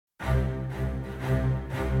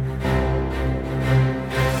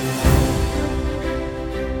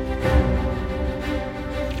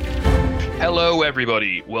Hello,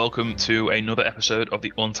 everybody. Welcome to another episode of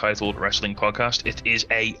the Untitled Wrestling Podcast. It is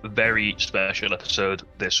a very special episode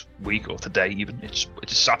this week, or today even. It's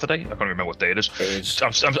Saturday. I can't remember what day it is.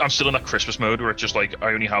 I'm still in that Christmas mode where it's just like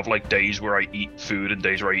I only have like days where I eat food and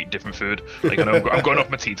days where I eat different food. Like I know I'm going off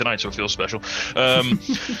my tea tonight, so it feels special.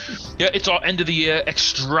 Yeah, it's our end of the year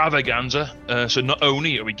extravaganza. So not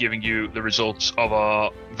only are we giving you the results of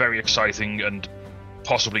our very exciting and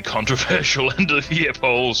possibly controversial end of the year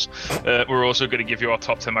polls, we're also going to give you our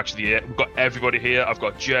top 10 match of the year. We've got everybody here. I've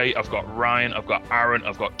got Jay, I've got Ryan, I've got Aaron,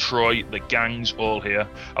 I've got Troy. The gang's all here.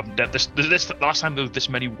 The last time there was this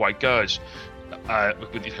many white guys,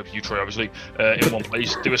 with you, Troy, obviously, in one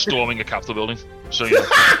place, they were storming a Capitol building. So yeah.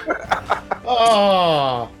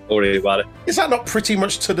 Oh, Worry about it. Is that not pretty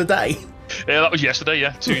much to the day? Yeah, that was yesterday.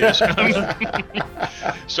 Yeah, 2 years.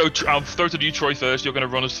 So I'll throw to you, Troy, first. You're going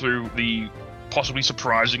to run us through the possibly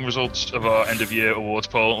surprising results of our end of year awards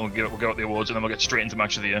poll, and we'll get out the awards, and then we'll get straight into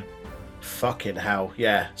match of the year. Fucking hell,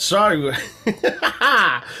 yeah. So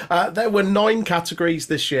there were 9 categories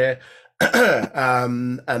this year,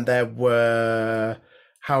 and there were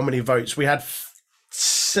how many votes? We had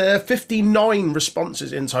 59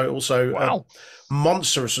 responses in total. So wow.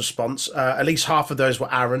 Monstrous response. At least half of those were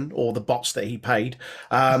Aaron or the bots that he paid.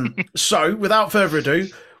 So without further ado,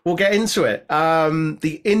 we'll get into it.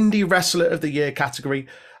 The Indie Wrestler of the Year category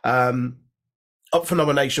up for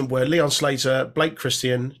nomination were Leon Slater, Blake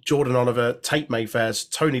Christian, Jordan Oliver, Tate Mayfairs,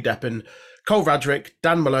 Tony Deppen, Cole Radrick,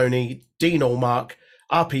 Dan Maloney, Dean Allmark,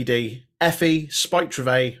 RPD, Effie, Spike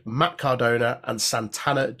Trevay, Matt Cardona, and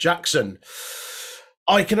Santana Jackson.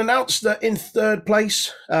 I can announce that in third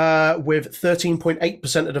place with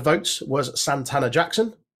 13.8% of the votes was Santana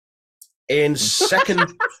Jackson. In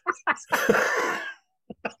second...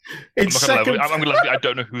 I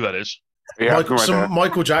don't know who that is. Yeah,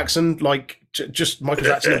 Michael Jackson, like just Michael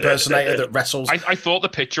Jackson impersonator that wrestles. I thought the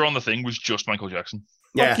picture on the thing was just Michael Jackson.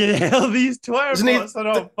 Yeah. Fucking hell, these Twitter bots are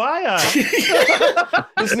on fire.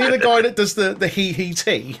 Isn't he the guy that does the he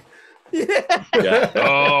Yeah.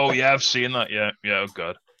 Oh yeah, I've seen that. Yeah. Oh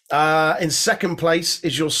god. In second place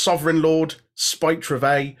is your Sovereign Lord Spike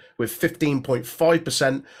Trevay with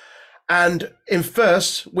 15.5%. And in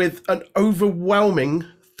first, with an overwhelming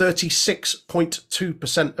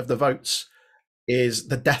 36.2% of the votes, is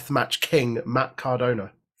the Deathmatch King, Matt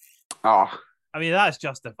Cardona. Oh, I mean, that's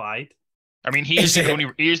justified. I mean, he is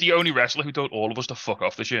the only wrestler who told all of us to fuck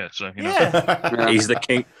off this year. So you know. Yeah. He's the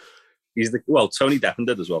king. Tony Deppen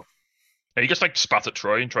did as well. Yeah, he just like spat at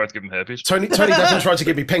Troy and tried to give him herpes. Tony Deppen tried to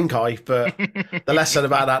give me pink eye, but the less said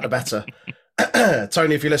about that, the better.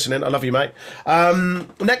 Tony, if you're listening, I love you, mate.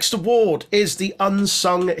 Next award is the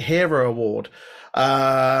Unsung Hero Award.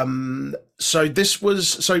 So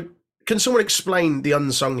can someone explain the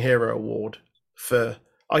Unsung Hero Award for...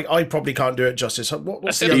 I probably can't do it justice.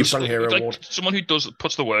 What's the Unsung Hero Award? Someone who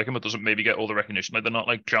puts the work in but doesn't maybe get all the recognition. Like they're not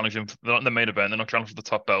like challenging. They're not in the main event. They're not challenging for the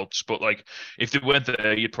top belts. But like if they weren't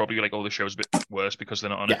there, you'd probably like, oh, the show's a bit worse because they're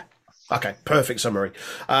not on it. Okay, perfect summary.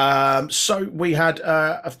 So we had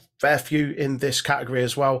a fair few in this category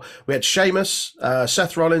as well. We had Sheamus,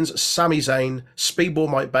 Seth Rollins, Sami Zayn, Speedball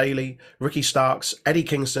Mike Bailey, Ricky Starks, Eddie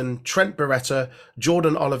Kingston, Trent Beretta,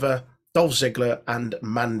 Jordan Oliver, Dolph Ziggler, and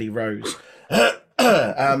Mandy Rose.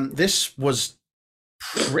 This was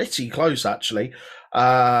pretty close, actually.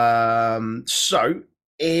 So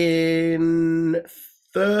in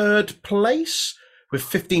third place, with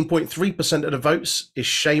 15.3% of the votes, is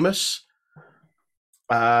Sheamus.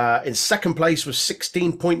 In second place, with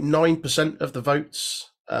 16.9% of the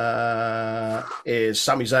votes, is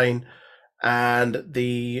Sami Zayn. And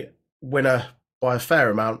the winner by a fair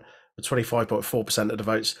amount, with 25.4% of the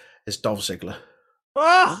votes, is Dolph Ziggler.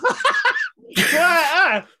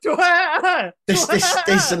 This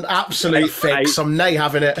is an absolute fix. I'm nay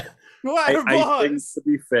having it. I think, to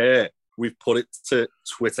be fair, we've put it to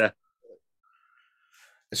Twitter.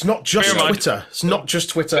 It's not just Twitter. It's not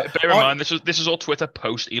just Twitter. Bear in mind, this is all Twitter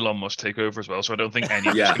post Elon Musk takeover as well, so I don't think any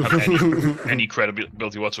of us have any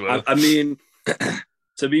credibility whatsoever. I mean,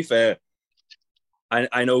 to be fair,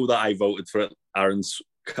 I know that I voted for Aaron's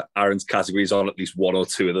categories on at least one or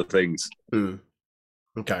two of the things.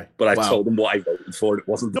 Okay. But I told them what I voted for. It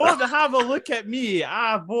wasn't Don't have a look at me.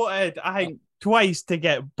 I voted, I think, twice to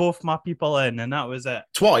get both my people in, and that was it.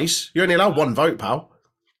 Twice? You're only allowed one vote, pal.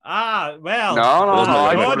 Well. No,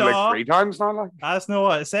 I voted like 3 times now. Like. That's not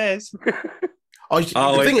what it says.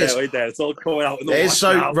 The thing is, it's all coming out in the it is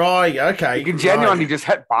so now. Right. Okay, you can genuinely just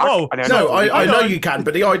hit back. Oh, I know you can,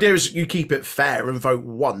 but the idea is you keep it fair and vote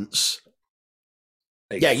once.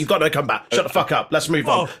 Yeah, you've got to come back. Shut the fuck up. Let's move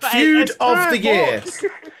on. Feud of the year.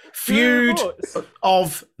 Feud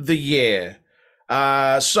of the year.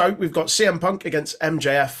 So we've got CM Punk against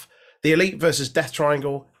MJF, The Elite versus Death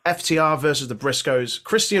Triangle, FTR versus the Briscoes,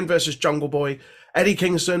 Christian versus Jungle Boy, Eddie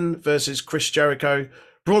Kingston versus Chris Jericho,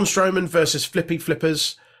 Braun Strowman versus Flippy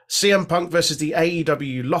Flippers, CM Punk versus the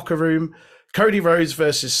AEW Locker Room, Cody Rhodes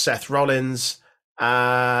versus Seth Rollins,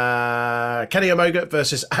 Kenny Omega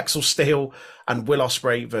versus Axel Steel, and Will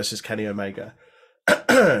Ospreay versus Kenny Omega.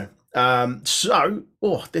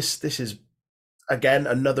 This is again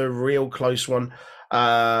another real close one.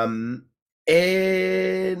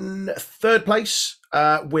 In third place,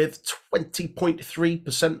 with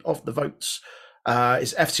 20.3% of the votes,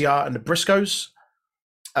 is FTR and the Briscoes.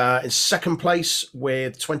 In second place,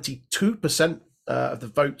 with 22% of the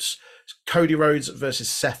votes, Cody Rhodes versus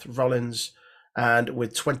Seth Rollins. And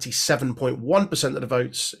with 27.1% of the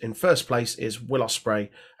votes, in first place is Will Ospreay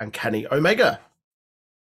and Kenny Omega.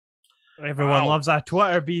 Everyone loves that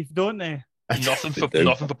Twitter beef, don't they? Nothing for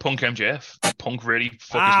Punk MJF. Punk really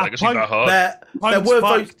fucked his legacy that hard.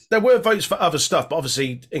 There were votes for other stuff, but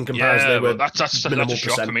obviously in comparison, they were that's a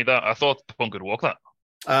shock to me. That I thought Punk could walk that.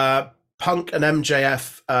 Punk and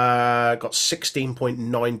MJF got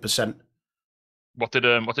 16.9%. What did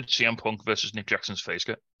CM Punk versus Nick Jackson's face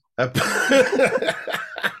get?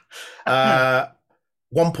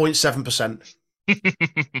 1.7%.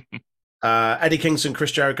 Eddie Kingston,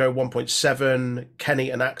 Chris Jericho, 1.7.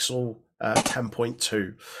 Kenny and Axel,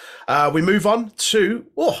 10.2. We move on to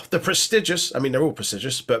the prestigious. I mean, they're all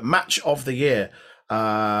prestigious, but match of the year,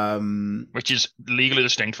 which is legally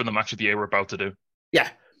distinct from the match of the year we're about to do. Yeah.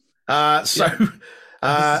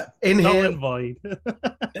 In here,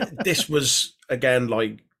 this was again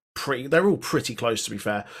they're all pretty close, to be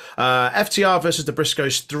fair. FTR versus the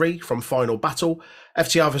Briscoes 3 from Final Battle.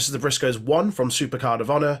 FTR versus the Briscoes 1 from Supercard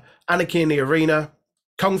of Honor. Anarchy in the Arena.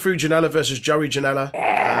 Kung Fu Janela versus Joey Janela.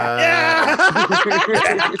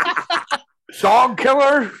 Dog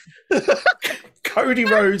Killer. Cody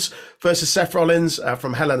Rhodes versus Seth Rollins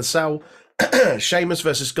from Hell in a Cell. Sheamus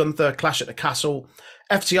versus Gunther, Clash at the Castle.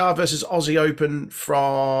 FTR versus Aussie Open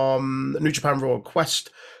from New Japan Royal Quest.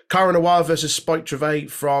 Cara Noir versus Spike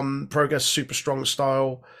Trivet from Progress Super Strong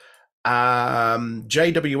Style.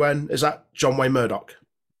 JWN, is that John Wayne Murdoch?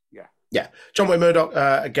 Yeah. John Wayne Murdoch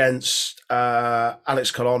against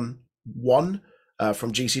Alex Colon 1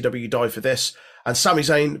 from GCW Die For This. And Sami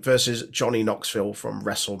Zayn versus Johnny Knoxville from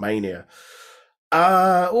WrestleMania.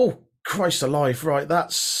 Christ alive. Right,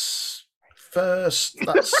 that's first,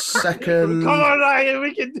 that's second. Come on, Ryan,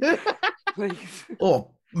 we can do it.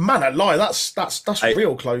 Oh, man, I lie. That's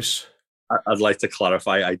real close. I'd like to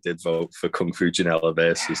clarify, I did vote for Kung Fu Janela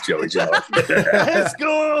versus Joey Janela. Let's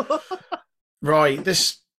go. Right,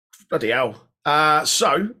 this bloody hell.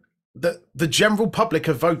 So the general public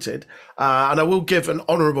have voted, and I will give an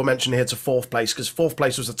honourable mention here to fourth place, because fourth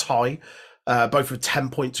place was a tie, both with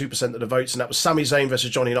 10.2% of the votes, and that was Sami Zayn versus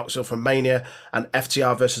Johnny Knoxville from Mania, and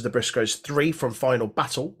FTR versus the Briscoes 3 from Final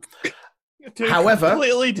Battle. However,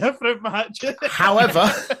 completely different matches. However,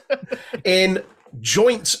 in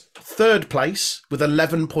joint third place with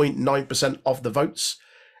 11.9% of the votes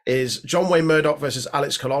is John Wayne Murdoch versus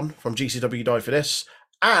Alex Colon from GCW Die For This,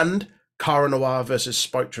 and Cara Noir versus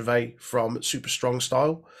Spike Trivet from Super Strong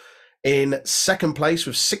Style. In second place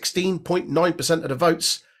with 16.9% of the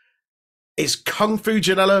votes is Kung Fu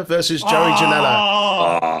Janela versus Joey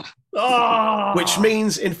Janela. Which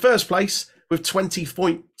means in first place with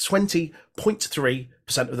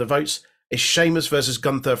 20.3% of the votes is Sheamus versus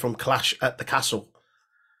Gunther from Clash at the Castle.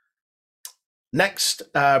 Next,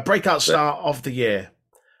 breakout star of the year.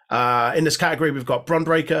 In this category, we've got Bron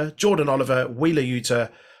Breakker, Jordan Oliver, Wheeler Yuta,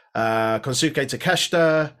 Konosuke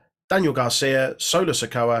Takeshita, Daniel Garcia, Solo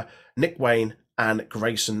Sikoa, Nick Wayne, and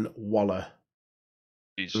Grayson Waller.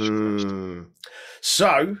 Jesus Christ.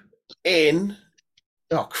 So,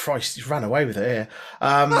 oh Christ, he's ran away with it here.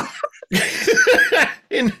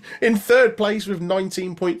 In third place with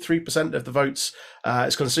 19.3% of the votes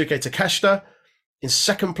is Konosuke Takeshita. In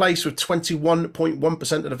second place with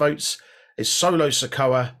 21.1% of the votes is Solo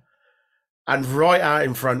Sikoa. And right out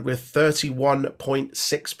in front with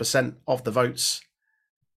 31.6% of the votes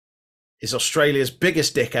is Australia's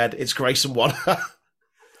biggest dickhead. It's Grayson Waller.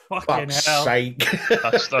 Fucking hell. Sake.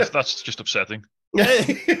 That's just upsetting.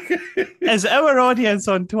 Is our audience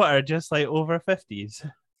on Twitter just like over 50s?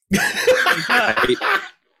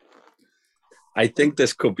 I think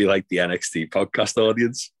this could be like the NXT podcast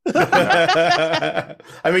audience. I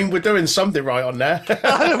mean, we're doing something right on there.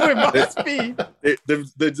 We must be.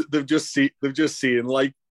 They've just seen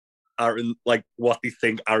like Aaron, like what they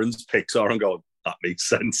think Aaron's picks are, and going, that makes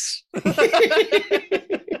sense.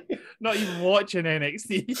 Not even watching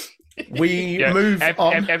NXT. We move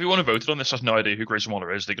on. Everyone who voted on this has no idea who Grayson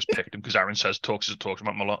Waller is. They just picked him because Aaron talks about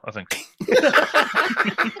him a lot, I think.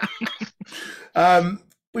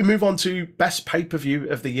 We move on to best pay-per-view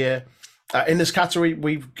of the year. In this category,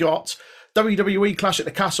 we've got WWE Clash at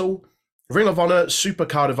the Castle, Ring of Honor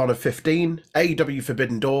Supercard of Honor 15, AEW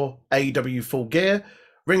Forbidden Door, AEW Full Gear,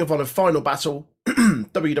 Ring of Honor Final Battle,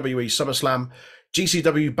 WWE SummerSlam,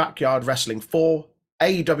 GCW Backyard Wrestling 4,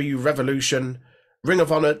 AEW Revolution, Ring of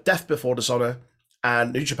Honor Death Before Dishonor,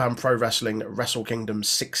 and New Japan Pro Wrestling Wrestle Kingdom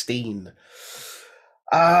 16.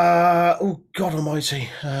 Oh, God almighty.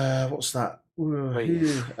 What's that?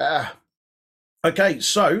 Okay,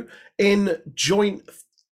 so in joint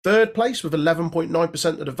third place with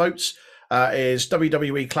 11.9% of the votes is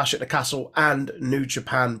WWE Clash at the Castle and New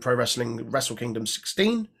Japan Pro Wrestling Wrestle Kingdom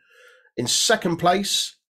 16. In second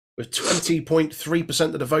place with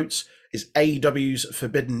 20.3% of the votes is AEW's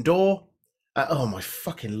Forbidden Door. Oh, my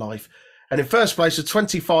fucking life. And in first place with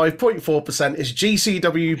 25.4% is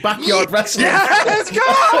GCW Backyard Wrestling. Let's go!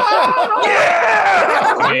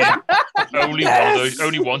 I mean, only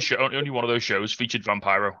one of those shows featured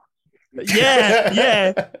Vampiro.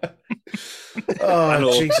 Yeah. Oh, And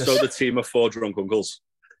also Jesus. the team of 4 drunk uncles.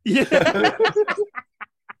 Yeah.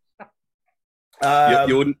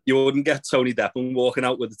 You wouldn't get Tony Deppen walking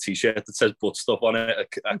out with a T-shirt that says butt stuff on it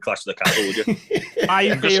at Clash of the Castle, would you?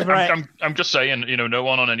 My favorite. I'm just saying, no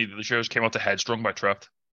one on any of the shows came out to Headstrong by Trapped.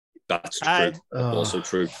 That's true. Also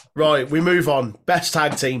true. Right, we move on. Best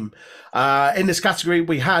tag team. In this category,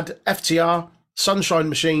 we had FTR, Sunshine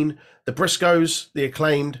Machine, the Briscoes, the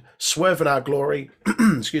Acclaimed, Swerve in Our Glory,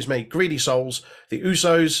 excuse me, Greedy Souls, the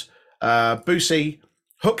Usos, Boosie,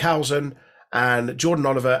 Hookhausen, and Jordan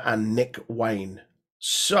Oliver and Nick Wayne.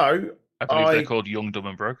 So, I believe they're called Young, Dumb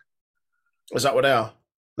and Broke. is that what they are?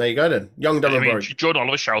 There you go then. Young, Dumb and Broke. Jordan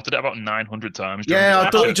Oliver shouted it about 900 times. Yeah, I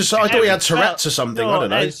thought he had Tourette's or something. I don't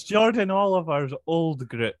know. It's Jordan Oliver's old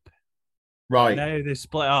group. Right. Now they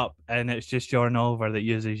split up, and it's just Jordan Oliver that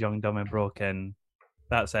uses Young, Dumb and Broke, and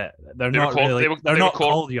that's it. They're not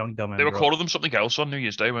called Young, Dumb and Broke. They were calling them something else on New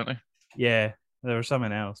Year's Day, weren't they? Yeah, there was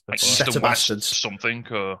something else. Like Set East of and West Bastards. something.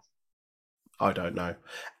 Or... I don't know.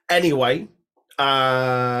 Anyway,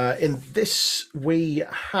 in this we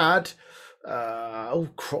had that's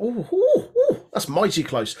mighty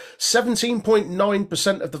close.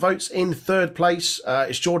 17.9% of the votes in third place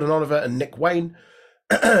is Jordan Oliver and Nick Wayne.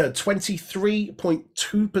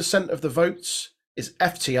 23.2% of the votes is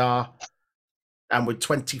FTR, and with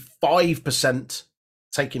 25%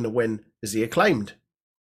 taking the win is the Acclaimed.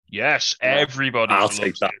 Yes, everybody I'll loves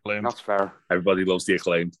take that. Acclaimed. That's fair. Everybody loves the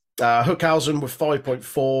Acclaimed. Hookhausen with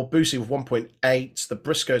 5.4, Boosie with 1.8, the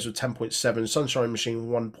Briscoes with 10.7, Sunshine Machine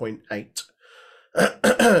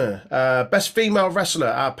 1.8. Best female wrestler,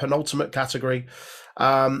 our penultimate category.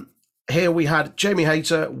 Here we had Jamie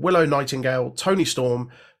Hayter, Willow Nightingale, Tony Storm,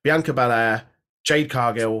 Bianca Belair, Jade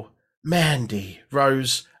Cargill, Mandy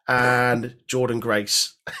Rose, and Jordan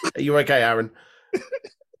Grace. Are you okay, Aaron?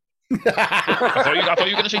 I thought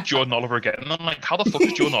you were going to say Jordan Oliver again. And I'm like, how the fuck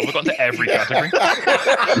has Jordan Oliver got into every category?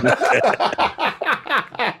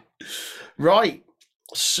 Right.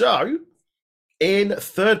 So, in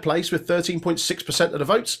third place with 13.6% of the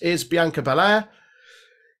votes is Bianca Belair.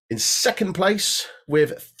 In second place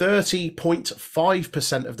with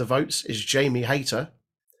 30.5% of the votes is Jamie Hayter.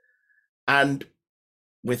 And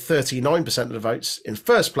with 39% of the votes, in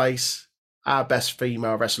first place, our best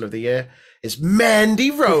female wrestler of the year is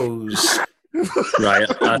Mandy Rose. Right.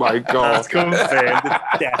 Oh my God. That's confirmed.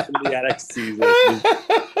 It's definitely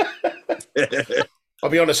NXT. I'll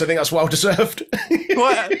be honest, I think that's well deserved.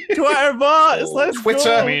 Twitter bots, let's Twitter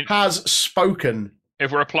go. has spoken.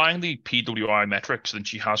 If we're applying the PWI metrics, then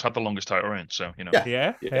she has had the longest title reign. So,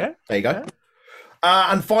 Yeah. Yeah. There you go.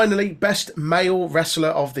 And finally, best male wrestler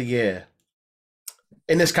of the year.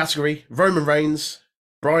 In this category, Roman Reigns,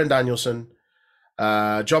 Bryan Danielson,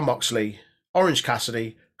 Jon Moxley, Orange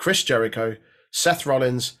Cassidy, Chris Jericho, Seth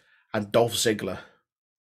Rollins, and Dolph Ziggler.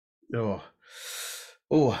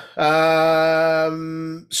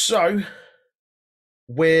 So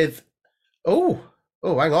with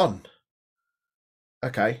hang on.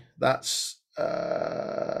 Okay, that's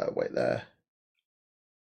wait there.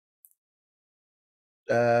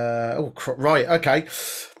 Right, okay.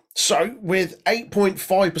 So with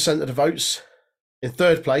 8.5% of the votes, in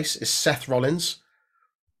third place is Seth Rollins.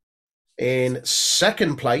 In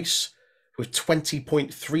second place, with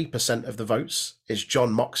 20.3% of the votes, is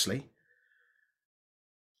Jon Moxley.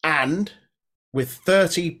 And with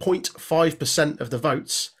 30.5% of the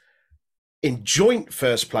votes, in joint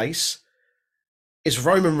first place, is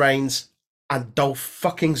Roman Reigns and Dolph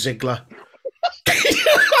fucking Ziggler.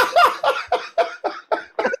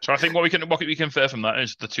 So I think what we can infer from that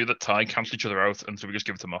is the two that tie cancel each other out, and so we just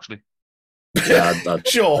give it to Moxley. Yeah,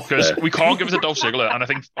 sure. Because we can't give it to Dolph Ziggler, and I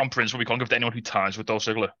think on principle we can't give it to anyone who ties with Dolph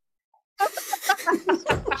Ziggler.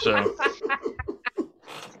 So.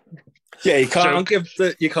 Yeah, you can't give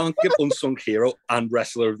unsung hero and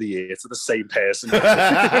wrestler of the year to the same person. I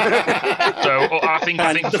think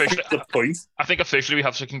officially, the point. I think officially we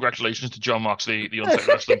have to say congratulations to Jon Moxley, the Untitled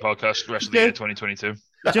Wrestling Podcast, Wrestling of the Year 2022.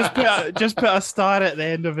 Just put a star at the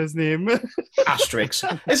end of his name. Asterisk.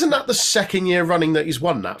 Isn't that the second year running that he's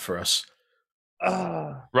won that for us?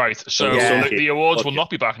 Right, so the awards will not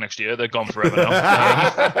be back next year. They're gone forever now.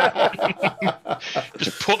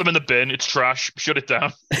 Just put them in the bin. It's trash. Shut it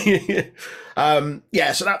down.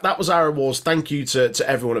 So that was our awards. Thank you to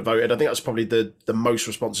everyone that voted. I think that's probably the most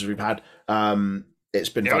responses we've had. It's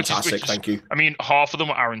been fantastic. Thank you. I mean, half of them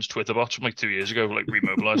were Aaron's Twitter bots from like 2 years ago, like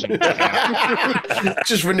remobilizing.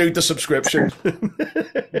 Just renewed the subscription.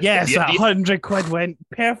 Yes, 100 quid went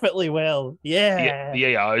perfectly well. Yeah. The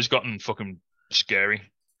AI has gotten fucking scary.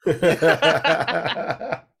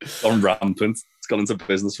 On rampant. It's gone into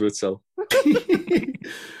business for itself.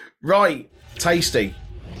 Right, Tasty.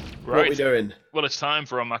 Right. What are we doing? Well, it's time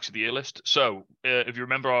for our Match of the Year list. So, if you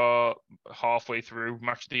remember our halfway through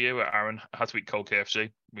Match of the Year where Aaron had to eat cold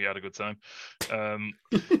KFC, we had a good time. So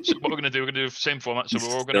what we're going to do the same format. So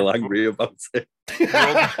we're all going to... Still angry about it.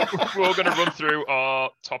 We're all going to run through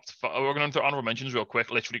our top... We're going to run through honorable mentions real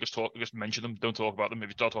quick. Literally just mention them. Don't talk about them. If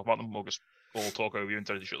you start talking about them, we'll just all talk over you and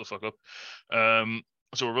tell you to shut the fuck up.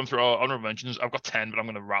 So we'll run through our honorable mentions. I've got 10, but I'm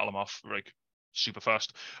going to rattle them off like super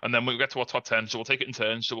fast. And then we'll get to our top 10. So we'll take it in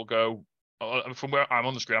turns. So we'll go... from where I'm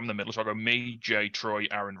on the screen, I'm in the middle, so I'll go me, Jay, Troy,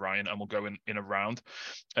 Aaron, Ryan, and we'll go in a round.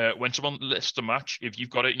 When someone lists a match, if you've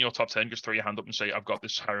got it in your top 10, just throw your hand up and say, I've got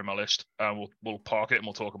this higher in my list, and we'll park it and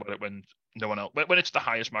we'll talk about it when no one else... When it's the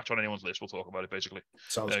highest match on anyone's list, we'll talk about it, basically.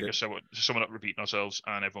 Sounds good. So we're not repeating ourselves,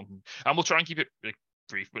 and everyone can... And we'll try and keep it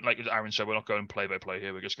brief, but like Aaron said, we're not going play-by-play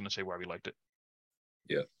here, we're just going to say why we liked it.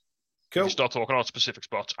 Yeah. Cool. If you start talking about specific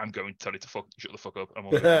spots, I'm going to tell you to shut the fuck up. And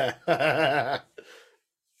we'll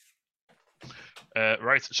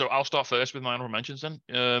right, so I'll start first with my honorable mentions then.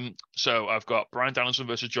 So I've got Bryan Danielson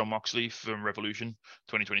versus Jon Moxley from Revolution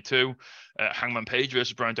 2022. Hangman Page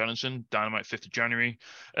versus Bryan Danielson, Dynamite 5th of January.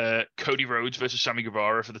 Cody Rhodes versus Sammy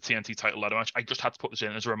Guevara for the TNT title ladder match. I just had to put this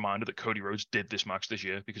in as a reminder that Cody Rhodes did this match this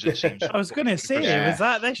year because it seems... I was going to say, was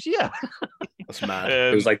that this year? That's mad.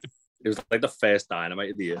 It was like the first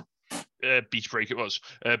Dynamite of the year. Beach Break it was.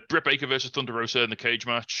 Britt Baker versus Thunder Rosa in the cage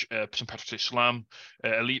match. St. Patrick's Day Slam.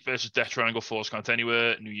 Elite versus Death Triangle Force Count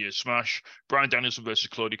Anywhere. New Year's Smash. Bryan Danielson versus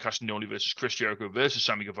Claudio Castagnoli versus Chris Jericho versus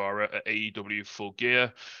Sammy Guevara at AEW Full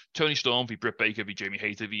Gear. Tony Storm v Britt Baker v Jamie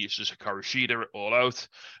Hayter versus Hikaru Shida at All Out.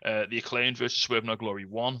 The Acclaimed versus Swerve No Glory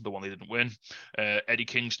 1, the one they didn't win. Eddie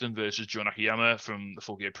Kingston versus Joe Nakayama from the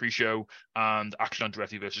Full Gear pre-show. And Action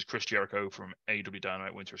Andretti versus Chris Jericho from AEW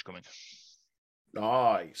Dynamite Winter is Coming.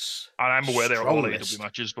 Nice. And I'm aware they're all AEW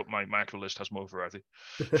matches, but my actual list has more variety.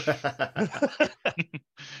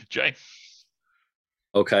 Jay.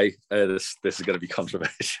 Okay, this is going to be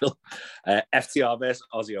controversial. FTR versus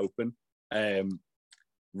Aussie Open.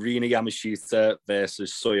 Rina Yamashita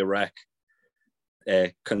versus Sawyer Wreck.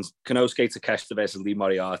 Konosuke Takeshita versus Lee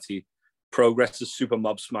Moriarty. Progress' Super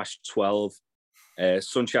Mob Smash 12.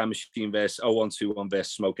 Sunshine Machine versus 0121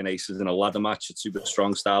 versus Smoking Aces in a ladder match at Super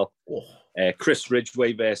Strong Style. Chris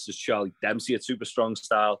Ridgway versus Charlie Dempsey at Super Strong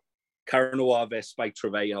Style. Cara Noir versus Spike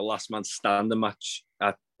Trevay in a Last Man Standing match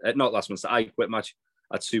at not Last Man Standing, I Quit match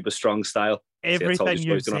at Super Strong Style. Everything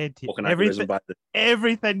you've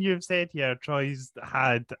said here, Troy's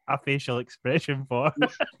had a facial expression for.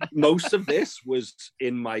 Most of this was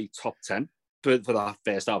in my top 10 for the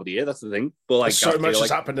first half of the year. That's the thing. But like so much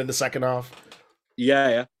has happened in the second half.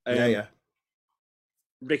 Yeah. Yeah.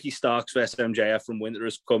 Ricky Starks versus MJF from Winter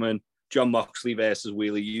is Coming. Jon Moxley versus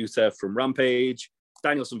Wheeler Yuta from Rampage.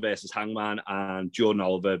 Danielson versus Hangman, and Jordan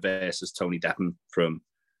Oliver versus Tony Deppen from,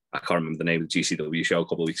 I can't remember the name of the GCW show a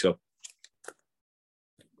couple of weeks ago.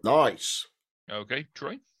 Nice. Okay,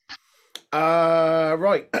 Troy.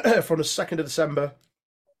 Right. From the 2nd of December,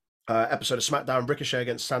 episode of SmackDown, Ricochet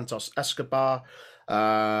against Santos Escobar.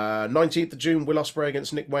 19th of June, Will Ospreay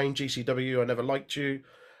against Nick Wayne, GCW, I Never Liked You.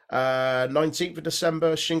 19th of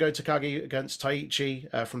December, Shingo Takagi against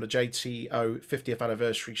Taichi from the JTO 50th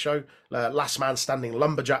anniversary show. Last Man Standing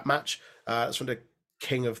Lumberjack match. That's from the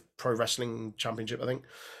King of Pro Wrestling Championship, I think.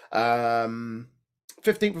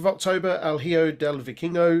 15th of October, El Hijo del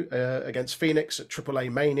Vikingo against Phoenix at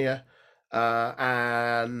AAA Mania. And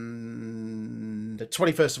the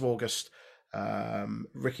 21st of August,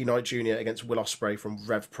 Ricky Knight Jr. against Will Ospreay from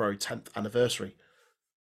Rev Pro 10th anniversary.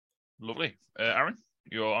 Lovely. Aaron,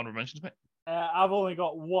 your honorable mentions, mate? I've only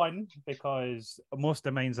got one because most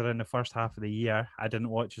of mine are in the first half of the year. I didn't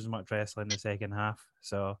watch as much wrestling in the second half.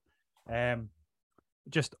 So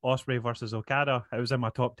just Ospreay versus Okada. It was in my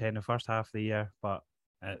top 10 the first half of the year, but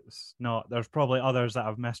it's not. There's probably others that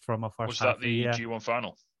I've missed from my first half of the year. Was that the G1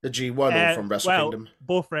 final? The G1 or from Wrestle Kingdom?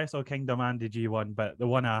 Both Wrestle Kingdom and the G1, but the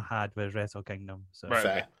one I had was Wrestle Kingdom. So.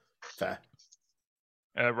 Right, Fair.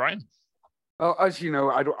 Ryan? Well, as you know,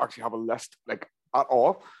 I don't actually have a list like at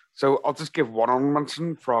all. So I'll just give one honorable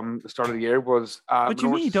mention from the start of the year was... what do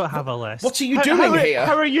you mean you don't have a list? What are you doing here?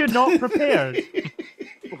 How are you not prepared? I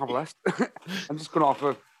don't have a list. I'm just going off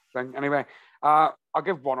a thing. Anyway, I'll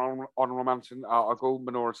give one honorable mention. I'll go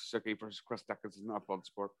Minoru Suzuki versus Chris Dickinson at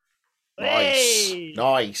Bloodsport.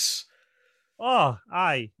 Nice. Oh,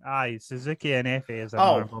 aye. Suzuki and Effie is an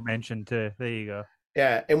honorable mention too. There you go.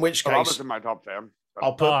 Yeah, in which case... that was in my top 10.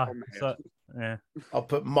 I'll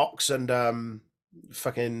put Mox and...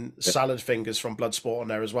 fucking salad fingers from Bloodsport on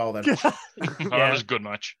there as well then. That was a good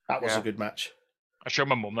match. That was a good match. I showed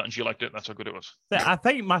my mum that and she liked it. That's how good it was. I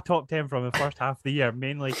think my top 10 from the first half of the year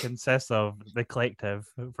mainly consists of the collective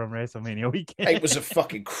from WrestleMania weekend. It was a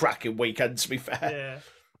fucking cracking weekend, to be fair. Yeah.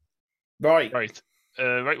 Right.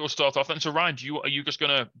 We'll start off then. So Ryan, do you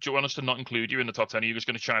want us to not include you in the top 10? Are you just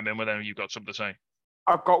going to chime in with them? You've got something to say?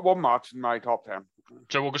 I've got one match in my top 10.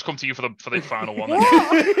 So we'll just come to you for the final one. Ryan,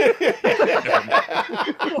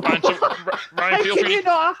 feel free. You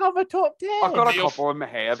not have a top 10? I've got a couple in my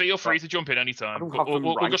head. Feel free to jump in anytime. We'll go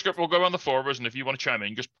on the four of us, and if you want to chime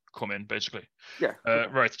in, just come in, basically. Yeah.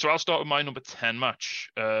 Right. So I'll start with my number 10 match.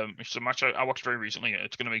 It's a match I watched very recently.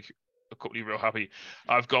 It's going to make a couple of you real happy.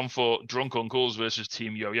 I've gone for Drunk Uncles versus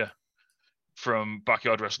Team Yo-Yo from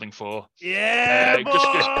Backyard Wrestling 4. Yeah,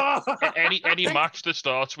 any match that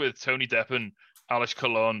starts with Tony Deppen, Alex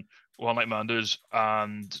Colon, One Night Manders,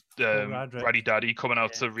 and Raddy Daddy coming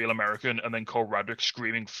out to Real American, and then Cole Radrick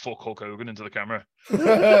screaming "fuck Hulk Hogan" into the camera.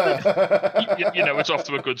 you know it's off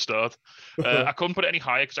to a good start. I couldn't put it any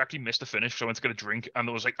higher because I actually missed the finish, so I went to get a drink, and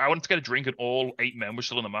I wanted to get a drink, and all 8 men were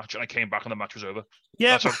still in the match, and I came back and the match was over.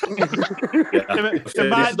 Yeah, This is the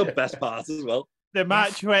best part as well. The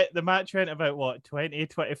match went about what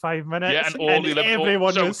 20-25 minutes. Yeah, and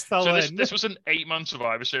everyone was still in. This was an 8-man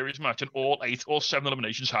Survivor Series match, and all 7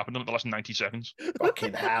 eliminations happened in the last 90 seconds.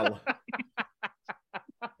 Fucking hell!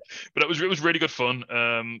 But it was really good fun.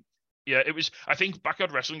 It was. I think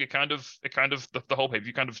Backyard Wrestling, it kind of the whole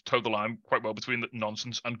pay-per-view kind of towed the line quite well between the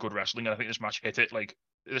nonsense and good wrestling. And I think this match hit it. Like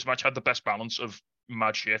this match had the best balance of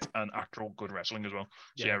mad shit and actual good wrestling as well.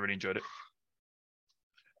 So I really enjoyed it.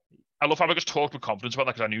 I love how I just talked with confidence about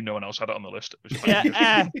that because I knew no one else had it on the list.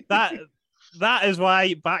 That is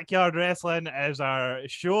why Backyard Wrestling is our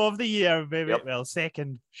show of the year, baby. Yep. Well,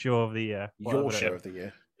 second show of the year. Your show of the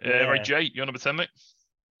year. Right, Jay, you're number 10, mate.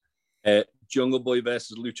 Jungle Boy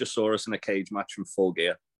versus Luchasaurus in a cage match from Full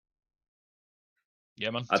Gear. Yeah,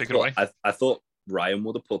 man. Take it away. I thought Ryan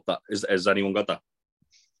would have put that. Has anyone got that?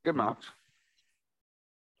 Good match.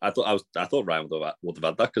 I thought Ryan would have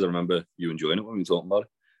had that because I remember you enjoying it when we were talking about it.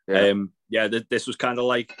 This was kind of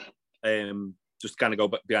like just kind of go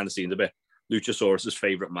behind the scenes a bit. Luchasaurus's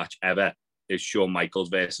favorite match ever is Shawn Michaels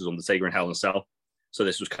versus Undertaker in Hell in a Cell. So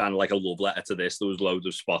this was kind of like a love letter to this. There was loads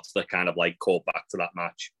of spots that kind of like called back to that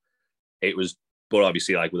match. It was, but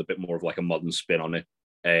obviously like with a bit more of like a modern spin on it.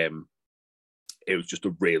 It was just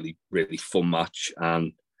a really, really fun match,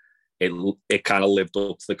 and it kind of lived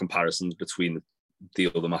up to the comparisons between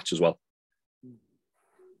the other match as well.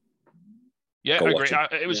 Yeah, I agree.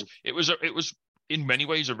 It was in many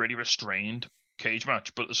ways a really restrained cage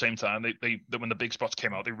match, but at the same time, they when the big spots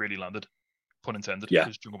came out, they really landed. Pun intended. Yeah,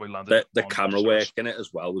 Jungle Boy landed. The camera work in it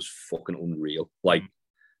as well was fucking unreal. Like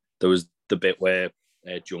there was the bit where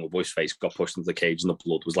Jungle Boy's face got pushed into the cage and the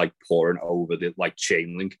blood was like pouring over the like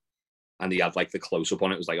chain link, and he had like the close up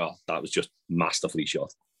on it. It was like, oh, that was just masterfully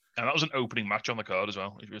shot. And that was an opening match on the card as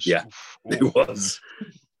well. It was, it was.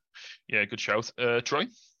 Yeah, good shout. Troy?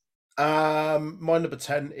 My number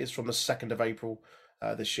 10 is from the 2nd of April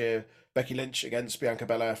this year. Becky Lynch against Bianca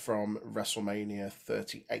Belair from WrestleMania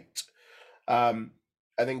 38. I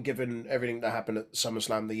think given everything that happened at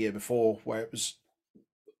SummerSlam the year before, where it was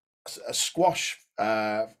a squash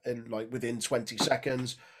in like within 20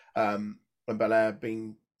 seconds, and Belair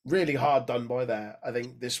being really hard done by there, I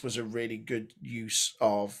think this was a really good use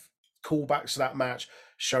of callbacks to that match,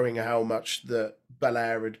 showing how much that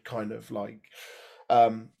Belair had kind of like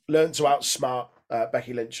learned to outsmart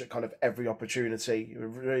Becky Lynch at kind of every opportunity.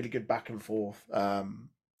 Really good back and forth.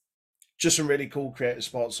 just some really cool creative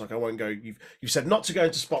spots. Like I won't go. You've said not to go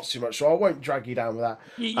into spots too much, so I won't drag you down with that.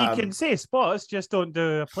 You can say spots, just don't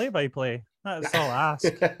do a play-by-play. That's all I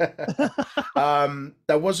ask.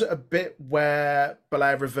 There was a bit where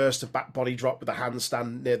Belair reversed a back body drop with a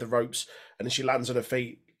handstand near the ropes, and then she lands on her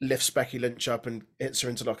feet, lifts Becky Lynch up, and hits her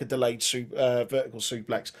into like a delayed vertical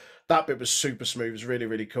suplex. That bit was super smooth. It was really,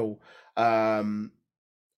 really cool.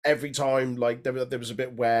 Every time, like there was a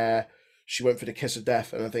bit where she went for the kiss of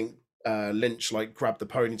death, and I think Lynch like grabbed the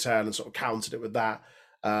ponytail and sort of countered it with that.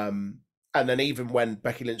 And then even when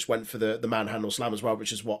Becky Lynch went for the manhandle slam as well,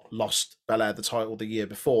 which is what lost Belair the title the year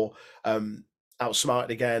before,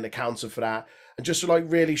 outsmarted again, a counter for that, and just to like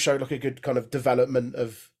really show like a good kind of development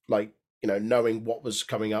of like, you know, knowing what was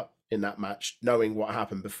coming up in that match, knowing what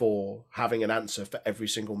happened before, having an answer for every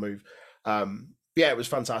single move. Yeah, it was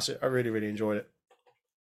fantastic. I really, really enjoyed it.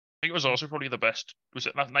 I think it was also probably the best. Was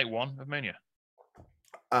it that night one of Mania?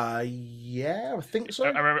 Yeah, I think so.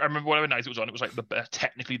 I remember whatever night it was on. It was like the best,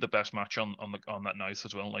 technically the best match on that night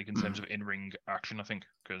as well. Like in terms of in-ring action, I think,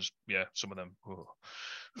 because yeah, some of them.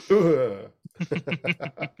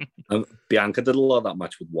 Bianca did a lot of that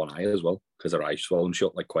match with one eye as well, because her eyes swollen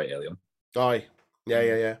shut like quite early on. Aye,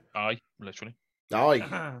 yeah. Aye, literally.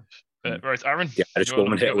 Aye. Right, Aaron. Yeah, I just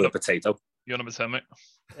woman hit her with a potato. You're number 10,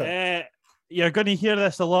 mate. You're going to hear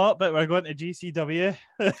this a lot, but we're going to GCW.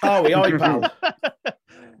 Oh, we are,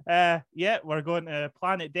 pal. Yeah, we're going to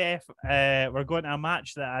Planet Death. We're going to a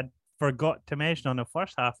match that I forgot to mention on the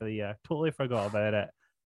first half of the year. Totally forgot about it.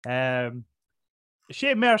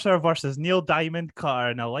 Shane Mercer versus Neil Diamond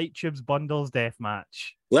Cutter in a Light Tubes Bundles death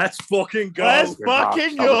match. Let's fucking go. Let's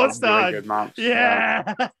fucking go, son. Good match.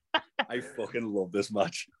 Yeah. I fucking love this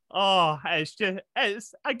match. Oh, it's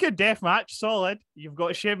a good death match, solid. You've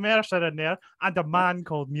got Shane Mercer in there and a man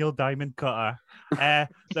called Neil Diamond Cutter.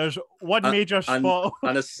 There's one major spot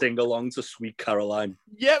and a sing along to Sweet Caroline.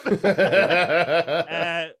 Yep.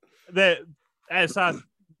 It's a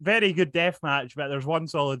very good death match, but there's one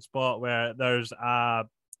solid spot where there's a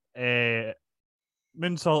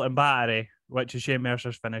moonsault and battery, which is Shane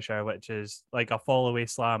Mercer's finisher, which is like a fall away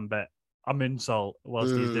slam, but a moonsault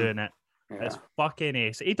whilst he's doing it. Yeah. It's fucking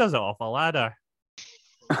ace. He does it off a ladder.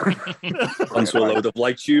 Onto a load of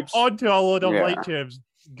light tubes. Onto a load of light tubes.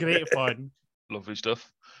 Great fun. Lovely stuff.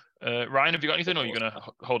 Ryan, have you got anything, or are you going to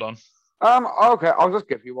hold on? Okay, I'll just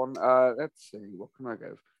give you one. Let's see, what can I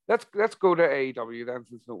give? Let's go to AEW then,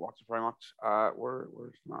 since I don't watch it very much.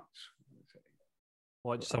 Where's match?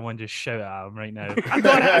 Watch someone just shout at him right now. I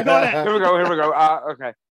got it. Here we go.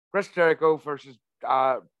 Okay. Chris Jericho versus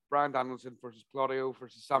Bryan Danielson versus Claudio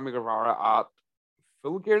versus Sammy Guevara at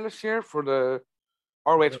Full Gear this year for the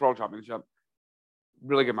ROH World Championship.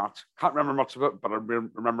 Really good match. Can't remember much of it, but I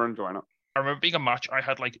remember enjoying it. I remember being a match I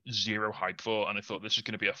had like zero hype for, and I thought this is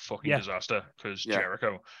going to be a fucking disaster because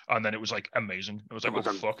Jericho, and then it was like amazing. It was like,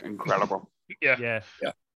 fuck, incredible. Yeah.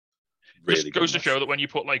 Really just goes to show that when you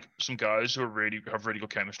put like some guys who have really good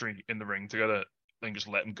chemistry in the ring together, then just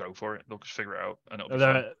let them go for it. They'll just figure it out, and it'll be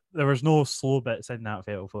fun. There was no slow bits in that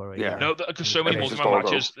Fatal 4. Yeah. No, because so many multi-man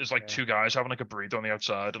matches, there's like two guys having like a breather on the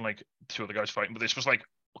outside and like two other guys fighting, but this was like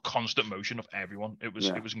a constant motion of everyone. It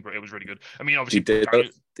was really good. I mean, obviously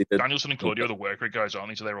Danielson and Claudio are the work rate guys, aren't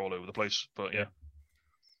they? So they're all over the place. But yeah,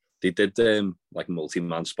 they did like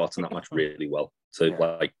multi-man spots in that match really well to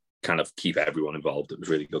like kind of keep everyone involved. It was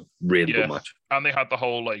really good, good match. And they had the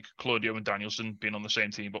whole like Claudio and Danielson being on the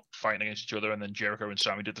same team but fighting against each other, and then Jericho and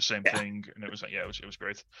Sammy did the same thing, and it was like it was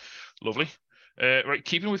great, lovely. Right,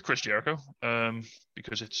 keeping with Chris Jericho,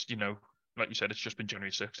 because it's, you know, like you said, it's just been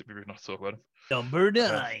January 6th. It'd be rude not to talk about him. Number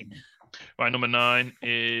 9. My number 9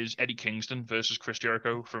 is Eddie Kingston versus Chris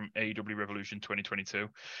Jericho from AEW Revolution 2022.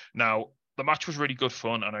 Now, the match was really good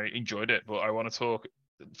fun, and I enjoyed it, but I want to talk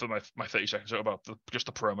for my 30 seconds about just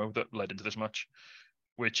the promo that led into this match,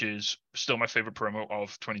 which is still my favorite promo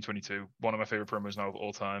of 2022. One of my favorite promos now of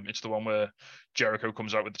all time. It's the one where Jericho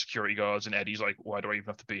comes out with the security guards and Eddie's like, why do I even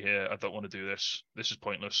have to be here? I don't want to do this. This is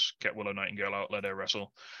pointless. Get Willow Nightingale out, let her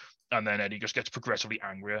wrestle. And then Eddie just gets progressively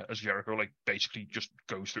angrier as Jericho like basically just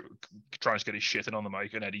goes through, tries to get his shit in on the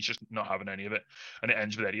mic, and Eddie's just not having any of it. And it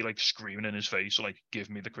ends with Eddie like screaming in his face, like, give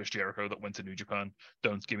me the Chris Jericho that went to New Japan.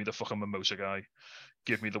 Don't give me the fucking Mimosa guy.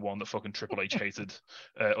 Give me the one that fucking Triple H hated.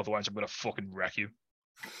 Otherwise I'm going to fucking wreck you.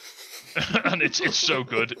 And it's so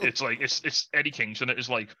good. It's like it's Eddie Kingston. It is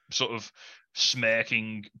like sort of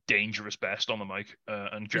smirking, dangerous best on the mic.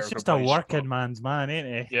 And Jericho. He's just a working man's man,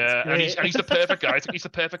 ain't he? Yeah, and he's the perfect guy. He's the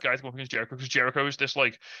perfect guy to go up against Jericho, because Jericho is this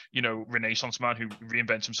like, you know, Renaissance man who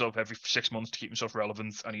reinvents himself every 6 months to keep himself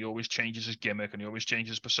relevant, and he always changes his gimmick and he always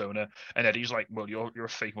changes his persona. And Eddie's like, well, you're a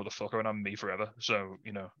fake motherfucker, and I'm me forever. So,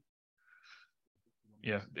 you know.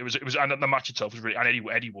 Yeah, it was, and the match itself was really, and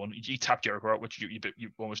Eddie won. He tapped Jericho out, which you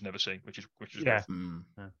almost never see, which is Yeah.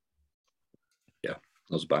 Yeah, that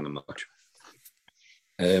was a banging match.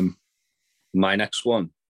 My next one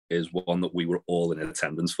is one that we were all in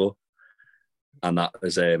attendance for, and that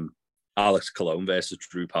is Alex Colon versus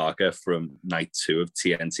Drew Parker from night 2 of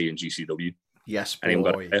TNT and GCW. Yes,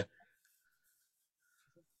 Anyone boy. got it?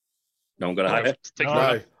 No one got to have it?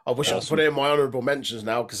 No, I wish I could put it in my honourable mentions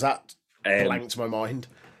now because that blanked my mind.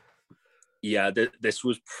 Yeah, this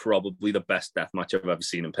was probably the best death match I've ever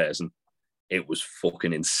seen in person. It was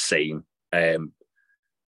fucking insane. There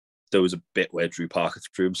was a bit where Drew Parker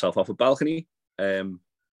threw himself off a balcony.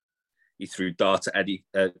 He threw darts at Eddie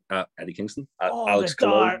Kingston. Alex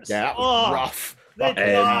Colon. Yeah, that was rough.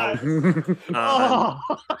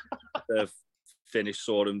 The finish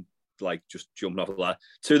saw him like just jumping off the ladder.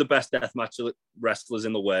 Two of the best deathmatch wrestlers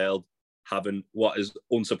in the world, having what is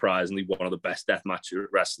unsurprisingly one of the best deathmatch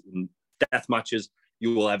matches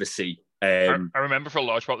you will ever see. I remember for a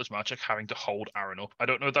large part of this match, like having to hold Aaron up. I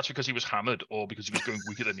don't know if that's because he was hammered or because he was going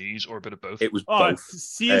weak at the knees or a bit of both. It was both.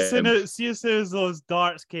 See as soon as those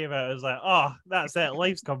darts came out, I was like, oh, that's it.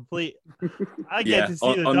 Life's complete. I get to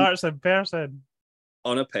see the darts in person.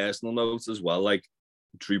 On a personal note as well, like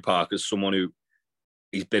Drew Parker's someone who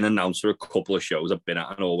he's been announced for a couple of shows I've been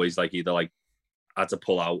at and always like either like had to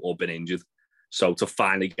pull out or been injured. So to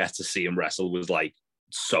finally get to see him wrestle was like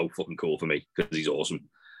so fucking cool for me because he's awesome.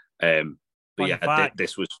 But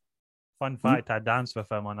this was fun fact. I danced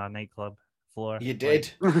with him on our nightclub floor. You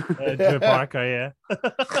did, Drew Parker. Yeah,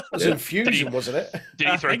 it was Infusion, wasn't it? Did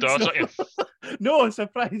he throw darts at you? No,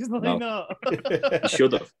 surprisingly not. He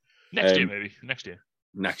should have.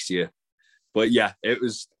 Next year. But yeah, it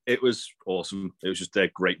was awesome. It was just a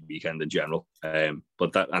great weekend in general.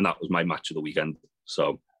 But that was my match of the weekend.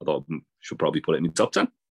 So I thought I should probably put it in the top 10.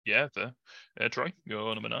 Yeah, fair. Troy,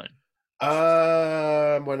 you're number 9.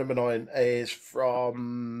 My number 9 is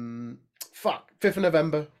from 5th of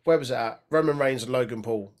November. Where was it at? Roman Reigns and Logan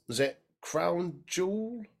Paul. Was it Crown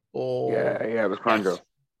Jewel or? Yeah, it was Crown Jewel.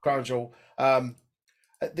 Crown Jewel.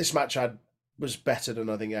 This match was better than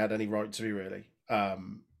I think it had any right to be. Really,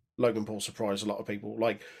 Logan Paul surprised a lot of people.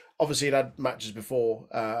 Like, obviously, he'd had matches before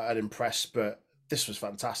and impressed, but this was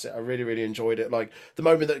fantastic. I really, really enjoyed it. Like, the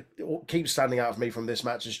moment that keeps standing out for me from this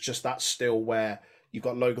match is just that still where you've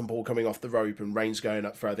got Logan Paul coming off the rope and Reigns going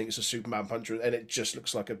up for, I think it's a Superman punch, and it just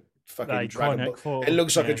looks like a fucking Dragon Ball. It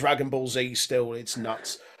looks like a Dragon Ball Z still. It's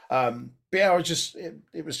nuts. But yeah,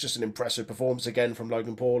 it was just an impressive performance again from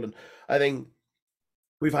Logan Paul, and I think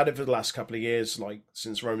we've had it for the last couple of years, like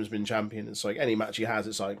since Roman's been champion. It's like any match he has,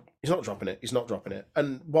 it's like he's not dropping it.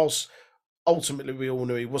 And whilst ultimately we all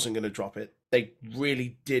knew he wasn't going to drop it, they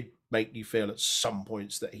really did make you feel at some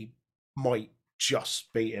points that he might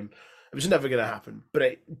just beat him. It was never going to happen, but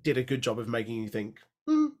it did a good job of making you think,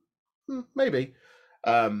 maybe.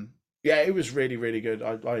 Yeah, it was really, really good.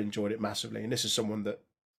 I enjoyed it massively. And this is someone that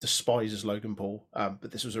despises Logan Paul,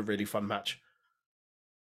 but this was a really fun match.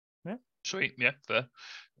 Yeah, sweet. Yeah, fair.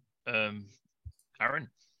 Aaron?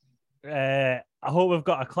 I hope we've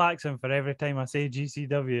got a klaxon for every time I say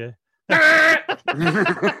GCW. I'm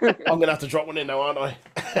going to have to drop one in now, aren't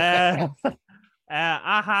I?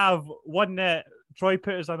 I have one that Troy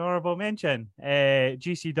put as an honourable mention.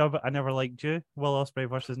 GCW, I Never Liked You. Will Ospreay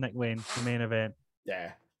versus Nick Wayne, the main event.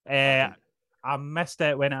 Yeah. I missed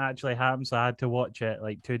it when it actually happened, so I had to watch it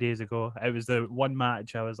like 2 days ago. It was the one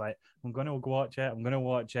match I was like, I'm going to go watch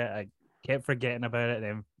it. I kept forgetting about it and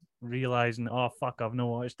then realising, oh, fuck, I've not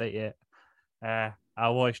watched it yet. I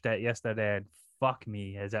watched it yesterday and fuck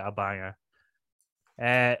me, is it a banger.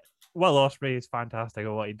 Will Ospreay is fantastic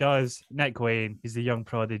at what he does. Nick Wayne, he's the young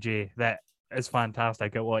prodigy that is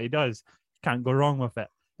fantastic at what he does. Can't go wrong with it.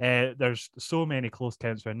 There's so many close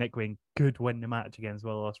counts where Nick Wayne could win the match against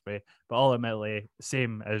Will Ospreay, but ultimately,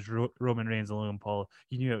 same as Roman Reigns and Logan Paul,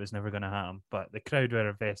 you knew it was never going to happen, but the crowd were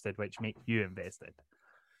invested, which made you invested.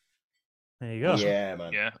 There you go. Yeah,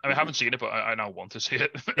 man. Yeah, I mean, I haven't seen it, but I now want to see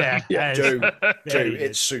it. Yeah, do.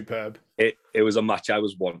 It's superb. It was a match I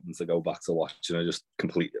was wanting to go back to watch, and I just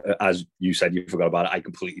as you said, you forgot about it. I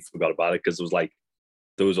completely forgot about it because it was like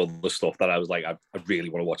there was other stuff that I was like, I really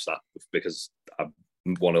want to watch that because I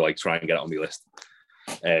want to like try and get it on my list.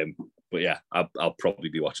 But yeah, I'll probably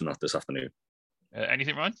be watching that this afternoon.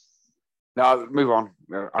 Anything, Ryan? No, move on.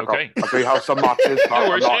 Okay. I do have some matches. No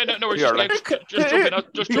worries. I'm Yeah, no worries. too early. Just jump in.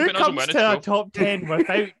 Just jump in as and when. Who comes to a top 10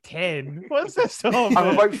 without 10? What's this all I'm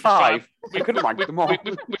about? about 5. I We've, couldn't rank them all.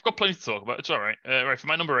 we've got plenty to talk about. It's all right. Right, for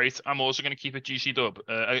my number 8, I'm also going to keep it GC Dub.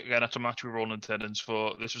 Again, that's a match we were all in attendance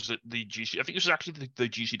for. This was the GC. I think this was actually the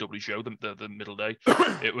GCW show, the middle day.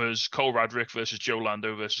 It was Cole Radrick versus Joe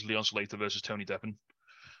Lando versus Leon Slater versus Tony Deppen.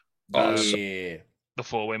 Yeah. The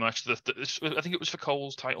 4-way match. I think it was for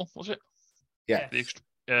Cole's title, was it? Yeah.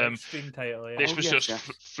 Extreme title, yeah. This was yes, just yes.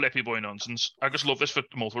 flippy boy nonsense. I just love this for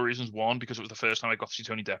multiple reasons. One, because it was the first time I got to see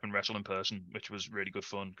Tony Deppen wrestle in person, which was really good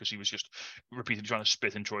fun because he was just repeatedly trying to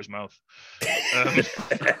spit in Troy's mouth.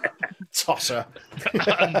 Tosser.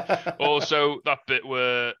 And also that bit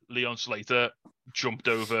where Leon Slater jumped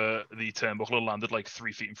over the turnbuckle and landed like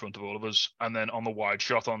 3 feet in front of all of us. And then on the wide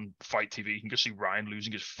shot on Fight TV, you can just see Ryan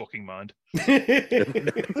losing his fucking mind.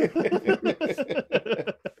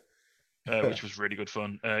 Which was really good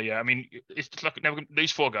fun. Yeah, I mean, it's like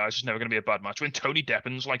these 4 guys is never going to be a bad match. When Tony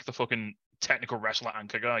Deppen's like the fucking technical wrestler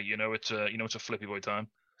anchor guy, it's a flippy boy time.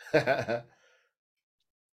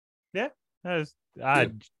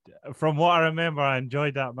 From what I remember, I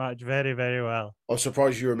enjoyed that match very, very well. I'm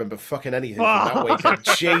surprised you remember fucking anything from that weekend.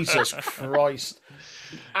 Jesus Christ.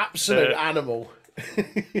 Absolute animal.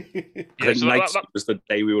 Yeah, so night was the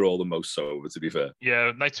day we were all the most sober, to be fair.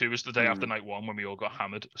 Yeah, night 2 was the day after night 1 when we all got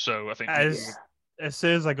hammered. So I think as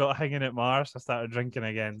soon as I got hanging at Mars, I started drinking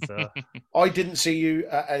again. So I didn't see you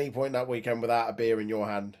at any point that weekend without a beer in your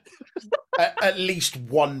hand. At least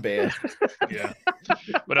one beer. Yeah,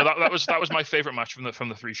 but no, that was my favorite match from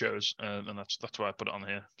the 3 shows, and that's why I put it on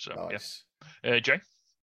here. So nice. Yeah, Jay.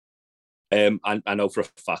 I know for a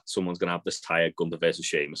fact someone's gonna have this tie at Gunther versus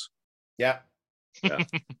Sheamus. Yeah.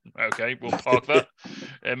 Okay, we'll park that.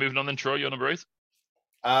 Moving on then, Troy, your number 8.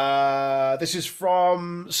 This is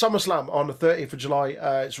from SummerSlam on the 30th of July.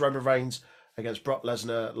 It's Roman Reigns against Brock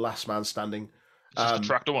Lesnar, last man standing. Is this the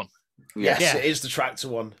tractor one? Yes, It is the tractor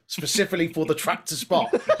one, specifically for the tractor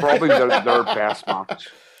spot. Probably their best match.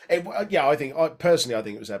 I think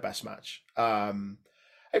it was their best match.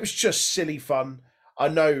 It was just silly fun. I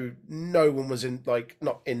know no one was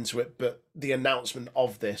not into it, but the announcement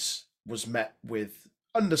of this was met with,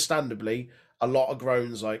 understandably, a lot of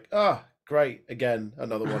groans like, great, again,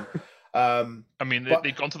 another one. I mean,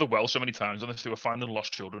 they've gone to the well so many times, and they were finding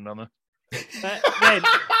lost children down there.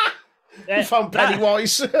 You found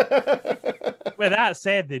Pennywise. With that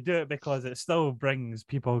said, they do it because it still brings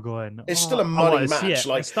people going. It's still a money match.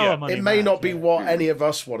 It may not be what any of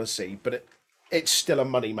us want to see, but it's still a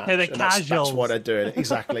money match. The casuals. That's why they're doing it.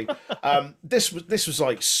 Exactly. This was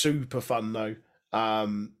like super fun though.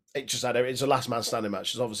 It's a last man standing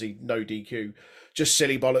match. There's obviously no DQ, just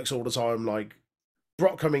silly bollocks all the time. Like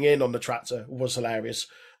Brock coming in on the tractor was hilarious.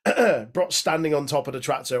 Brock standing on top of the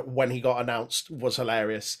tractor when he got announced was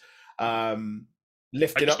hilarious.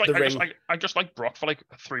 Lifting up the ring. I just like Brock for like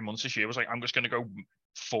 3 months this year. I was like, I'm just going to go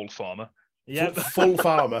full farmer. Yeah, full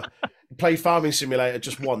farmer. Play Farming Simulator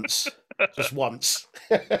just once. Just once.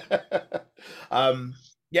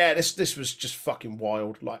 This was just fucking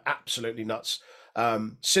wild. Like absolutely nuts.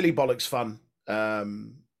 Silly bollocks fun. I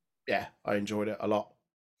enjoyed it a lot.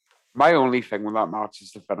 My only thing with that match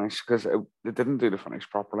is the finish, because they didn't do the finish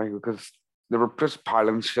properly, because they were just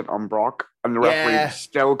piling shit on Brock and the referee was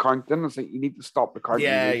still counting. It's like, you need to stop the counting.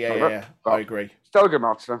 Yeah. I agree. Still a good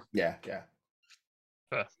match though. Yeah.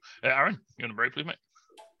 Aaron, you want to break, please, mate?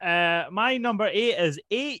 My number 8 is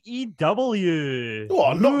AEW.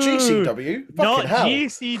 What? Not GCW? Not hell.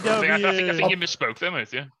 GCW. I think you misspoke there,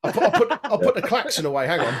 mate. Yeah. I'll put the klaxon away.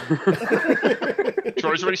 Hang on.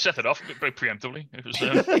 Troy's already set it off very preemptively. It was,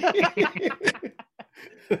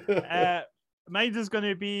 mine is going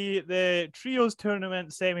to be the Trios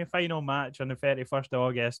Tournament semi-final match on the 31st of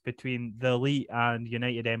August between the Elite and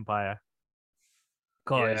United Empire.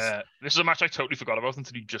 Yeah, this is a match I totally forgot about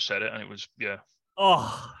until you just said it, and it was,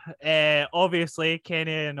 obviously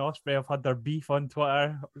Kenny and Ospreay have had their beef on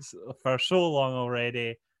Twitter for so long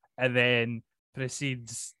already, and then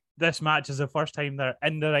proceeds. This match is the first time they're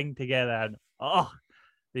in the ring together, and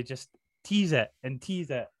they just tease it and tease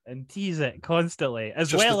it and tease it constantly, as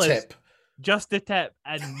just well the as tip. Just the tip,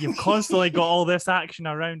 and you've constantly got all this action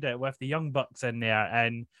around it with the Young Bucks in there,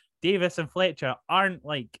 and Davis and Fletcher aren't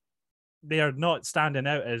like. They are not standing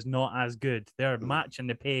out as not as good. They're matching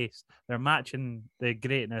the pace. They're matching the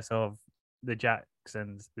greatness of the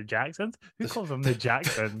Jacksons. The Jacksons? Who calls them the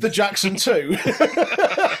Jacksons? The Jackson 2.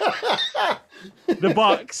 The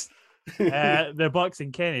Bucks. The Bucks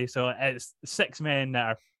and Kenny. So it's 6 men that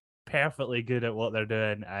are perfectly good at what they're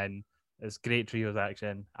doing. And It's great trios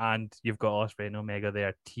action, and you've got Osprey and Omega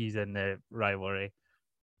there teasing the rivalry.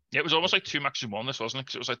 Yeah, it was almost like 2 matches in one. This wasn't it?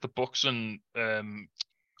 'Cause it was like the Bucks and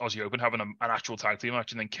Aussie Open having an actual tag team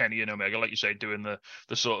match, and then Kenny and Omega, like you say, doing the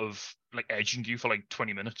sort of like edging you for like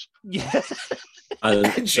 20 minutes. Yeah. And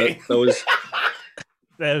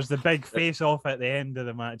There's the big face off at the end of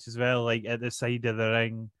the match as well, like at the side of the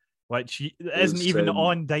ring, which isn't even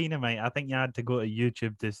on Dynamite. I think you had to go to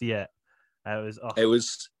YouTube to see it.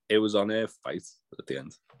 It was on Air Fight at the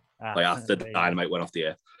end, like after Dynamite went off the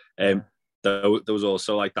air. There was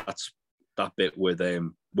also like that bit with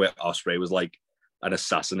where Osprey was like an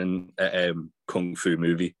assassin in a kung fu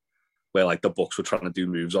movie, where like the Bucks were trying to do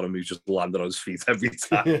moves on him, he just landed on his feet every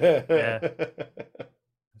time. Yeah,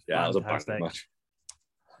 that was a bad match.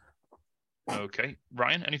 Okay,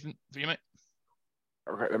 Ryan, anything for you, mate?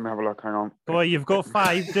 Okay, let me have a look. Hang on. Boy, you've got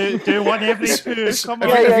 5. Do one every 2. Come on.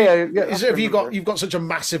 Yeah. Is it, you've got such a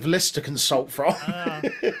massive list to consult from?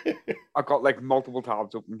 I've got like multiple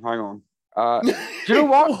tabs open. Hang on. Do you know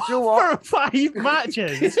what? For 5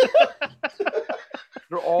 matches.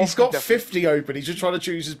 He's got 50 open. He's just trying to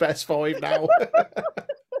choose his best 5 now.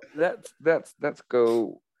 Let's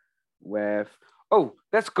go with. Oh,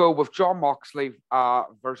 let's go with John Moxley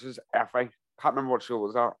versus FA. Can't remember what show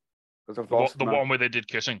was that. The one where they did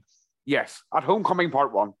kissing. Yes, at Homecoming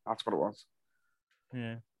Part 1. That's what it was.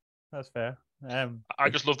 Yeah, that's fair. I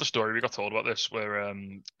just love the story we got told about this, where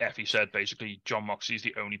Effie said basically John Moxley's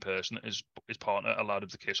the only person that his partner allowed him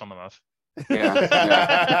to kiss on the mouth. Yeah.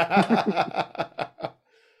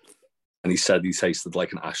 And he said he tasted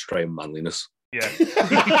like an ashtray of manliness. Yeah.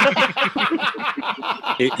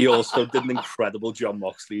 He also did an incredible John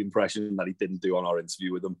Moxley impression that he didn't do on our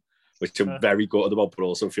interview with him, which I'm very gutted about, but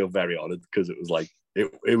also feel very honoured because it was like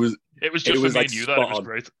it was just for me and you that it was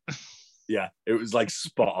great. Yeah, it was like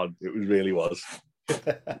spot on. It really was.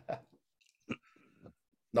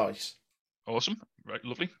 Nice. Awesome. Right,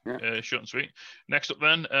 lovely. Yeah. Short and sweet. Next up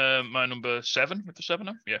then, my number 7 with the 7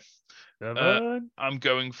 now. Yeah. I'm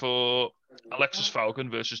going for Alexis Falcon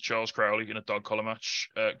versus Charles Crowley in a dog collar match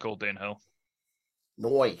at Gold Day in Hell.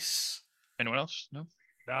 Nice. Anyone else? No?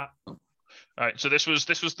 Nah. All right, so this was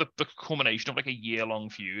the culmination of like a year-long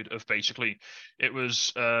feud of basically, it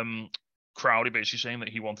was Crowley basically saying that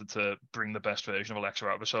he wanted to bring the best version of Alexa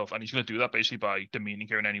out of herself, and he's going to do that basically by demeaning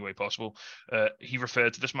her in any way possible. He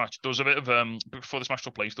referred to this match. There was a bit of before this match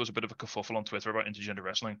took place, there was a bit of a kerfuffle on Twitter about intergender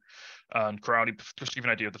wrestling, and Crowley, just to give you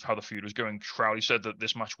an idea of how the feud was going, Crowley said that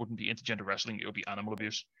this match wouldn't be intergender wrestling; it would be animal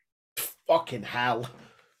abuse. Fucking hell.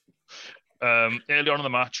 Early on in the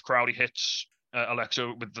match, Crowley hits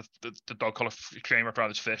Alexa with the dog collar chain wrapped around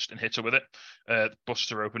his fist and hits her with it, busts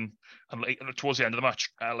her open, and towards the end of the match,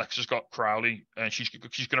 Alexa's got Crowley and she's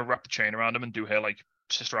going to wrap the chain around him and do her like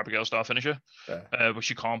Sister Abigail style finisher, but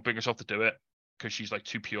she can't bring herself to do it because she's like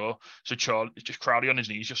too pure. So Crowley on his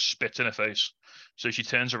knees just spits in her face. So she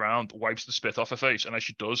turns around, wipes the spit off her face, and as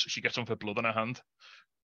she does, she gets some of her blood in her hand.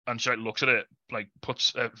 And she like looks at it, like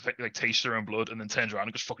puts like tastes her own blood, and then turns around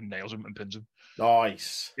and just fucking nails him and pins him.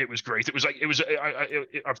 Nice. It was great. It was like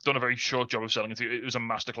I've done a very short job of selling it to you. It was a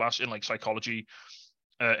masterclass in like psychology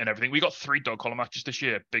and everything. We got 3 dog collar matches this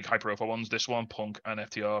year, big high profile ones. This one, Punk and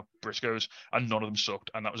FTR, Briscoes, and none of them sucked,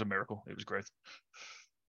 and that was a miracle. It was great.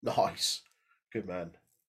 Nice. Good man.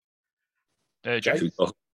 Jay?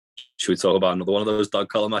 Should we talk about another one of those dog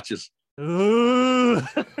collar matches? Ooh.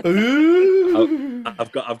 Ooh.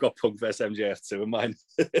 I've got Punk versus MJF too in mind.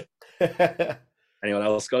 Anyone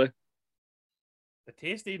else got it? The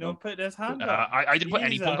tasty, don't put this hand up. I didn't put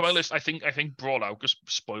any Punk on my list. I think Brawl Out just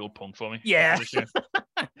spoiled Punk for me. Yeah.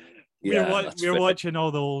 Yeah, we're watching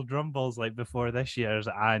all the old Rumbles like before this year's,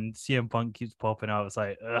 and CM Punk keeps popping out. It's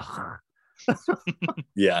like, ugh.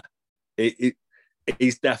 Yeah,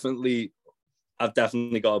 he's definitely. I've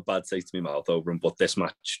definitely got a bad taste in my mouth over him, but this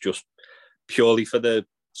match, just purely for the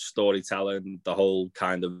storytelling, the whole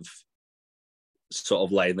kind of sort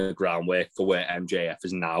of laying the groundwork for where MJF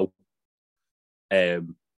is now. It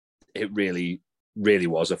really, really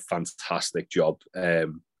was a fantastic job.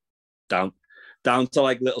 Down to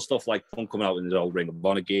like little stuff like Punk coming out in his old Ring of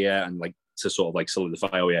Honor gear and like to sort of like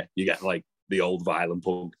solidify. Oh yeah, you get like the old violent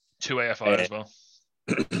Punk to AFI as well.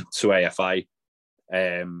 To AFI.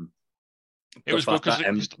 It was good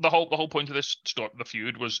because the whole point of this the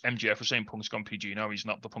feud was MJF was saying Punk's gone PG now. He's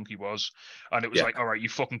not the Punk he was, and it was like, all right, you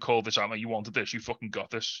fucking called this out, man. You wanted this. You fucking got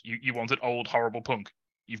this. You wanted old horrible Punk.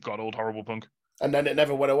 You've got old horrible Punk. And then it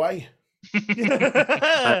never went away.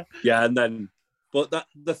 Yeah, and then, but that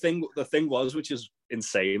the thing was, which is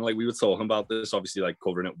insane. Like we were talking about this, obviously, like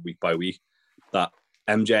covering it week by week. That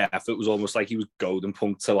MJF, it was almost like he was goading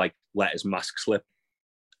Punk to like let his mask slip,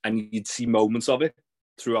 and you'd see moments of it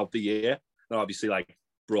throughout the year. And obviously see moments of it throughout the year. And obviously, like,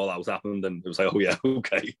 Brawl Out happened, and it was like, oh yeah,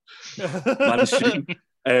 okay, man shooting.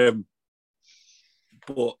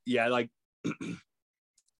 But yeah, like,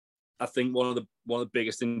 I think one of the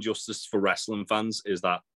biggest injustices for wrestling fans is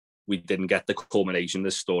that we didn't get the culmination of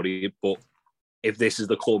this story. But if this is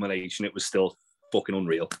the culmination, it was still fucking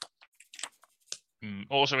unreal.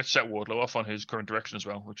 Also, it set Wardlow off on his current direction as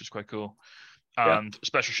well, which is quite cool. And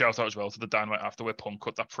special shout out as well to the Dynamite after where Punk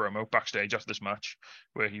cut that promo backstage after this match,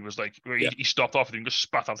 where he was like, he stopped off and he just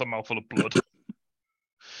spat out a mouthful of blood,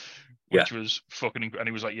 which was fucking. And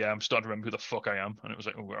he was like, "Yeah, I'm starting to remember who the fuck I am." And it was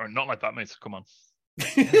like, "Oh, not like that, mate. Come on."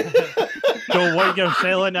 Don't want you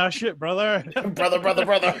selling that shit, brother.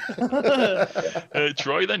 brother.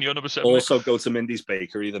 Troy, then you're number 7. Also, go to Mindy's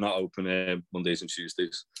Bakery. They're not open Mondays and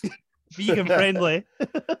Tuesdays. Vegan friendly.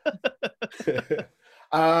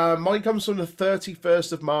 Mine comes from the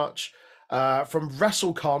 31st of March from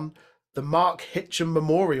WrestleCon. The Mark Hitcham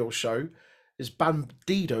Memorial Show is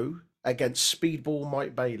Bandido against Speedball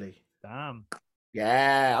Mike Bailey. Damn.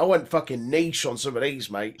 Yeah, I went fucking niche on some of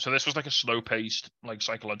these, mate. So this was like a slow-paced, like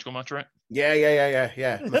psychological match, right?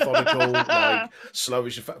 Yeah. Methodical, like slow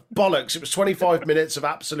as you bollocks. It was 25 minutes of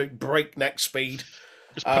absolute breakneck speed.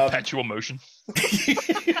 Just perpetual motion.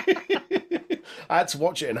 I had to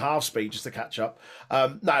watch it in half speed just to catch up.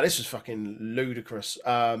 This was fucking ludicrous.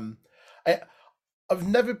 I've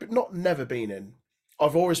never been in.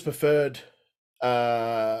 I've always preferred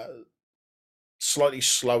slightly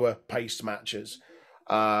slower paced matches.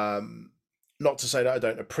 Not to say that I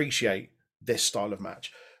don't appreciate this style of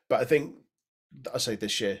match, but I think I say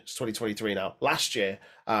this year, it's 2023 now. Last year,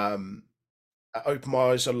 I opened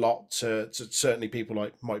my eyes a lot to certainly people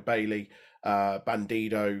like Mike Bailey,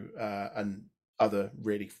 Bandido, and other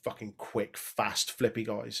really fucking quick, fast, flippy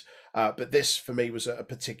guys. But this, for me, was a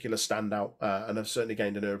particular standout, and I've certainly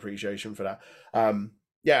gained a new appreciation for that.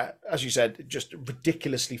 As you said, just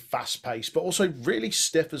ridiculously fast-paced, but also really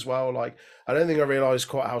stiff as well. Like, I don't think I realised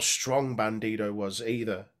quite how strong Bandido was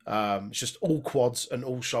either. It's just all quads and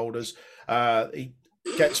all shoulders. He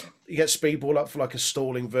gets Speedball up for like a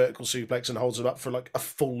stalling vertical suplex and holds it up for like a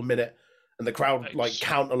full minute, and the crowd like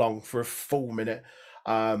count along for a full minute.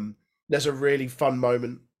 There's a really fun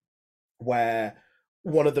moment where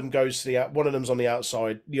one of them goes to one of them's on the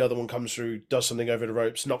outside, the other one comes through, does something over the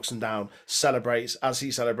ropes, knocks him down, celebrates. As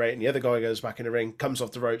he's celebrating, the other guy goes back in the ring, comes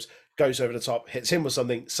off the ropes, goes over the top, hits him with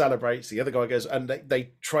something, celebrates. The other guy goes, and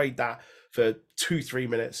they trade that for 2-3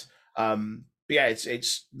 minutes. But yeah,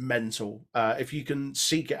 it's mental. If you can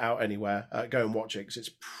seek it out anywhere, go and watch it because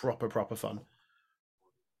it's proper fun.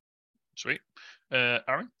 Sweet.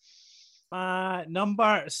 Aaron?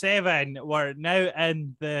 Number 7, we're now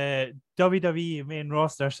in the WWE main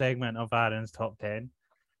roster segment of Aaron's top 10.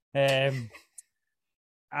 I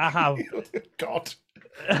have God.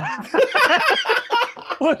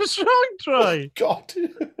 What's wrong, Troy? God.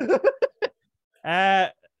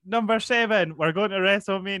 Number 7, we're going to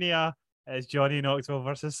WrestleMania. It's Johnny Knoxville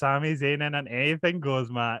versus Sami Zayn in an anything goes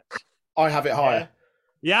match. I have it higher.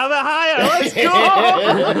 You have it higher. Let's go.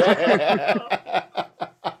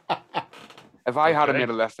 If I had made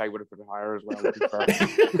a list, I would have put it higher as well.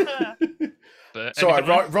 Sorry,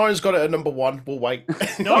 Ryan's got it at number 1. We'll wait.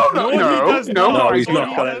 No, he's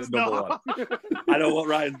not got it at number 1. I know what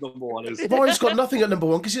Ryan's number 1 is. Ryan's got nothing at number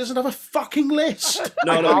 1 because he doesn't have a fucking list.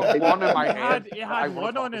 No, one in my head. He had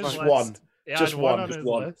one on his list. Just one.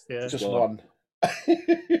 Just one.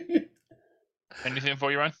 Anything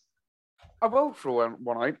for you, Ryan? I will throw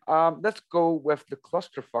one out. Let's go with the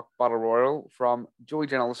Clusterfuck Battle Royal from Joey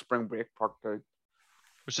Janela's Spring Break Part 2.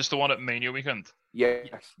 Was this the one at Mania weekend? Yes.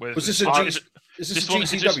 Was this a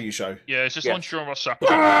GCW show? Yeah, it's just on Sean Ross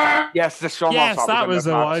Sapp. Yes, the Sean Ross Sapp. That was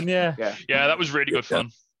the one, yeah. Yeah, that was really good fun.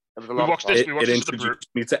 It We watched this. It introduced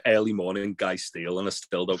me to early morning Guy Steele, and I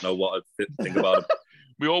still don't know what I think about him.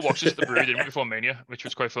 We all watched this at the brewery, didn't we, before Mania, which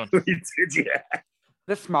was quite fun. We did, yeah.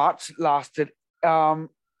 This match lasted 82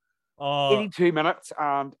 minutes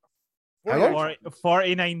and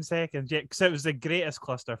 49 seconds. Yeah, because it was the greatest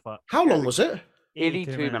clusterfuck. How long was it?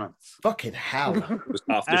 82 minutes. Fucking hell. It was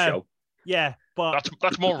half the show. Yeah, but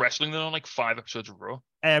that's more wrestling than on like 5 episodes of Raw.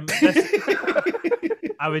 I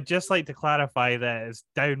would just like to clarify that it's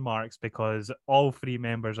down marks because all 3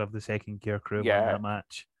 members of the Second Gear crew won that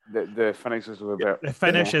match. The finishes were a bit. The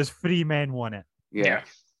finish is 3 men won it. Yeah.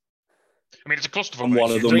 I mean, it's a clusterfuck. And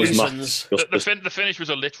one of them was Max. The finish was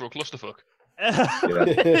a literal clusterfuck.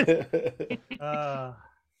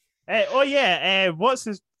 What's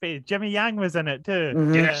his face? Jimmy Yang was in it too.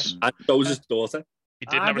 Mm-hmm. Yes. And so was his daughter. He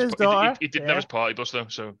didn't And have his, his he daughter, didn't yeah. have his party bus though,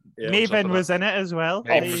 so Yeah. Maven was in it as well. Oh,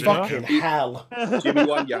 There Oh, you fucking go. hell. Jimmy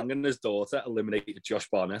Wang Yang and his daughter eliminated Josh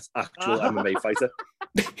Barnett, actual MMA fighter.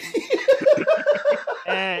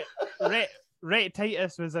 Ray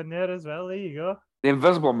Titus was in there as well. There you go. The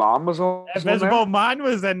Invisible Man was on. Invisible Man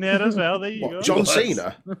was in there as well. There you go. What, John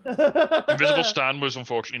Cena? Invisible Stan was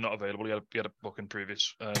unfortunately not available. He had a booking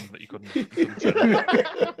previous that he couldn't fit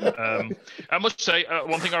in. I must say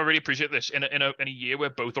one thing I really appreciate this in a year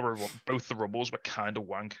where both the Rumbles were kind of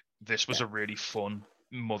wank. This was a really fun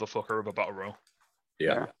motherfucker of a battle royal.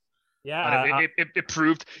 Yeah. Yeah. And it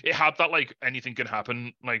proved it had that like anything can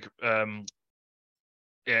happen like to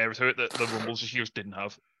it that the Rumbles this year didn't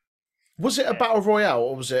have. Was it a battle royale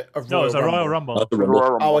or was it a Royal No, it was a Rumble? Royal Rumble. Not the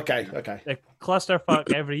Rumble. Oh, okay. The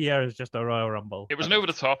clusterfuck every year is just a Royal Rumble. It was an over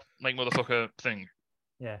the top like motherfucker thing.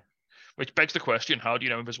 Yeah. Which begs the question: how do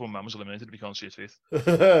you know Invisible Man was eliminated if you can't see his teeth?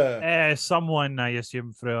 Someone, I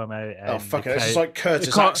assume, threw him out. Oh, and fuck the it. This is crowd- like Curtis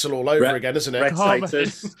the crowd- Axel all over Brett- again, isn't it? Brett Tom-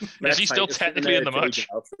 Titus. Is he still technically in the match?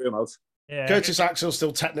 Yeah. Curtis Axel's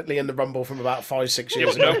still technically in the Rumble from about 5-6 Yeah,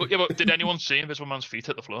 years but, ago. but did anyone see Invisible Man's feet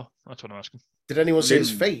hit the floor? That's what I'm asking. Did anyone see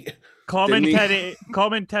his feet? Commentary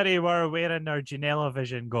were wearing their Janela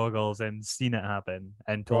Vision goggles and seen it happen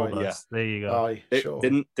and told Right, us. There you go. Aye, sure.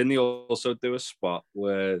 Didn't he also do a spot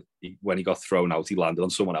where when he got thrown out, he landed on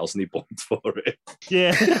someone else and he bumped for it?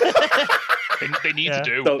 Yeah. They need Yeah.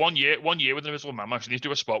 to do So- one year with Invisible Man match. They need to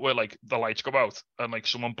do a spot where like the lights go out and like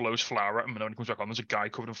someone blows flour at him, and when he comes back on, there's a guy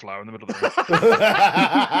covered in flour in the middle of the ring.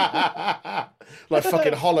 Like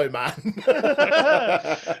fucking Hollow Man.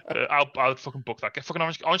 I'll fucking book that. Get fucking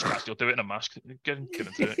Orange Cassidy will do it in a mask. Get into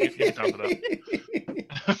it. He's down for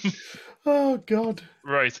that. Oh God.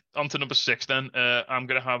 Right, on to number 6 then. I'm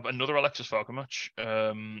going to have another Alexis Falcon match.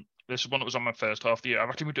 This is one that was on my first half of the year. I've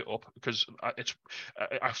actually moved it up because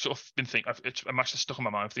I've sort of been thinking, it's a match that's stuck in my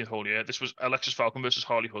mind for the whole year. This was Alexis Falcon versus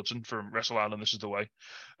Harley Hudson from Wrestle Island. This is the way.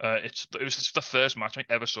 It was the first match I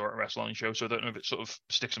ever saw at a wrestling show, so I don't know if it sort of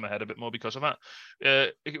sticks in my head a bit more because of that.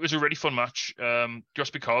 It was a really fun match,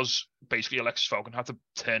 just because basically Alexis Falcon had to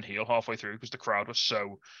turn heel halfway through because the crowd was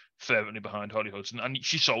so fervently behind Harley Hudson, and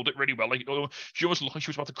she sold it really well. Like she almost looked like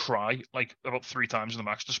she was about to cry like about 3 times in the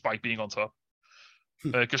match, despite being on top.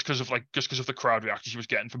 Just because of the crowd reaction she was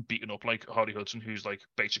getting from beating up like Harley Hudson, who's like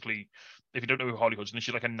basically, if you don't know who Harley Hudson is,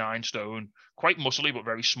 she's like a 9-stone, quite muscly but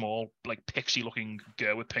very small, like pixie looking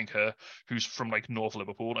girl with pink hair, who's from like North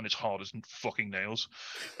Liverpool and it's hard as fucking nails.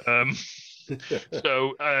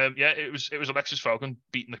 So it was Alexis Falcon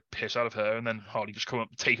beating the piss out of her, and then Harley just coming up,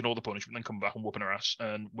 taking all the punishment, and then coming back and whooping her ass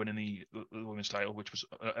and winning the women's title, which was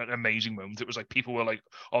an amazing moment. It was like people were like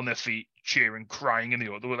on their feet, cheering, crying in the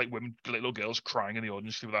audience. There were like little girls crying in the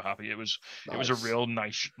audience. People were that happy. It was a real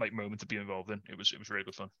nice like moment to be involved in. It was really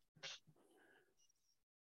good fun.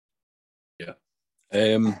 Yeah.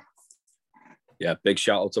 Yeah, big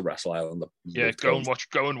shout out to Wrestle Island. Yeah, go and watch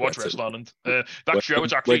Wrestle Island. That show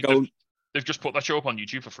is actually they've just put that show up on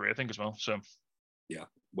YouTube for free, I think, as well. So yeah,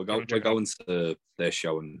 we're going to their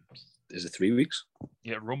show in, is it 3 weeks?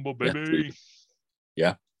 Yeah, Rumble baby.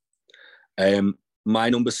 Yeah. My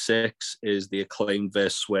number 6 is the Acclaimed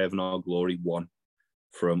versus Swerve in Our Glory 1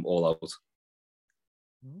 from All Out.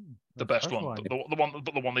 The best one.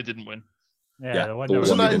 The one they didn't win. Yeah, the one the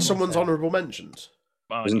Wasn't one that in didn't someone's honourable mentions?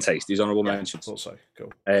 It was in Tasty's honourable Yeah, mentions. Also,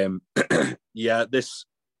 cool. Yeah, this.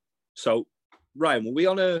 So, Ryan, were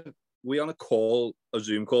we on a call, a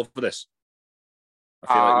Zoom call for this?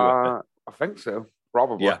 I feel like we were. I think so.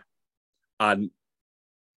 Probably. Yeah. And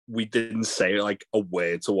we didn't say like a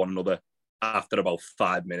word to one another after about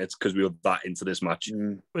 5 minutes because we were that into this match.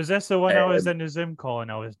 Was this the one I was in the Zoom call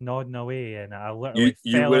and I was nodding away and I literally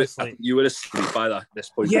fell asleep? You were asleep by this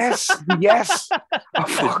point. Yes. Oh,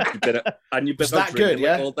 fuck. And you've been Was that good,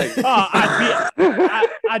 yeah? all day. Oh,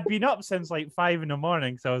 I'd been up since like 5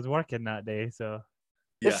 a.m, so I was working that day. So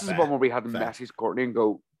This is the one where we had to message Courtney and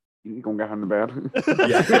go, you can go and get her in the bed.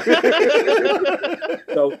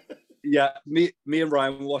 So, yeah, me and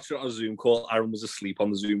Ryan were watching it on a Zoom call. Aaron was asleep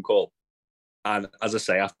on the Zoom call. And as I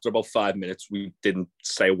say, after about 5 minutes, we didn't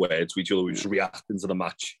say words to each other. We were just reacting to the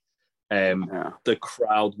match. The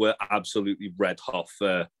crowd were absolutely red hot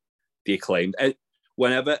for the Acclaimed.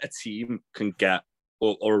 Whenever a team can get,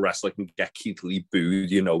 or a wrestler can get Keith Lee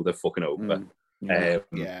booed, you know they're fucking over.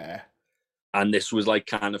 Yeah. And this was like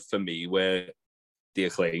kind of for me where the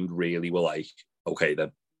Acclaimed really were like, okay,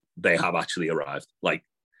 they have actually arrived. Like,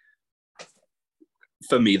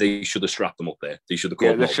 for me, they should have strapped them up there. They should have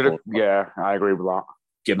called them. Yeah, I agree with that.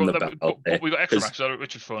 Give them the belt. But we got extra matches out of it,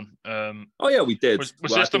 which is fun. Oh yeah, we did. Was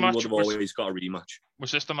this the match? We would have always got a rematch.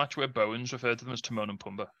 Was this the match where Bowens referred to them as Timon and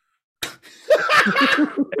Pumbaa?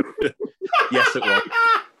 Yes, it was.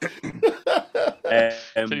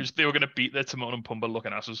 So they were going to beat their Timon and Pumbaa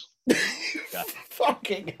looking asses. Yeah.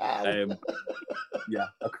 Fucking hell. Yeah,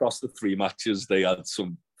 across the 3 matches, they had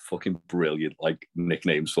some fucking brilliant like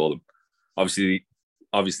nicknames for them. Obviously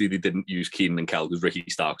they didn't use Keenan and Kel because Ricky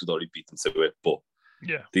Starks had already beat them to it, but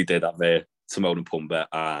yeah, they did have Timon and Pumbaa,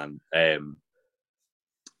 and at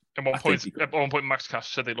one point, Max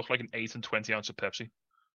Caster said they looked like an 8 and 20 ounce of Pepsi.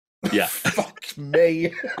 Yeah. Fuck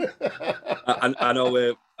me. I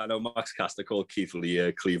know Max Caster called Keith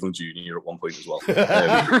Lee Cleveland Jr. at one point as well.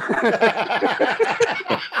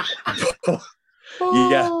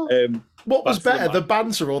 What was better, the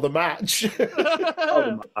banter or the match?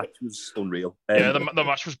 The match was unreal. Yeah, the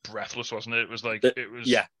match was breathless, wasn't it? It was like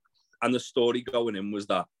Yeah, and the story going in was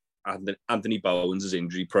that Anthony Bowens is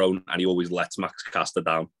injury prone, and he always lets Max Caster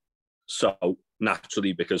down. So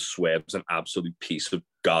naturally, because Swerve's an absolute piece of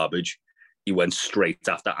garbage, he went straight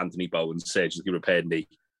after Anthony Bowens' surgically repaired knee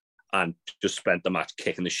and just spent the match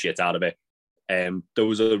kicking the shit out of it. There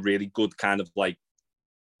was a really good kind of like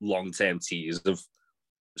long-term tease of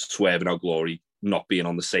Swerve and Our Glory not being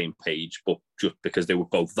on the same page, but just because they were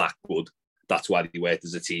both that good, that's why they worked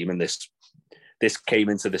as a team. And this came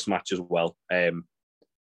into this match as well.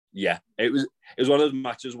 Yeah, it was one of those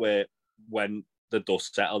matches where when the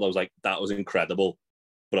dust settled, I was like, that was incredible,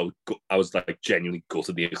 but I was like genuinely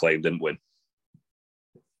gutted the Acclaim didn't win.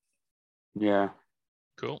 Yeah.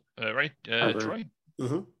 Cool. Right, Troy.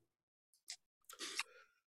 Mm-hmm.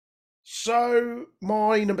 So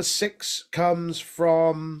my number 6 comes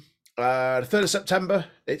from the 3rd of September.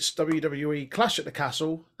 It's WWE Clash at the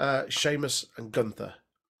Castle, Sheamus and Gunther.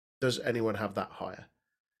 Does anyone have that higher?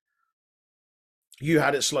 You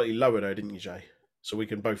had it slightly lower though, didn't you, Jay? So we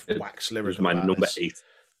can both wax lyrical. It was my number 8.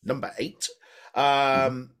 Number 8.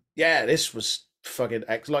 Yeah, this was fucking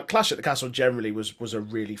excellent. Like Clash at the Castle generally was a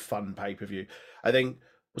really fun pay-per-view. I think,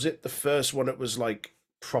 was it the first one that was like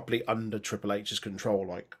properly under Triple H's control,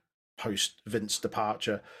 like post Vince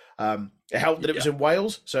departure? It helped that it was in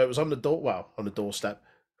Wales, so it was on the doorstep,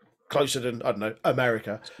 closer than, I don't know,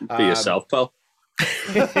 America. Be yourself, pal.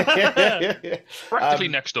 Practically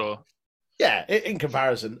next door. Yeah, in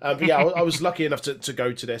comparison. But yeah, I was lucky enough to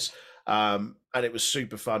go to this, and it was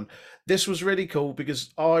super fun. This was really cool because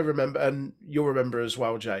I remember, and you'll remember as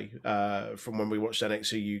well, Jay, from when we watched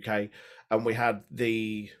NXT UK, and we had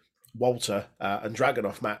the Walter and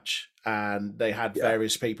Dragunov match, and they had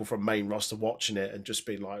various people from main roster watching it and just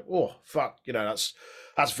being like, oh, fuck, that's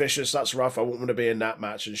vicious, that's rough, I wouldn't want to be in that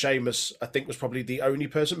match. And Sheamus, I think, was probably the only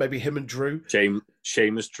person, maybe him and Drew.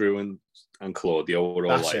 Sheamus, Drew, and Claudio were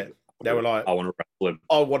all that's like, it. They were like, I want to wrestle him.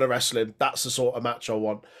 I want to wrestle him. That's the sort of match I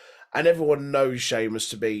want. And everyone knows Sheamus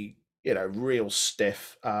to be, real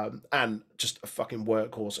stiff and just a fucking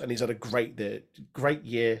workhorse. And he's had a great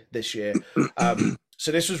year this year.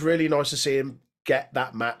 So this was really nice to see him get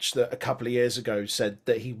that match that a couple of years ago said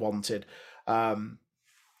that he wanted. And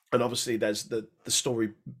obviously there's the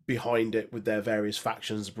story behind it with their various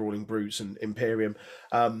factions, Brawling Brutes and Imperium.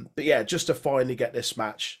 But yeah, just to finally get this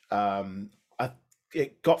match,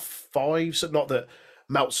 it got 5. So not that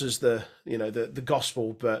Meltzer's the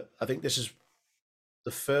gospel, but I think this is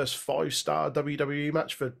the first 5-star WWE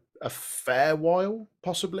match for a fair while,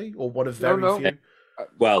 possibly, or one of very few.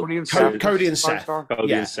 Well, Cody and Seth. Cody and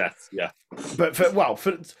Seth, yeah. But for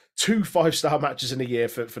 2 5-star matches in a year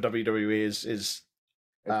for WWE is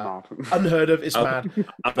unheard of. It's mad.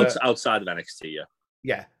 Outside of NXT,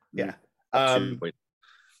 yeah.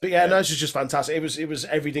 But yeah, no, this is just fantastic. It was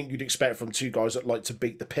everything you'd expect from 2 guys that like to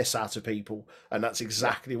beat the piss out of people, and that's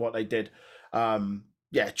exactly what they did.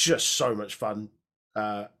 Yeah, just so much fun.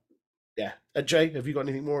 Yeah, Jay, have you got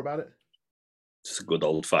anything more about it? Just a good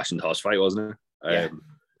old fashioned house fight, wasn't it?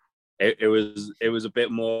 It was a bit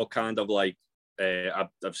more kind of like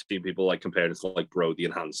I've seen people like compare it to like Brody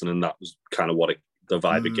and Hanson, and that was kind of what the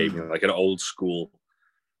vibe it gave me, like an old school,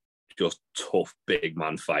 just tough big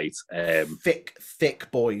man fight. Thick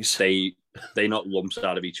boys. They knocked lumps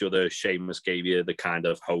out of each other. Sheamus gave you the kind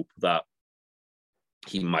of hope that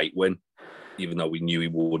he might win, even though we knew he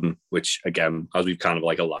wouldn't, which again, as we've kind of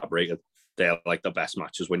like elaborated, they're like the best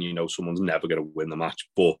matches when you know someone's never going to win the match,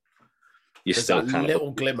 but you still that kind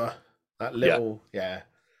little glimmer, that little, yeah,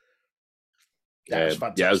 it was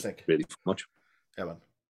fantastic. Yeah, it was really much. Yeah, man.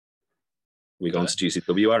 We going to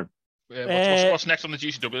GCW, Aaron? What's next on the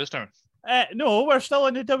GCW this time? No, we're still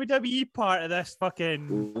in the WWE part of this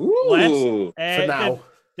fucking list. For now.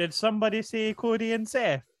 Did somebody say Cody and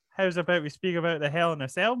Seth? How's about we speak about the Hell in a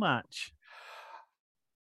Cell match?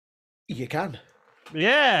 You can.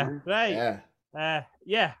 Yeah, right.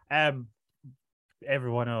 Yeah.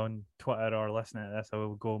 everyone on Twitter or listening to this, I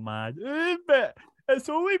will go mad. But it's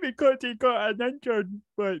only because he got an injured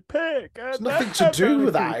pick. It's nothing to do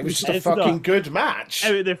with that. It was just a fucking good match.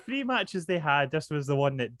 Out of the 3 matches they had, this was the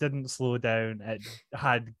one that didn't slow down. It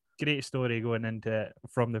had great story going into it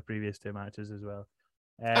from the previous 2 matches as well.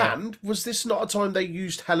 And was this not a time they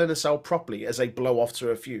used Hell in a Cell properly as a blow off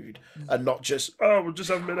to a feud, and not just we'll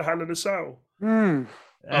just have him in a Hell in a Cell? We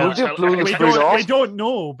don't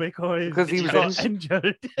know because he was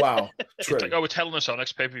injured. Wow, true. It's like, we're telling us our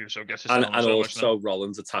next pay-per-view, so I guess it's and also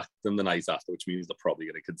Rollins attacked them the night after, which means they're probably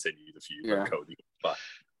going to continue the feud with Cody. But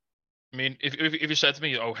I mean, if you said to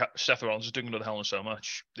me, Seth Rollins is doing another Hell in a Cell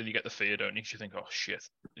match, then you get the fear, don't you? You think, oh shit,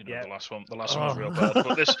 the last one was real bad.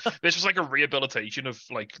 But this was like a rehabilitation of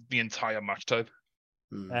like the entire match type.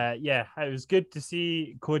 It was good to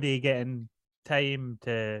see Cody getting time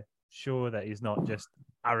to show that he's not just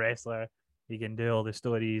a wrestler. He can do all the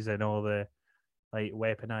stories and all the like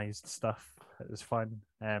weaponized stuff. It was fun.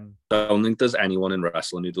 I don't think there's anyone in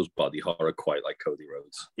wrestling who does body horror quite like Cody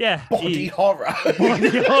Rhodes. Yeah, body horror.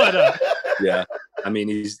 Body horror. Yeah, I mean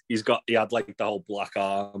he had like the whole black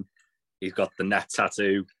arm. He's got the neck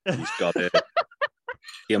tattoo. He's got the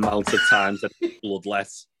amount of times that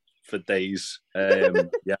bloodlet for days.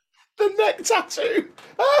 The neck tattoo.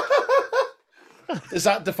 Is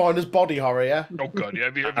that defined as body horror? Yeah. Oh god,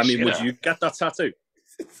 yeah. I mean, would you get that tattoo?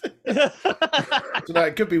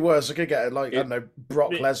 It could be worse. I could get I don't know,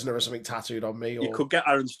 Brock Lesnar or something tattooed on me. Or... You could get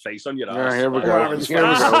Aaron's face on your ass. Yeah, here we go. Aaron's face.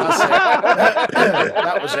 That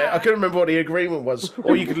was it. I couldn't remember what the agreement was.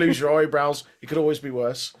 Or you could lose your eyebrows. It could always be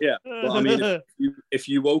worse. Yeah. Well, I mean, if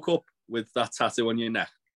you woke up with that tattoo on your neck,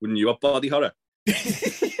 wouldn't you have body horror?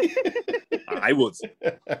 I would.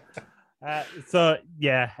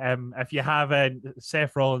 If you have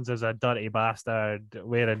Seth Rollins as a dirty bastard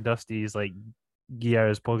wearing Dusty's like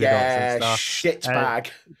gears, polka dots and stuff, shit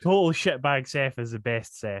bag, total shit bag. Seth is the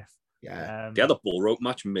best Seth. Yeah, they had a bull rope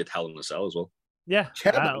match mid Hell in a Cell as well. Yeah,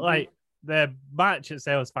 like the match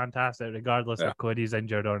itself is fantastic, regardless if Cody's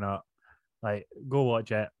injured or not. Like, go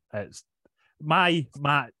watch it. It's my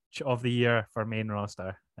match of the year for main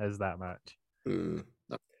roster. Is that match?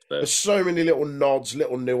 There's so many little nods,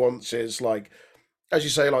 little nuances. Like, as you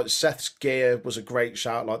say, like Seth's gear was a great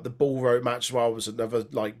shout. Like the bull rope match as well was another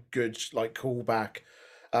like good like callback.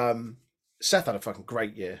 Seth had a fucking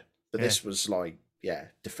great year, but this was like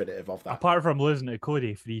definitive of that. Apart from losing to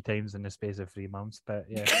Cody 3 times in the space of 3 months, but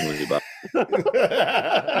yeah.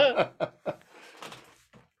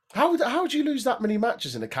 How would you lose that many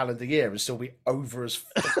matches in a calendar year and still be over as?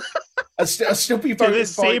 I'd still be voted to the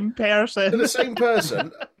same person. To the same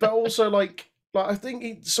person, but also like I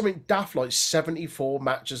think something daft like 74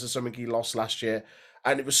 matches or something he lost last year,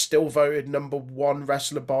 and it was still voted number 1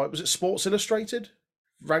 wrestler by, was it Sports Illustrated?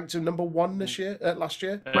 Ranked him number 1 this year, last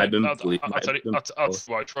year. I'll tell you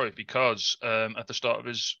why, Troy, because at the start of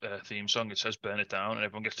his theme song it says "Burn It Down" and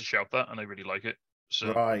everyone gets to shout that, and I really like it.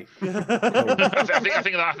 So right, I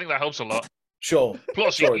think that helps a lot. Sure.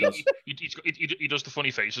 Plus, he does the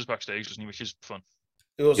funny faces backstage, doesn't he? Which is fun.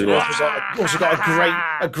 He also got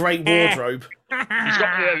a great wardrobe. He's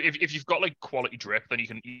got if you've got like quality drip, then you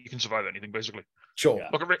can survive anything basically. Sure. Yeah.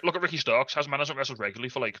 Look at Ricky Starks. Hasn't wrestled regularly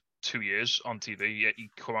for like 2 years on TV. Yet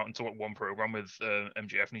he come out into one program with MJF,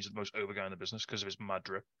 and he's the most over guy in the business because of his mad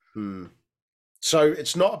drip. So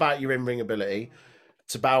it's not about your in-ring ability;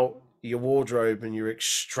 it's about your wardrobe and your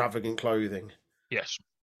extravagant clothing. Yes.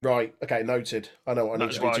 Right. Okay. Noted. I know what I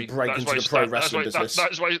need to do to break into the pro wrestling business.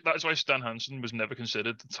 That's why Stan Hansen was never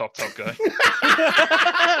considered the top guy.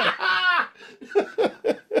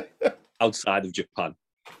 Outside of Japan.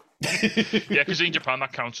 Yeah, because in Japan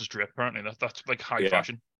that counts as drip. Apparently, that's like high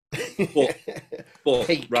fashion. But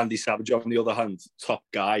Randy Savage, on the other hand, top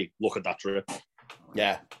guy. Look at that drip.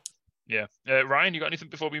 Yeah. Yeah. Ryan, you got anything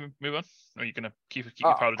before we move on? Or are you gonna keep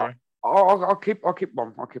your powder dry? I'll keep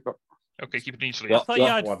one. I'll keep it. Okay, keep it easily. I thought you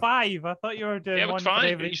had 5. I thought you were doing one for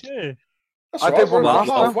every 2. That's right. We're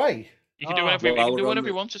halfway. You can do whatever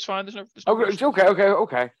you want. It's fine. There's no it's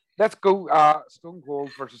okay. Let's go Stone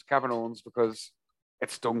Cold versus Kevin Owens because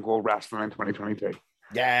it's Stone Cold Wrestling in 2022.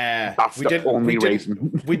 Yeah, that's the only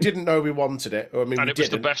reason. We didn't know we wanted it. I mean, and it was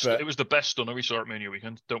the best. It was the best stunner we saw at Mania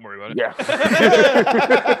Weekend. Don't worry about it. Yeah.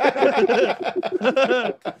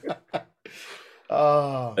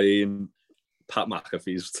 Pat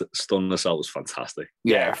McAfee's stun the cell was fantastic.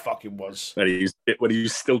 Yeah, it fucking was. When he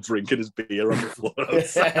was still drinking his beer on the floor.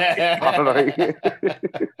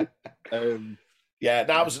 Yeah,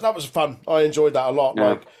 that was fun. I enjoyed that a lot.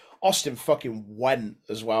 Yeah. Like, Austin fucking went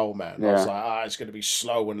as well, man. I was like, it's going to be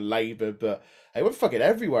slow and laboured, but they went fucking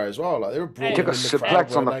everywhere as well. Like they were He brawling took a in the crowd,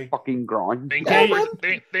 suplex on weren't the they? fucking ground.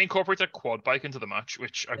 They incorporate a quad bike into the match,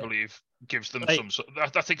 which I believe gives them Like- some sort.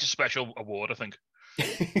 That takes a special award, I think.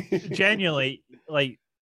 Genuinely, like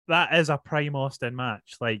that is a prime Austin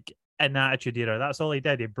match. Like in the Attitude Era, that's all he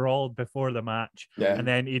did. He brawled before the match, Yeah, and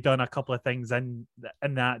then he done a couple of things in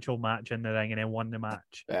the actual match in the ring, and then won the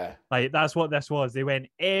match. yeah. Like that's what this was. They went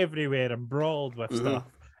everywhere and brawled with Mhm. stuff,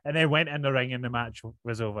 and then went in the ring, and the match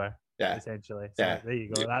was over. Yeah. Essentially. So Yeah. there you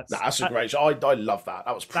go. That's a great show. I love that.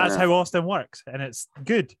 That was That's how Austin works, and it's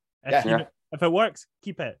good. If, Yeah. if it works,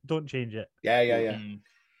 keep it. Don't change it. yeah. Mm.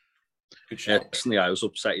 Good show. Personally, I was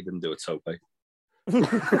upset he didn't do it Tope.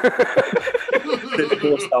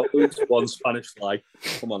 One Spanish fly.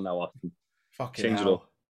 Come on now, Austin. Fucking Change it hell.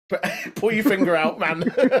 Pull your finger out, man.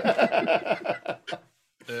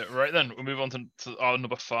 Right then, we'll move on to our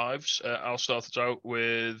number fives. I'll start it out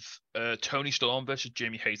with Tony Storm versus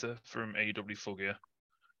Jamie Hayter from AEW Full Gear.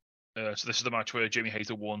 So this is the match where Jamie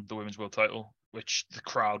Hayter won the women's world title, which the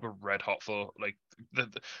crowd were red hot for. Like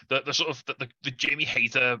the sort of the Jamie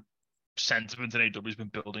Hayter sentiment in AEW has been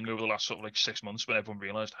building over the last sort of like 6 months, when everyone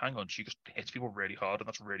realized, hang on, she just hits people really hard, and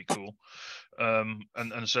that's really cool. And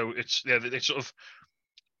so it's they sort of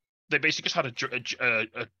they basically just had a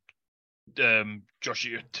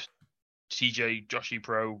Joshi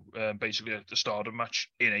Pro basically a Stardom match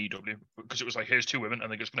in AEW, because it was like, here's two women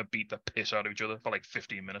and they're just gonna beat the piss out of each other for like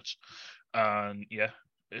 15 minutes, and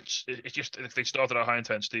it's just they started at high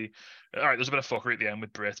intensity. All right, there's a bit of fuckery at the end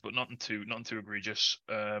with Britt, but nothing too egregious.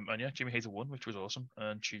 And Jamie Hayter won, which was awesome,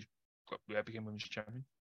 and she became women's champion.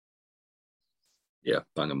 Yeah,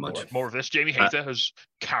 banging match. More of this. Jamie Hayter has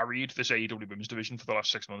carried this AEW women's division for the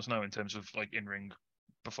last 6 months now in terms of like in-ring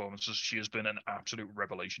performances. She has been an absolute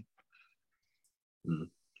revelation.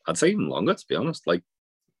 I'd say even longer, to be honest. Like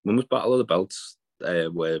Women's Battle of the Belts,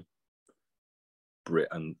 where Britt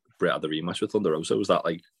had the rematch with Thunder Rosa, was that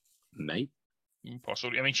like May?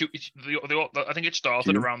 Possibly. I mean, I think it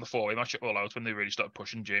started around the 4-way match at All Out when they really started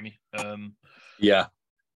pushing Jamie. Yeah.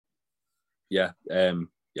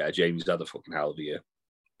 Jamie's had a fucking hell of a year.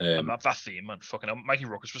 And that theme, man, fucking hell. Mikey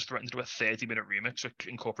Ruckus was threatened to do a 30-minute remix that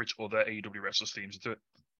incorporates other AEW wrestlers' themes into it.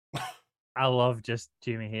 I love just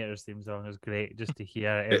Jamie Hayter's theme song. It's great just to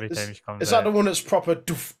hear it every time she comes Is out. that the one that's proper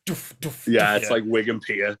doof doof doof? Yeah, doof? it's like Wigan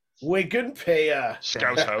Pier. Wigan Pier.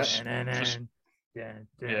 Scout House. Yeah,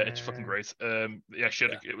 it's fucking great.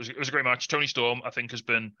 It was a great match. Tony Storm, I think, has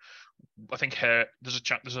been. I think there's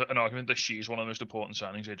an argument that she's one of the most important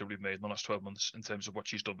signings AEW made in the last 12 months in terms of what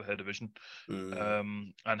she's done for her division.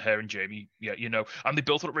 And her and Jamie, and they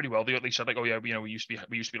built it up really well. They said like, oh yeah, we used to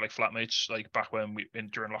be like flatmates, like back when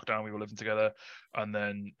during lockdown we were living together, and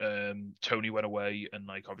then Tony went away and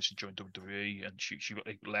like obviously joined WWE, and she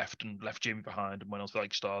like, left Jamie behind and went on to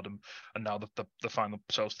like Stardom, and now they find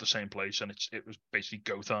themselves at the same place, and it was basically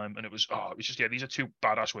go time, and it was just these are two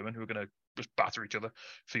badass women who are gonna just batter each other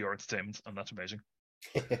for your entertainment, and that's amazing.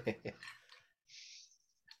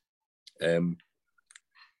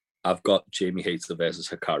 I've got Jamie Hayter versus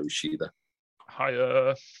Hikaru Shida.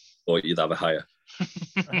 Higher. Or you'd have a higher.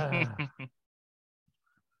 What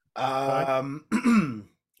are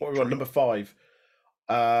we on? Number 5.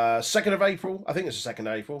 2nd of April. I think it's the 2nd of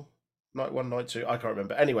April. Night 1, night 2. I can't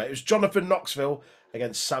remember. Anyway, it was Jonathan Knoxville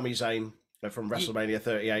against Sami Zayn from WrestleMania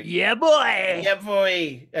 38. Yeah, boy. Yeah,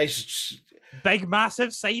 boy. It's Big,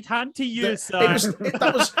 massive side hand to you, sir.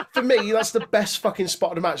 that was, for me, that's the best fucking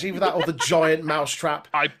spot of the match. Either that or the giant mousetrap.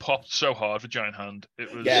 I popped so hard for Giant Hand.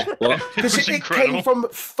 It was because it incredible. came from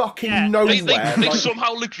fucking nowhere. They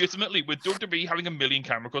somehow legitimately, with WWE having a million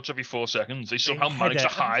camera cuts every 4 seconds, they somehow managed to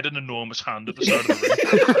hide an enormous hand at the side of the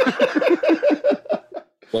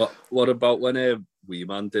ring. What about when Wee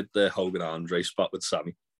Man did the Hogan Andre spot with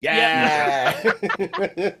Sammy? Yeah.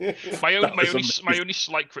 my only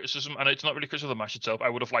slight criticism, and it's not really criticism of the match itself, I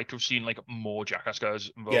would have liked to have seen like more Jackass guys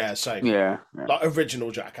involved. Yeah, same. Yeah. Like original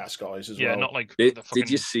Jackass guys as well. Yeah, not like Did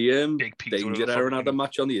you see Big Pete Danger Aaron had a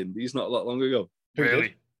match on the Indies not long ago?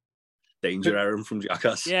 Really? Danger Aaron from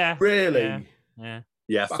Jackass. Yeah. Really? Yeah.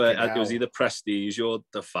 Yeah, it was either Prestige or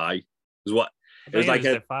Defy. It was like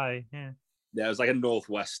Defy. Yeah. Yeah, it was like a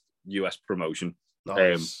Northwest US promotion.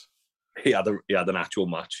 Nice. He had an actual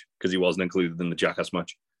match because he wasn't included in the Jackass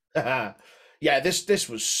match. Yeah, this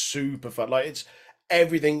was super fun. Like it's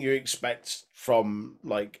everything you expect from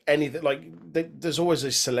like anything. Like there's always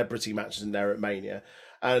these celebrity matches in there at Mania,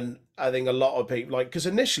 and I think a lot of people like because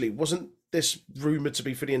initially wasn't this rumored to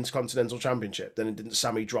be for the Intercontinental Championship? Then didn't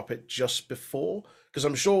Sammy drop it just before? Because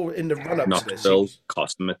I'm sure in the run up to this, Knoxville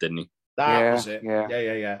cost him it, didn't he? That was it.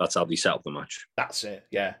 Yeah. That's how they set up the match. That's it.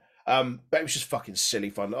 Yeah. But it was just fucking silly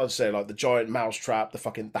fun. I'd say like the giant mousetrap,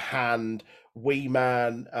 the hand, Wee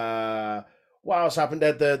Man. What else happened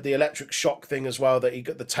there? The electric shock thing as well. That he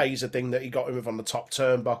got the taser thing that he got him with on the top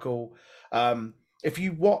turnbuckle. If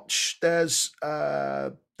you watch, there's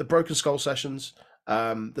the Broken Skull sessions.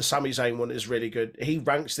 The Sami Zayn one is really good. He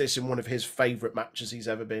ranks this in one of his favorite matches he's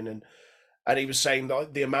ever been in, and he was saying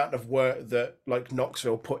like the amount of work that like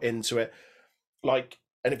Knoxville put into it, like.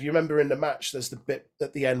 And if you remember in the match, there's the bit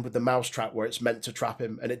at the end with the mousetrap where it's meant to trap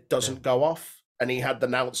him and it doesn't go off. And he had the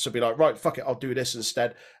announcer be like, right, fuck it, I'll do this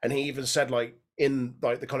instead. And he even said like in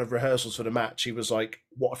like the kind of rehearsals for the match, he was like,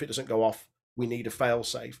 what if it doesn't go off? We need a fail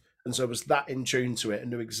safe. And so it was that in tune to it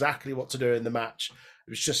and knew exactly what to do in the match.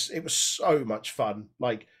 It was so much fun.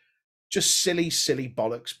 Like just silly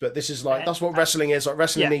bollocks. But this is like, that's what wrestling is. Like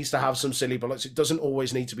wrestling needs to have some silly bollocks. It doesn't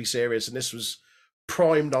always need to be serious. And this was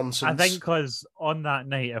prime nonsense. I think because on that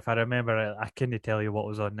night, if I remember it, I couldn't tell you what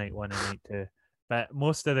was on night 1 and night 2, but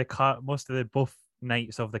most of the both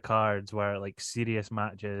nights of the cards were like serious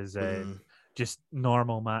matches and just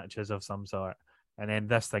normal matches of some sort. And then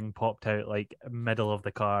this thing popped out like middle of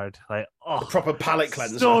the card, like the proper palate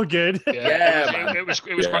cleanser. So good. Yeah, it was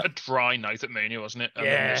quite a dry night at Mania, wasn't it? And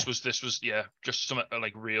this was just some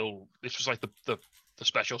like real. This was like the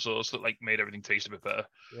special sauce that like made everything taste a bit better.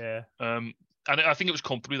 Yeah. And I think it was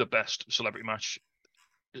comfortably the best celebrity match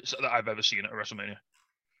that I've ever seen at a WrestleMania.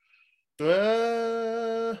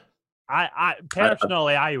 I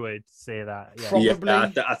personally, I would say that. Yeah.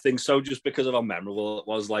 Probably. I think so, just because of how memorable it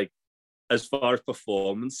was. Like, as far as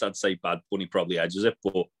performance, I'd say Bad Bunny probably edges it,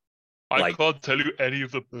 but I can't tell you any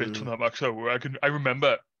of the bits from that match. So I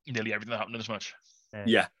remember nearly everything that happened in this match.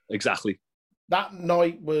 Yeah, exactly. That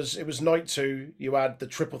night was night 2. You had the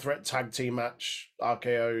triple threat tag team match,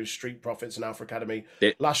 RKO, Street Profits, and Alpha Academy.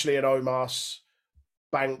 Lashley and Omos,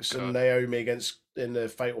 Banks and Naomi in the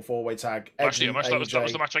fatal 4-way tag. Actually, that was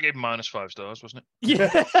the match I gave -5 stars, wasn't it?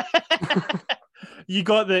 Yeah. You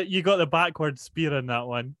got the backward spear in that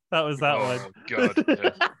one. That was that one. Oh god.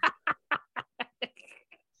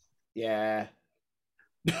 Yeah.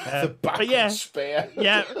 The backward spear.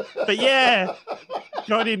 Yeah, but yeah.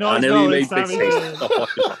 Johnny knows.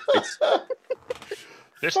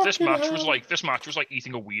 This match was like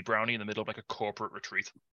eating a weed brownie in the middle of like a corporate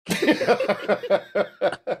retreat.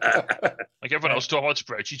 Like everyone else talking about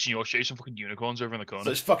spreadsheets and you're chasing fucking unicorns over in the corner. So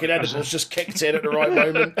this fucking edibles just kicked in at the right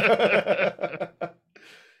moment.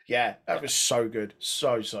 Yeah, that was so good.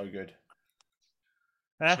 So good.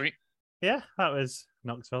 Sweet. Yeah, that was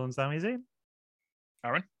Knoxville and Sami Zayn.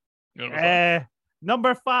 Aaron?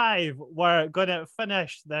 Number 5, we're going to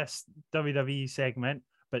finish this WWE segment,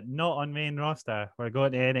 but not on main roster. We're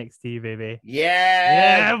going to NXT, baby.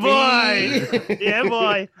 Yeah, boy. Yeah,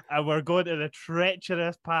 boy. And we're going to the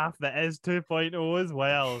treacherous path that is 2.0 as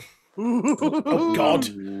well. Oh, God.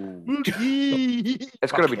 It's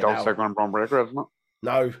going to be Dolph Ziggler and Braun Breaker, isn't it?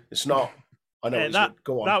 No, it's not. I know.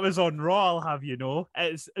 Go on. That was on Raw, I'll have you know.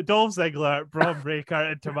 It's Dolph Ziggler, Braun Breaker,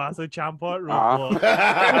 and Tommaso Ciampa at Roadblock.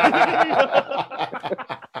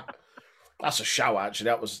 That's a shout, actually.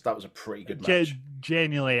 That was a pretty good match.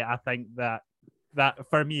 Genuinely, I think that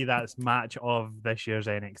for me, that's match of this year's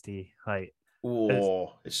NXT. Like,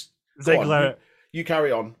 it's Ziggler. You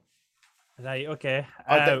carry on. Right, okay.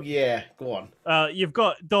 Go on. You've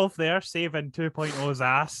got Dolph there saving 2.0's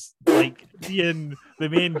ass, like being the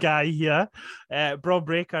main guy here. Braun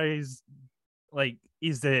Breaker is like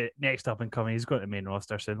he's the next up and coming. He's got the main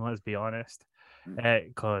roster soon. Let's be honest,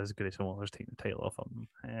 because Grayson Waller's taking the title off him.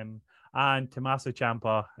 And Tommaso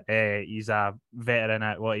Ciampa, he's a veteran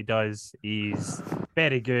at what he does. He's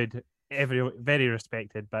very good, very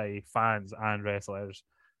respected by fans and wrestlers.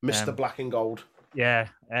 Mr. Black and Gold. Yeah.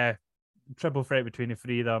 Triple threat between the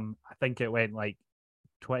three of them. I think it went like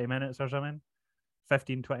 20 minutes or something.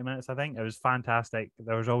 15, 20 minutes, I think. It was fantastic.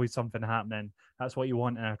 There was always something happening. That's what you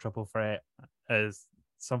want in a triple threat, is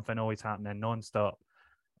something always happening non-stop.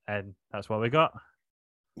 And that's what we got.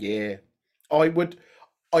 Yeah. I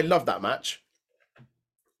love that match.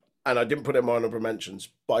 And I didn't put it in my honorable mentions,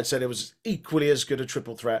 but I said it was equally as good a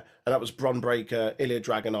triple threat, and that was Braun Breaker, Ilya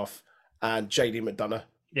Dragunov, and JD McDonough.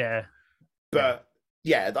 Yeah. But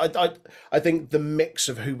yeah, I think the mix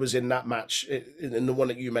of who was in that match, in the one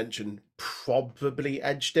that you mentioned, probably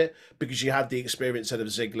edged it, because you had the experience of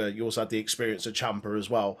Ziggler, you also had the experience of Ciampa as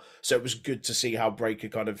well. So it was good to see how Breaker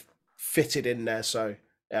kind of fitted in there. So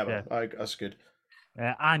yeah. That's good.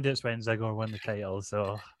 And it's when Ziggler won the title,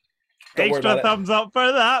 so Don't extra thumbs up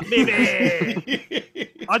for that,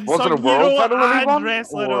 baby. Unsung world hero title and won,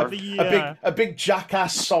 wrestler or of the year. A big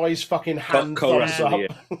jackass size fucking hand Co- thumbs up.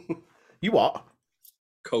 You what?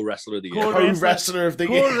 Co-wrestler of the year. Co-wrestler of the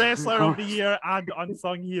year. Co-wrestler of the year and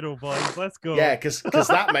unsung hero, boys. Let's go. Yeah, because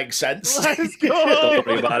that makes sense. Let's go. Don't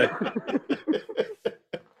worry about it.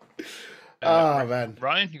 Oh, man.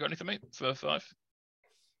 Ryan, you got anything, mate, for 5?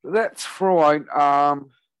 Let's throw out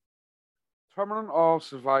Tournament of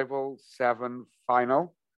Survival 7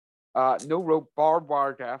 final. No rope barbed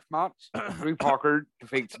wire death match. Drew Parker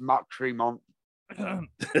defeats Matt Tremont.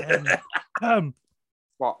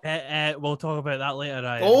 What? We'll talk about that later,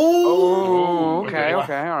 Ryan. Oh, Okay, all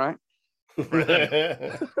right.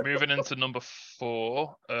 Moving into number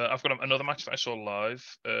 4, I've got another match that I saw live.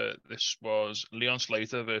 This was Leon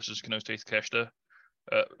Slater versus Kenosuke Takeshita,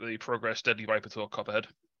 the Progress Deadly Viper Tour Copperhead.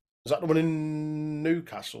 Was that the one in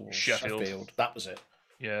Newcastle? Or Sheffield. That was it.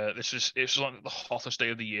 Yeah, it was like the hottest day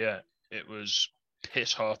of the year. It was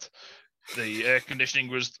piss hot. The air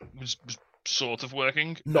conditioning was sort of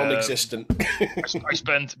working. Non-existent. I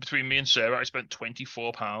spent, between me and Sarah, I spent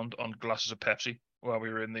 £24 on glasses of Pepsi while we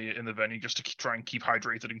were in the venue just to try and keep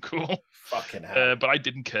hydrated and cool. Fucking hell. But I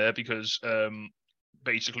didn't care because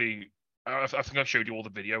basically, I think I showed you all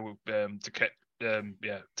the video.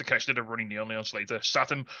 Takesh did a running knee on Leon Slater,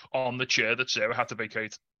 sat him on the chair that Sarah had to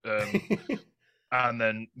vacate, and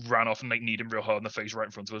then ran off and kneed him real hard in the face right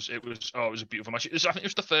in front of us. It was a beautiful match. I think it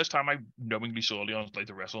was the first time I knowingly saw Leon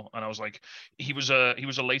Slater wrestle, and I was like, he was a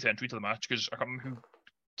late entry to the match because I can't remember who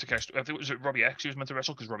Takesh. I think it was Robbie X who was meant to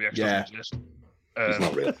wrestle because Robbie X doesn't exist. He's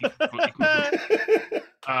not real.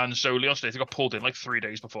 And so Leon Slater got pulled in like 3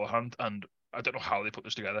 days beforehand, and I don't know how they put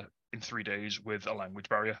this together in 3 days with a language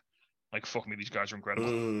barrier. Like, fuck me, these guys are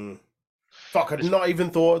incredible. Fuck, I'd not even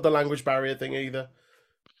thought of the language barrier thing either.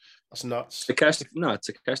 That's nuts.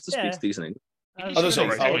 Takeshita speaks decent English. He's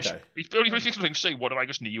okay. He's only things say, "What if I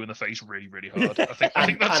just knee you in the face really, really hard?" I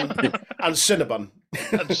think that's and Cinnabon.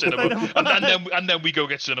 and Cinnabon, and then we go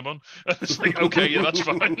get Cinnabon. It's like, okay, yeah, that's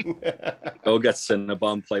fine. Go get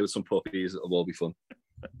Cinnabon, play with some puppies. It'll all be fun.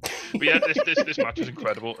 But yeah, this match is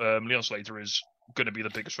incredible. Leon Slater is going to be the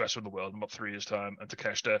biggest wrestler in the world in about 3 years' time, and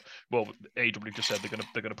Takeshita, well, AEW just said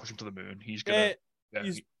they're going to push him to the moon. He's going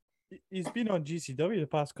to. He's been on GCW the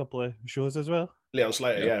past couple of shows as well. Leon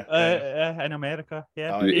Slater, yeah. In America,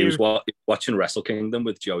 yeah. He was watching Wrestle Kingdom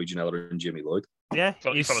with Joey Janela and Jimmy Lloyd. Yeah,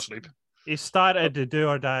 he fell asleep. He started the Do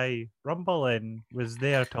or Die Rumble and was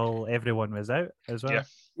there till everyone was out as well.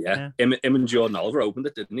 Yeah. Him and Jordan Oliver opened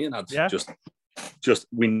it, didn't he? And had just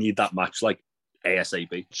we need that match like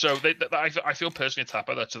ASAP. So I feel personally attacked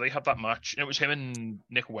by that. So they had that match. And it was him and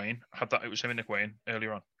Nick Wayne. It was him and Nick Wayne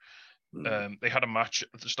earlier on. They had a match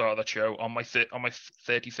at the start of that show on my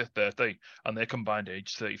 35th birthday, and their combined age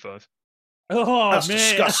is 35. Oh, that's man.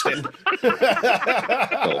 disgusting.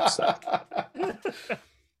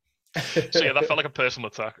 So yeah, that felt like a personal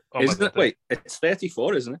attack. Isn't it? Wait, it's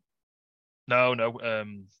 34, isn't it? No. I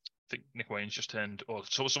think Nick Wayne's just turned, or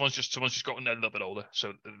so someone's just gotten a little bit older.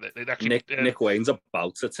 So they actually Nick Wayne's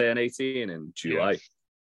about to turn 18 in July.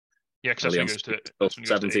 Yeah, because that's when he goes to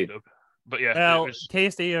 17. But yeah, well,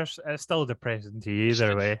 tasty is still depressing to you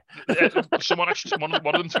either way. One of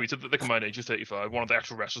them tweeted that the combined age is 35. One of the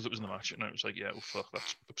actual wrestlers that was in the match, and I was like, "Yeah, oh fuck,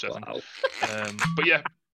 that's upsetting." Wow. But yeah,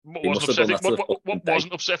 what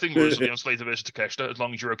wasn't upsetting was Leon Slater versus Takeshita. As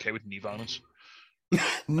long as you're okay with knee violence.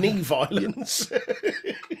 Knee violence.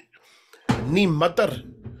 Knee murder.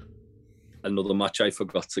 Another match I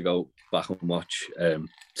forgot to go back and watch.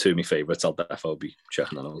 Two of my favourites. I'll definitely be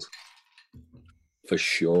checking on those for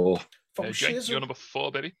sure. Jake, you're number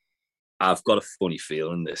 4, baby. I've got a funny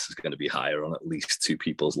feeling this is going to be higher on at least 2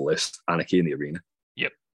 people's list. Anarchy in the Arena.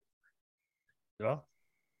 Yep. Yeah.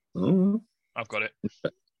 I've got it.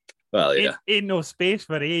 Well, yeah. Ain't no space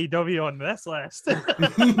for AEW on this list.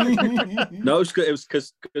 No, it was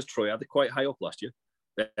because Troy had it quite high up last year.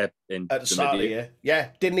 At the start of the year. Yeah,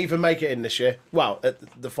 didn't even make it in this year. Well, at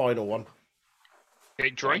the final one. Okay,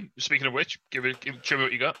 Troy, speaking of which, show me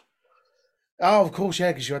what you got. Oh, of course,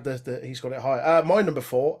 yeah, because you had he's got it high. My number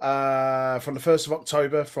 4, from the 1st of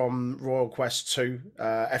October from Royal Quest 2,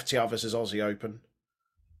 FTR versus Aussie Open.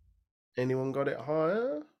 Anyone got it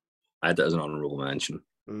higher? I had that as an honourable mention.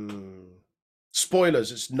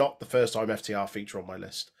 Spoilers, it's not the first time FTR feature on my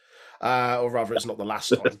list. Or rather, it's not the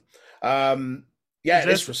last time.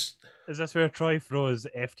 Is this where Troy throws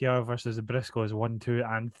FTR versus the Briscoes 1, 2,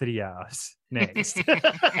 and 3 at us next?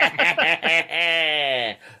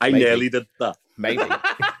 I nearly did that. Maybe.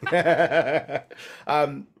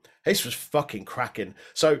 This was fucking cracking.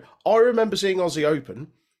 So I remember seeing Aussie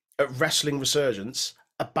Open at Wrestling Resurgence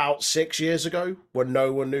about 6 years ago when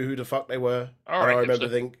no one knew who the fuck they were. All right, I remember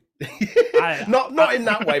thinking, not in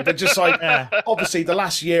that way, but just like Yeah. obviously the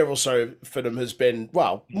last year or so for them has been,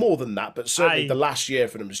 well, more than that, but certainly the last year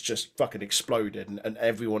for them has just fucking exploded, and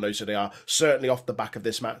everyone knows who they are. Certainly off the back of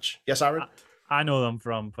this match. Yes, Aaron. I know them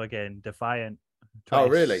from fucking Defiant. Oh,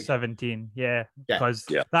 really? 17, yeah. Yeah. Because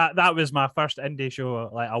that was my first indie show.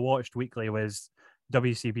 Like I watched weekly was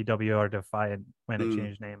WCPW or Defiant when it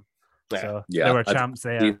changed name. Yeah. So Yeah, they were champs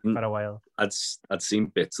there seen- for a while. I'd seen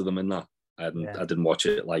bits of them in that. I Yeah. didn't watch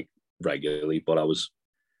it like regularly, but I was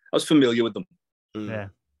familiar with them, Yeah.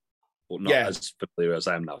 but not as familiar as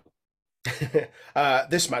I am now.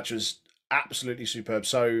 This match was absolutely superb.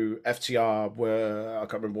 So FTR were, I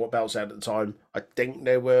can't remember what belts they had at the time. I think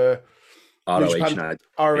they were ROH Japan- and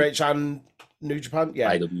ROH and New Japan.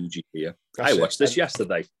 Yeah. IWG. Yeah, That's I watched it. this And-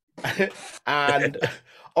 yesterday. and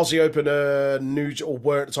Aussie Open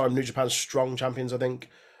were at the time New Japan Strong champions, I think,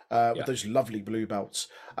 with those lovely blue belts.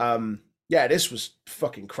 This was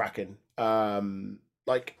fucking cracking.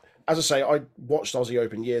 Like, as I say, I watched Aussie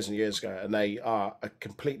Open years and years ago, and they are a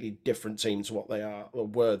completely different team to what they are or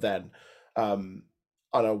were then. And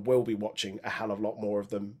I will be watching a hell of a lot more of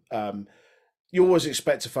them. You always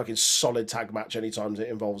expect a fucking solid tag match anytime it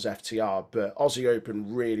involves FTR, but Aussie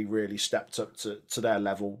Open really, really stepped up to their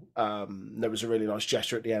level. There was a really nice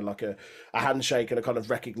gesture at the end, like a handshake and a kind of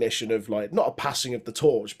recognition of, like, not a passing of the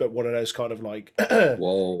torch, but one of those kind of like,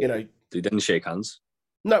 Whoa, you know. they didn't shake hands.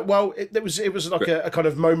 No, well, it was like a kind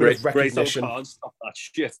of moment of recognition. Can't stop that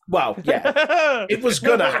shit. Well, yeah, it was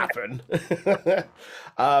gonna happen.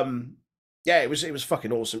 It was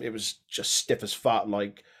fucking awesome. It was just stiff as fuck.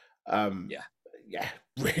 Like,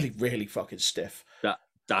 really, really fucking stiff. That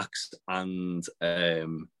Dax and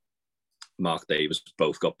Mark Davis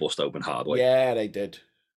both got bust open hard. Like, Yeah, they did.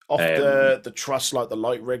 Off the truss, like the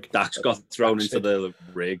light rig. Dax got thrown into the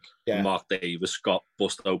rig. Yeah. Mark Davis got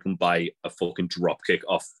bust open by a fucking drop kick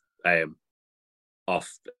off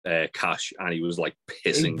Cash, and he was like He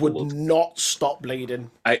pissing would blood. not stop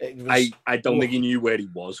bleeding. I don't think he knew where he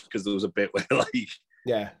was, because there was a bit where like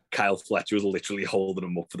Yeah, Kyle Fletcher was literally holding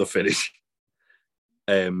him up for the finish.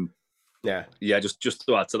 Just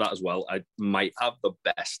to add to that as well, I might have the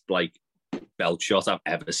best like belt shot I've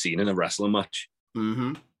ever seen in a wrestling match.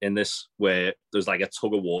 Mm-hmm. In this, where there's like a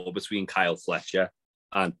tug of war between Kyle Fletcher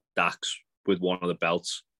and Dax with one of the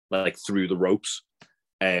belts, like through the ropes.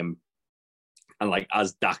 And like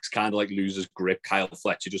as Dax kind of like loses grip, Kyle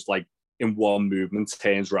Fletcher just like in one movement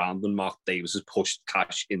turns around, and Mark Davis has pushed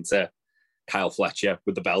Cash into Kyle Fletcher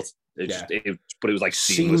with the belt. But it was like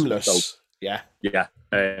seamless. So, yeah. This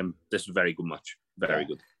was a very good match. Very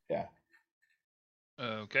good. Yeah.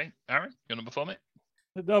 Okay, Aaron, your number 4, mate.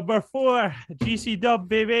 Number 4, GC Dub,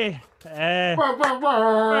 baby.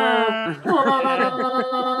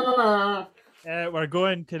 We're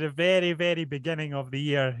going to the very, very beginning of the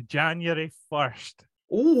year, January 1st.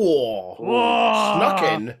 Ooh, snuck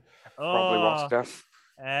in. Probably watched this.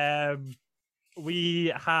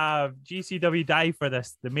 We have GCW Die for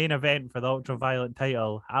this, the main event for the Ultraviolet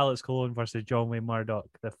title, Alex Colon versus John Wayne Murdoch,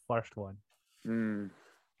 the first one.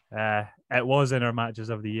 It was in our matches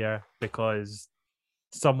of the year because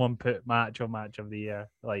someone put match of the year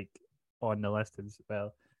like on the list as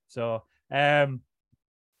well. So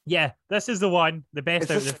this is the one, the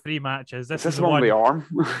best out of the 3 matches. This is the one with the arm.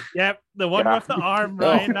 Yep, the one with the arm,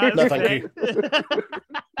 No, Ryan. no, thank you.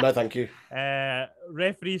 No, thank you.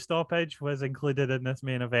 Referee stoppage was included in this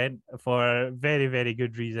main event for very, very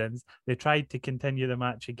good reasons. They tried to continue the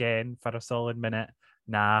match again for a solid minute.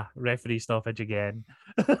 Nah, referee stoppage again.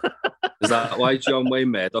 Is that why John Wayne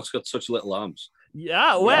Murdoch's got such little arms?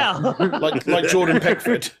 Yeah, well, like Jordan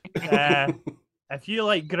Pickford. If you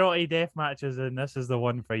like grotty death matches, then this is the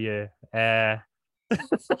one for you.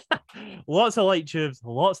 Lots of light tubes,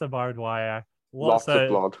 lots of barbed wire, Lots of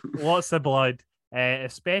blood. lots of blood.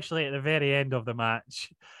 Especially at the very end of the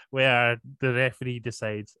match, where the referee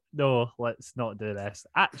decides, no, let's not do this.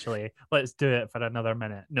 Actually, let's do it for another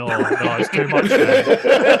minute. No, it's too much.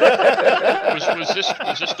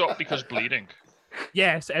 Was this stopped because bleeding?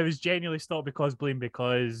 Yes, it was genuinely stopped because bleeding,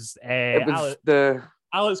 because It was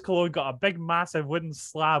Alex Colon got a big, massive wooden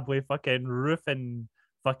slab with fucking roofing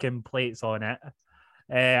fucking plates on it,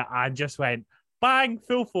 and just went bang,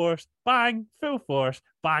 full force, bang, full force,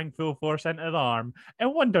 bang, full force into the arm,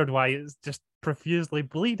 and wondered why it's just profusely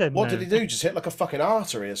bleeding. What did he do? Just hit like a fucking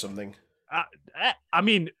artery or something? I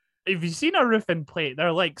mean, if you've seen a roofing plate,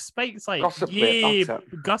 they're like spikes, like Gusset plate, that's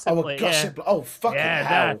gusset Oh, plate. gusset oh, fucking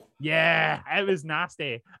hell. It was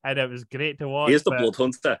nasty, and it was great to watch. Here's the blood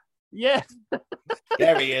hunter. Yeah.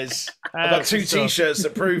 There he is. I've got 2 t-shirts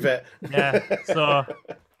that prove it. Yeah. So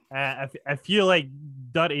if you like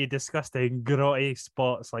dirty, disgusting, grotty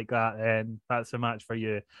spots like that, then that's a match for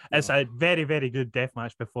you. It's a very, very good death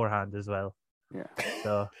match beforehand as well. Yeah.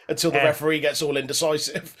 So Until the referee gets all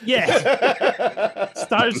indecisive. Yeah.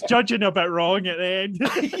 Starts judging a bit wrong at the end.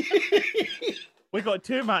 We got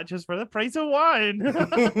 2 matches for the price of 1.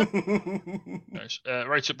 Nice.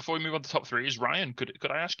 Right, so before we move on to top 3, is Ryan, could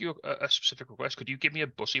I ask you a specific request? Could you give me a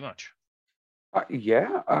bussy match?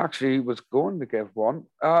 Yeah, I actually was going to give one.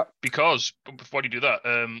 Because before you do that,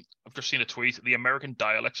 I've just seen a tweet. The American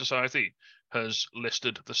Dialect Society has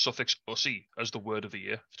listed the suffix "ussy" as the word of the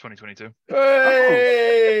year for 2022.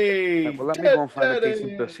 Hey! Well, let me go and find a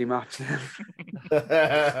decent bussy match then.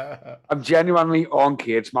 I'm genuinely on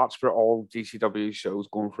Cage Match for all GCW shows,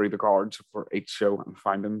 going through the cards for each show and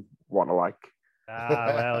finding what I like.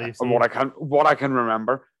 Well, you see. And what I can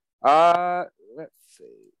remember. Let's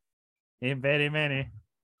see. Ain't very many.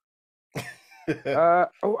 I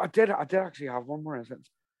did actually have one more. Is it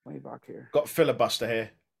way back here? Got filibuster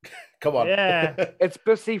here. Come on. Yeah. It's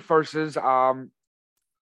Bussy versus the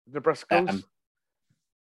Briscoes.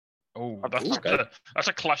 That's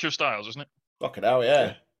a clash of styles, isn't it? Fucking hell,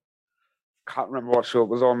 yeah. Can't remember what show it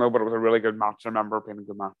was on though, but it was a really good match. I remember it being a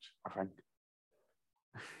good match, I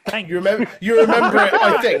think. You remember it,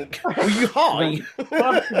 I think. Were you high?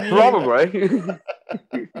 Probably.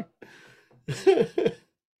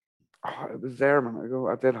 It was there a minute ago.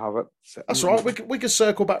 I did have it. That's right. We could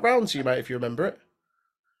circle back round to you, mate, if you remember it.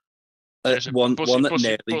 One that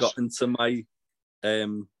nearly got into my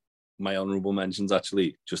my honourable mentions,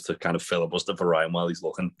 actually, just to kind of filibuster for Ryan while he's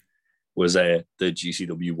looking, was the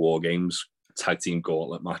GCW War Games tag team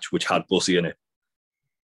gauntlet match, which had Bussy in it.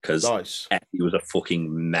 Because nice. Effie was a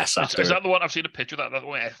fucking mess after. Is that the one? I've seen a picture of that. That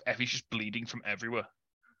one, Effie's just bleeding from everywhere.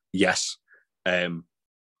 Yes.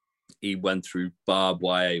 He went through barbed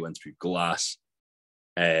wire, he went through glass.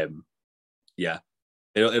 Yeah.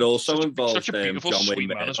 It also involved John Wayne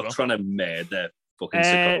Murdoch trying to murder fucking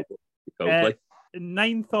Sikoa.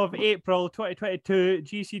 9th of April 2022,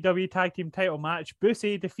 GCW Tag Team title match.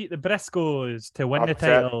 Bussy defeat the Briscoes to win the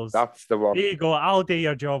titles. That's the one. There you go. I'll do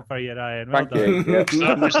your job for you, Ryan. Well done. Yeah.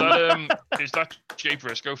 Is that Jay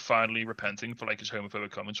Briscoe finally repenting for like his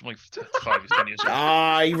homophobic comments from like 5-10 years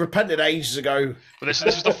ago? He repented ages ago. But this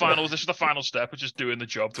is the final. This is the final step, which is doing the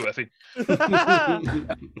job to Effie.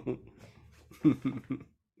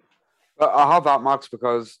 I have that match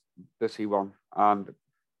because Bussy won, and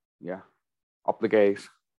yeah. Up the gays.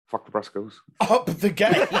 Fuck the Briscoes. Up the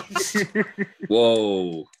gays.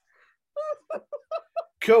 Whoa.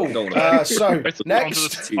 Cool. So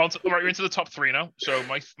next, we're into the top 3 now. So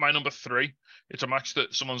my number 3, it's a match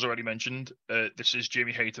that someone's already mentioned. This is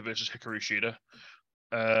Jamie Hayter versus Hikaru Shida.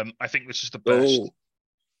 I think this is the best.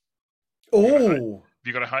 Oh. Have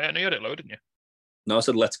you got a higher? No, you had it low, didn't you? No, I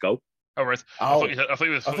said let's go. Oh, right. I thought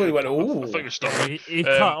you went, ooh. I thought you were stopping. He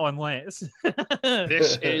cut on let's.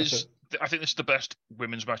 I think this is the best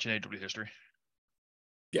women's match in AEW history.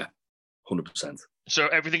 Yeah, 100%. So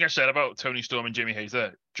everything I said about Toni Storm and Jamie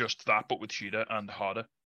Hayter, just that, but with Shida and harder.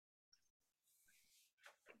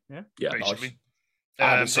 Yeah, basically. Nice. I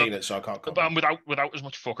haven't seen it, so I can't comment. But without as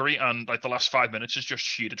much fuckery, and like the last 5 minutes is just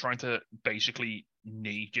Shida trying to basically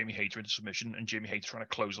knee Jamie Hayter into submission, and Jamie Hayter trying to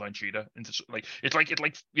clothesline Shida into it's like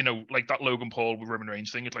like that Logan Paul with Roman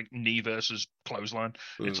Reigns thing. It's like knee versus clothesline.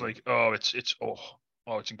 It's like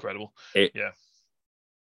it's incredible.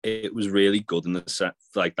 It was really good in the set,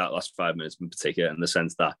 like that last 5 minutes in particular, in the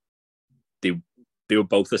sense that they were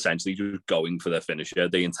both essentially just going for their finisher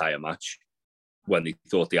the entire match when they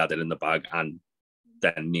thought they had it in the bag, and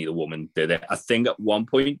then neither woman did it. I think at one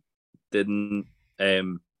point didn't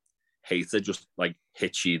Hayter just like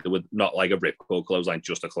hit Shida with not like a ripcord clothesline,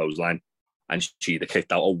 just a clothesline, and Shida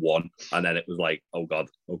kicked out a 1, and then it was like, oh god,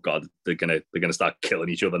 they're gonna start killing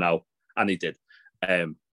each other now, and they did.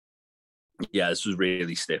 This was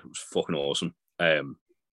really stiff. It was fucking awesome.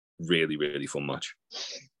 Really, really fun match.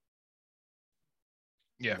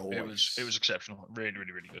 Yeah, nice. It was exceptional. Really,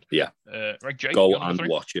 really, really good. Yeah. Right, Jay, go and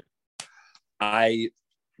watch it.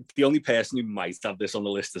 The only person who might have this on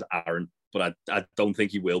the list is Aaron, but I don't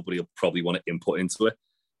think he will, but he'll probably want to input into it.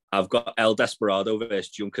 I've got El Desperado versus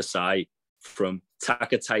Jun Kasai from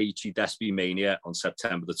Takataichi Despi Mania on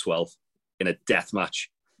September the 12th in a death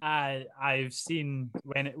match. I've seen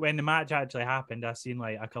when the match actually happened, I've seen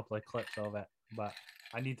like a couple of clips of it, but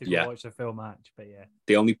I need to go watch the full match. But yeah,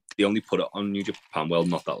 they only put it on New Japan World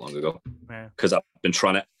not that long ago, because I've been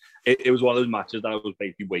trying to. It was one of those matches that I was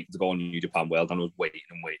basically waiting to go on New Japan World, and I was waiting,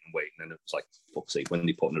 and it was like, fuck's sake, when are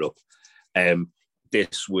they putting it up?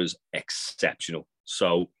 This was exceptional.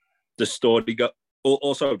 So the story got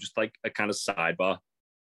also just like a kind of sidebar.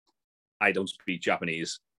 I don't speak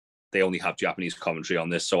Japanese. They only have Japanese commentary on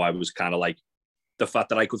this. So I was kind of like, the fact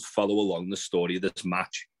that I could follow along the story of this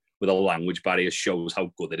match with a language barrier shows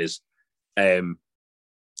how good it is. The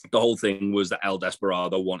whole thing was that El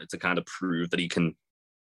Desperado wanted to kind of prove that he can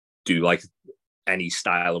do like any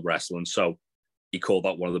style of wrestling. So he called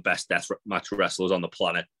out one of the best death match wrestlers on the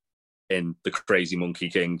planet in the Crazy Monkey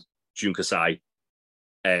King, Jun Kasai,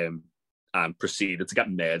 and proceeded to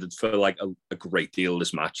get murdered for like a great deal of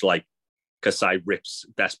this match. Like Kasai rips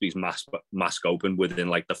Despy's mask open within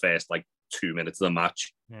like the first like 2 minutes of the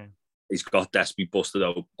match. Yeah. He's got Despy busted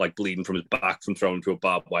out, like bleeding from his back from throwing to a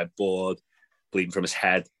barbed wire board, bleeding from his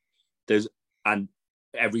head. And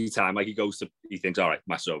every time like he thinks, all right,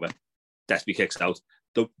 match is over. Despy kicks out.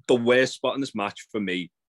 The worst spot in this match for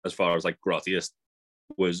me, as far as like grottiest,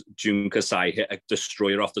 was Jun Kasai hit a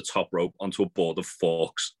destroyer off the top rope onto a board of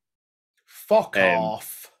forks. Fuck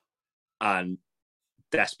off. And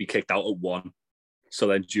Despy kicked out at 1. So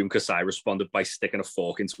then Jun Kasai responded by sticking a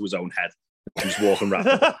fork into his own head and just walking around.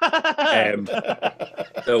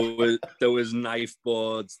 There was knife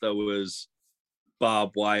boards, there was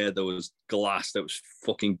barbed wire, there was glass. That was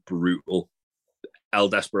fucking brutal. El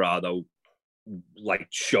Desperado like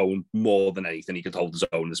shown more than anything he could hold his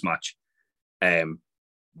own in this match. One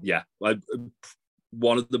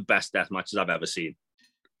of the best death matches I've ever seen,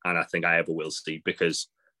 and I think I ever will see, because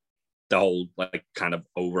the whole like kind of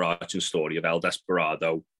overarching story of El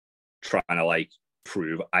Desperado trying to like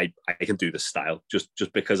prove I can do this style just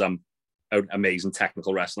because I'm an amazing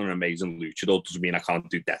technical wrestler and amazing luchador doesn't mean I can't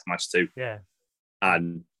do deathmatch too. Yeah.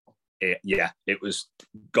 And it was,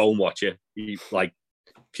 go and watch it. Like,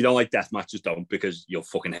 if you don't like death matches, don't, because you'll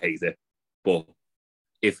fucking hate it. But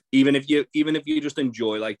even if you just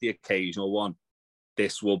enjoy like the occasional one,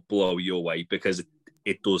 this will blow you away because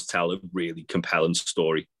it does tell a really compelling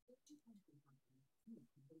story.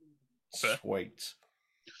 Sweet.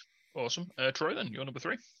 Awesome. Troy, then, you're number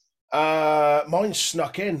 3. Mine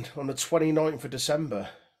snuck in on the 29th of December.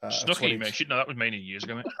 Snuck in, mate. No, that was many years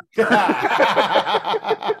ago, mate.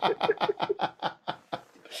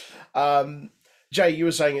 Jay, you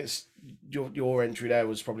were saying it's your entry there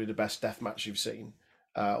was probably the best death match you've seen,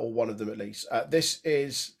 or one of them at least. This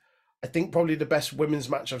is, I think, probably the best women's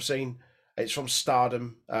match I've seen. It's from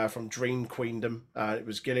Stardom, from Dream Queendom. It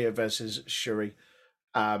was Gilia versus Shuri.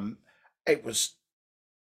 It was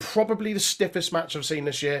probably the stiffest match I've seen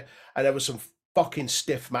this year, and there were some fucking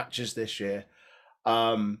stiff matches this year.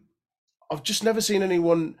 I've just never seen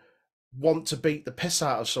anyone want to beat the piss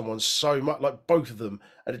out of someone so much, like both of them,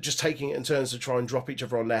 and just taking it in turns to try and drop each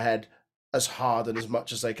other on their head as hard and as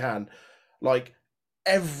much as they can. Like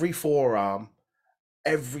every forearm,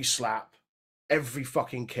 every slap, every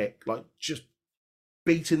fucking kick, like just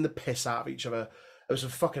beating the piss out of each other. There was some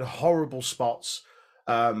fucking horrible spots.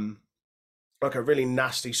 Like a really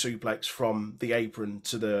nasty suplex from the apron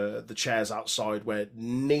to the chairs outside where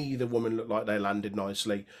neither woman looked like they landed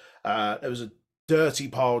nicely. There was a dirty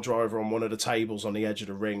pile driver on one of the tables on the edge of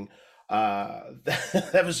the ring.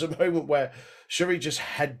 There was a moment where Shuri just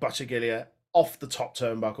headbutted Gilia off the top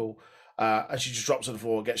turnbuckle, and she just drops to the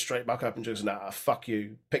floor, gets straight back up and just, nah, fuck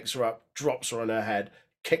you, picks her up, drops her on her head,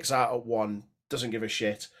 kicks out at 1, doesn't give a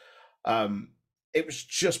shit. It was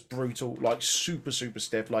just brutal, like super, super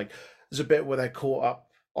stiff. Like, there's a bit where they're caught up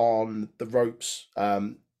on the ropes.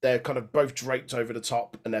 They're kind of both draped over the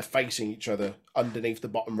top and they're facing each other underneath the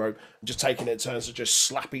bottom rope, just taking it in turns to just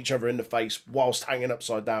slap each other in the face whilst hanging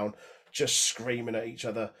upside down, just screaming at each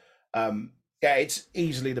other. It's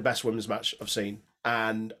easily the best women's match I've seen.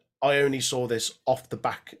 And I only saw this off the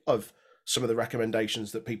back of some of the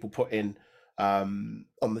recommendations that people put in on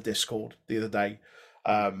the Discord the other day.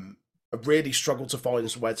 I really struggled to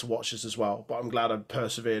find somewhere to watch this as well, but I'm glad I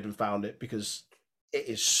persevered and found it because it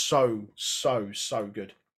is so, so, so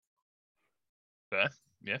good. Fair.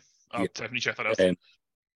 Yeah. I'll definitely check that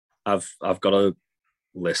out. I've got a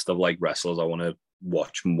list of like wrestlers I want to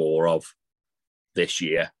watch more of this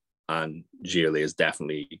year, and Gilia is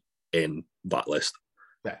definitely in that list.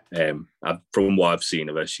 Yeah. From what I've seen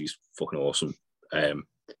of her, she's fucking awesome.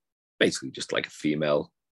 Basically just like a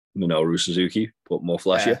female Minoru Suzuki, but more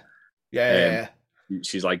flashier. Yeah.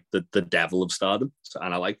 She's like the devil of Stardom,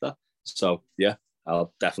 and I like that. So yeah,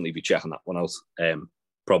 I'll definitely be checking that one out.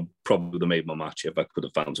 Probably the made my match if I could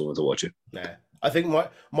have found someone to watch it. Yeah, I think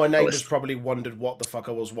my neighbours probably wondered what the fuck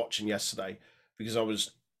I was watching yesterday because I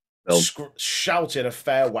was shouting a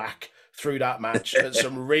fair whack through that match at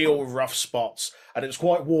some real rough spots, and it was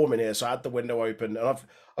quite warm in here, so I had the window open, and I've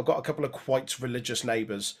got a couple of quite religious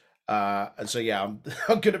neighbours, and so yeah, I'm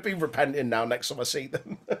going to be repenting now next time I see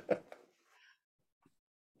them.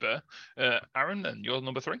 Aaron, then you're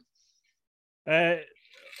number 3.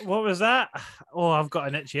 What was that? Oh, I've got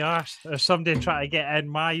an itchy arse. There's somebody trying to get in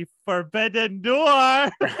my forbidden door.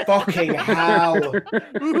 Fucking hell.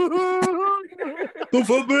 The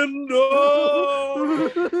forbidden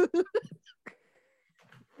door.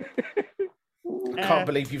 Can't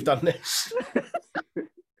believe you've done this.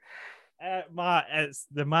 It's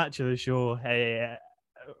the match of the show.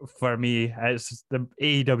 For me, it's the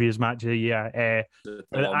AEW's match of the year. The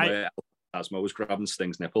one where Asmo was grabbing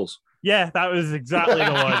Sting's nipples. Yeah, that was exactly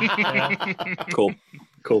the one.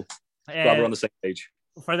 Cool. Glad we're on the same page.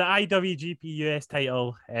 For the IWGP US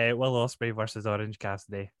title, Will Ospreay versus Orange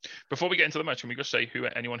Cassidy. Before we get into the match, can we just say who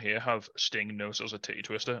anyone here have Sting knows as a titty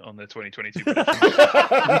twister on the 2022 prediction?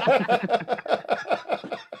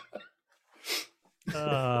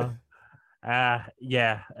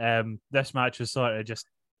 This match was sort of just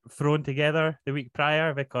thrown together the week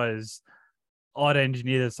prior because Orange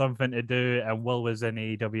needed something to do and Will was in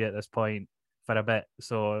AEW at this point for a bit,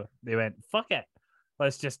 so they went, fuck it,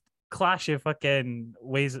 let's just clash of fucking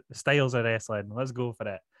styles of wrestling, let's go for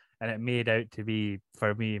it. And it made out to be,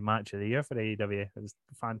 for me, match of the year for AEW. It was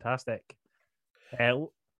fantastic.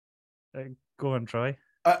 Go on, Troy.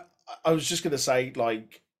 I was just going to say,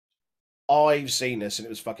 like, I've seen this and it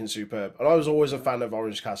was fucking superb. And I was always a fan of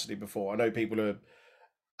Orange Cassidy before. I know people are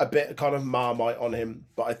a bit kind of Marmite on him,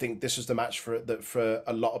 but I think this was the match for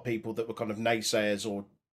a lot of people that were kind of naysayers or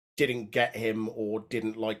didn't get him or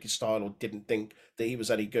didn't like his style or didn't think that he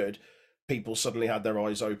was any good. People suddenly had their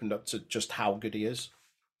eyes opened up to just how good he is.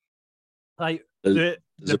 Like the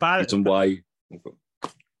reason why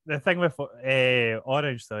the thing with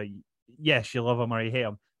Orange, though, yes, you love him or you hate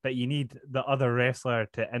him, but you need the other wrestler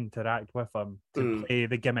to interact with him, to play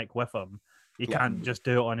the gimmick with him. You can't just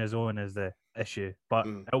do it on his own is the issue. But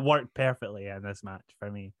it worked perfectly in this match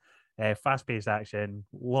for me. Fast-paced action,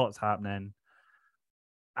 lots happening.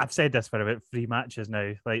 I've said this for about 3 matches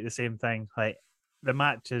now, like the same thing. Like the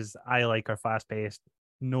matches I like are fast-paced,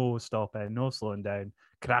 no stopping, no slowing down,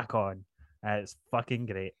 crack on. It's fucking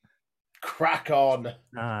great. Crack on.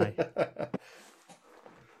 Aye.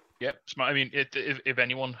 Yeah, smart. I mean, if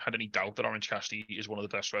anyone had any doubt that Orange Cassidy is one of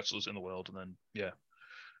the best wrestlers in the world, and then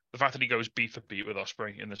the fact that he goes beat for beat with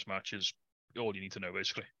Ospreay in this match is all you need to know,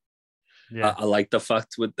 basically. Yeah, I like the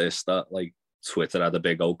fact with this that like Twitter had a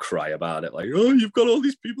big old cry about it, like, oh, you've got all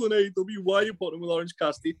these people in AEW, why are you putting with Orange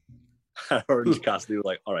Cassidy? Orange Cassidy was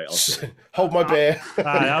like, all right, I'll hold my beer.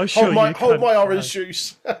 I'll hold my orange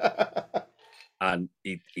juice. And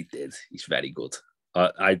he did. He's very good.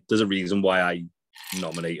 There's a reason why I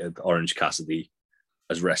nominated Orange Cassidy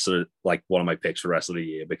as wrestler, like one of my picks for wrestler of the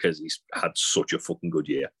year, because he's had such a fucking good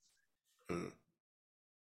year.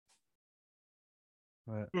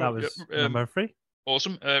 That was number 3.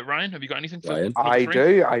 Awesome. Ryan, have you got anything for Ryan? I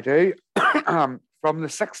do. From the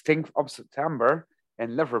 16th of September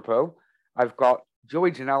in Liverpool, I've got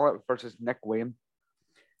Joey Janela versus Nick Wayne.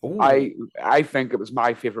 Ooh. I think it was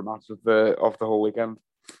my favorite match of the whole weekend,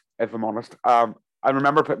 if I'm honest. I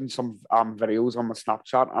remember putting some videos on my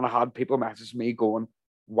Snapchat, and I had people message me going,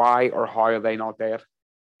 "Why or how are they not dead?"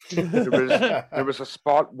 there was a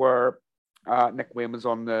spot where Nick Wayne was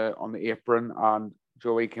on the apron, and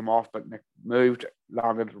Joey came off, but Nick moved,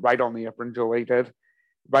 landed right on the apron. Joey did,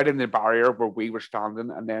 right in the barrier where we were standing,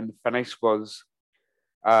 and then the finish was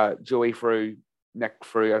Joey threw Nick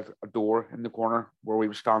through a door in the corner where we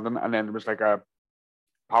were standing, and then there was like a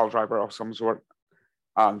pile driver of some sort.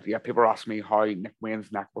 And yeah, people asked me how Nick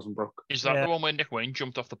Wayne's neck wasn't broke. Is that the one where Nick Wayne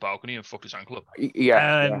jumped off the balcony and fucked his ankle up?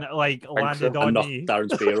 Yeah, and like landed on And knocked me.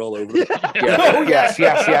 Darren Spear all over it. Oh, yes.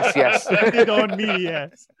 Landed on me,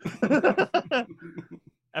 yes.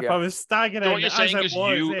 If I was staggering, So what you're saying is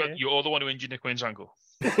you're you're the one who injured Nick Wayne's ankle.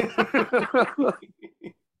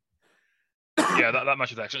 Yeah, that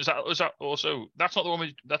match was excellent. Was that also? That's not the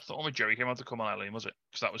one. That's the one where Jerry came out to come on Eileen, was it?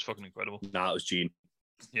 Because that was fucking incredible. Nah, it was Gene.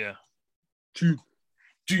 Yeah. Gene.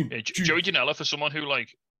 Joey Janela, for someone who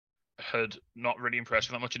like had not really impressed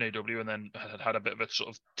me that much in AW and then had a bit of a sort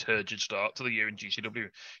of turgid start to the year in GCW,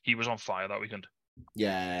 he was on fire that weekend.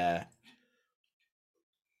 Yeah.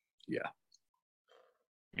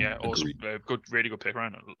 Awesome. Good, really good pick,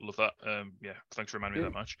 Ryan. I love that. Yeah, thanks for reminding me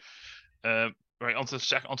of that match. Right, onto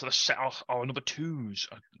the south. Oh, number 2s.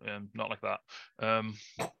 Not like that.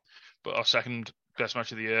 But our second best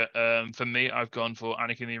match of the year. For me, I've gone for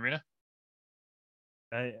Anarchy in the Arena.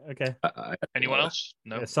 okay. Anyone else?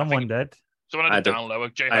 No. Someone did. Someone had it down lower.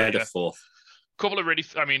 Jay I had a 4th. couple of really,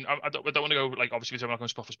 I mean, I don't want to go like obviously we're not going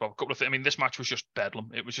spot for spot. A couple of things. I mean, this match was just bedlam.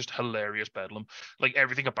 It was just hilarious bedlam. Like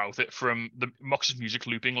everything about it, from the Mox's music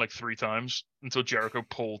looping like 3 times until Jericho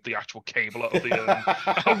pulled the actual cable out of the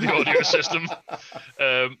of the audio system.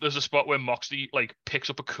 There's a spot where Moxley like picks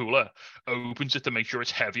up a cooler, opens it to make sure it's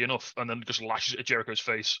heavy enough, and then just lashes it at Jericho's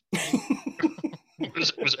face.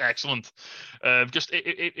 It was excellent.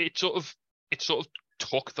 It sort of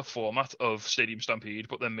took the format of Stadium Stampede,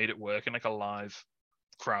 but then made it work in like a live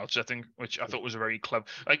crowd setting, which I thought was a very clever.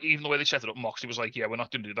 Like even the way they set it up, Moxley was like, "Yeah, we're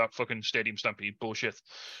not going to do that fucking Stadium Stampede bullshit,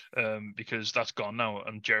 because that's gone now."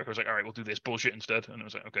 And Jericho's like, "All right, we'll do this bullshit instead." And it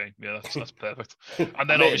was like, "Okay, yeah, that's perfect." And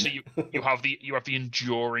then obviously you have the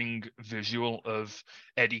enduring visual of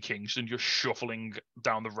Eddie Kingston just shuffling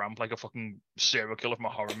down the ramp like a fucking serial killer from a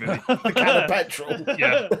horror movie. The can of petrol.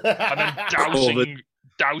 Yeah, and then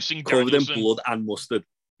dousing covered in Danielson. blood and mustard.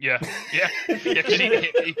 Yeah. Because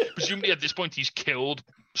he presumably at this point he's killed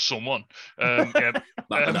someone. Matt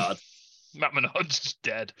Menard. Matt Menard's just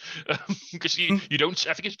dead. Because you don't.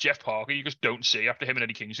 I think it's Jeff Parker. You just don't see after him and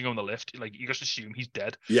Eddie Kingston go on the lift. Like you just assume he's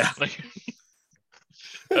dead. Yeah. Like.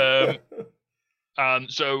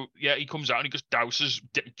 And so yeah, he comes out and he just douses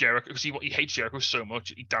Jericho because he hates Jericho so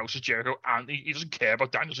much. He douses Jericho and he doesn't care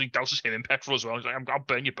about Daniels. He douses him in petrol as well. He's like, "I'll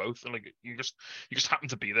burn you both." And like you just happen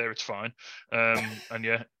to be there. It's fine. And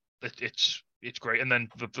yeah, it's great. And then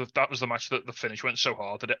that was the match that the finish went so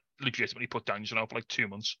hard that it legitimately put Danielson out for like 2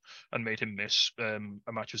 months and made him miss a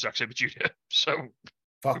match with Zack Sabre Jr. So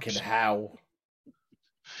fucking hell.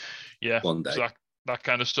 Yeah, One day. So that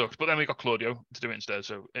kind of sucked, but then we got Claudio to do it instead,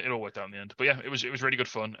 so it all worked out in the end. But yeah, it was really good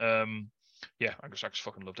fun. Yeah, I just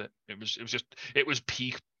fucking loved it. It was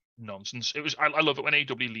peak nonsense. I love it when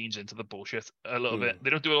AEW leans into the bullshit a little bit.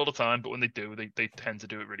 They don't do it all the time, but when they do, they tend to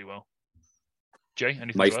do it really well. Jay,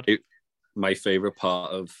 anything to add? My favorite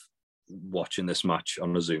part of watching this match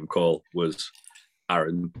on a Zoom call was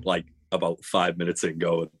Aaron, like about 5 minutes in,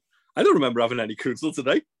 going, "I don't remember having any Kunzel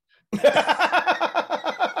today."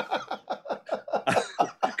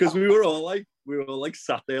 Because we were all like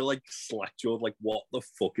sat there like slack-jawed, like what the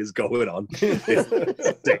fuck is going on?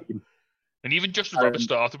 And even Justin Roberts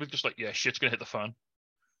started with just like, yeah, shit's gonna hit the fan.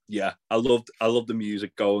 Yeah, I loved the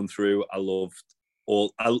music going through. I loved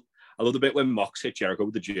the bit when Mox hit Jericho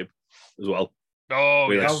with the jib as well. Oh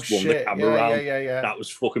yeah, swung the camera around. Yeah. That was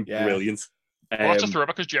fucking brilliant. Well, that's a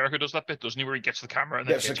throwback because Jericho does that bit, doesn't he, where he gets the camera and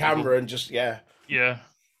gets the camera and just yeah.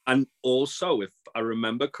 And also, if I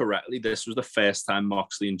remember correctly, this was the first time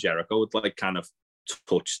Moxley and Jericho had like kind of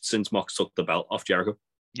touched since Mox took the belt off Jericho.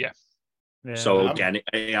 Yeah. So again,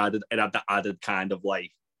 it had that added kind of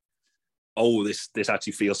like, oh, this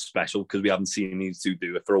actually feels special because we haven't seen these two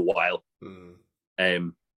do it for a while.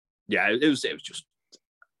 Yeah, it was just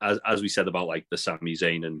as we said about like the Sami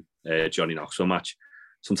Zayn and Johnny Knoxville match.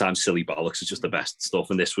 Sometimes silly bollocks is just the best stuff,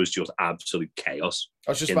 and this was just absolute chaos.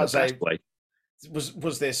 I was just about to say.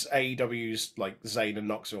 Was this AEW's like Zayn and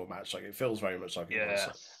Knoxville match? Like it feels very much like it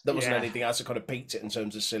was. There wasn't anything else that kind of peaked it in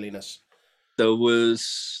terms of silliness. There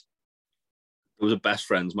was a best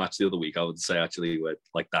friends match the other week, I would say, actually, where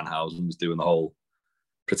like Danhausen was doing the whole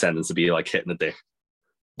pretending to be like hitting a dick.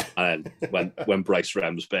 And when Bryce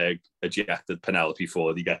Remsburg ejected Penelope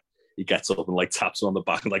Ford, he gets up and like taps her on the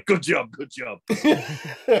back and like, good job.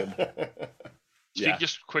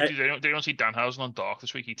 Just quickly, they don't see Danhausen on Dark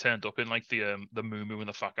this week. He turned up in like the Moo and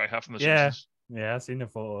the fat guy hat from the Simpsons. Yeah, I've seen the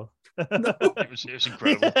photo. It was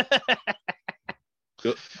incredible.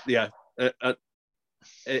 Yeah,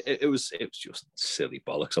 it was just silly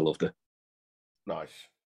bollocks. I loved it. Nice.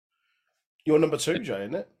 You're number 2, Jay,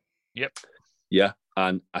 isn't it? Yep. Yeah,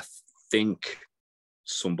 and I think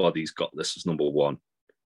somebody's got this as number 1.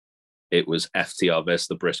 It was FTR versus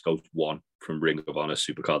the Briscoes 1 from Ring of Honor,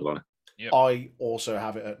 Supercard of Honor. Yep. I also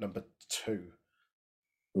have it at number 2.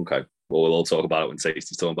 Okay. Well, we'll all talk about it when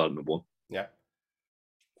Tasty's talking about it number 1. Yeah.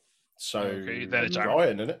 So, okay, then it's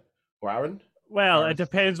Ryan, isn't it? Or Aaron? Well, it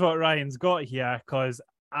depends what Ryan's got here, because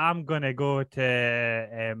I'm going to go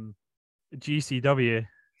to GCW.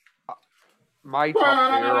 My top 2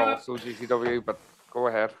 are also GCW, but go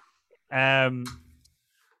ahead.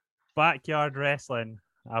 Backyard Wrestling,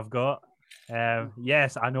 I've got.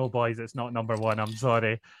 Yes, I know, boys, it's not number 1. I'm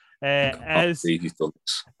sorry. As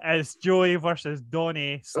Joey versus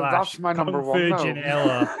Donnie / that's my Kung number Fu 1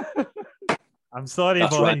 Janela. I'm sorry,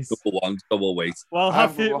 that's boys. Right, number 1, double weight. We'll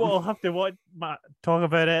have to talk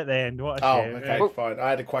about it at the end. What a shame. Okay, fine.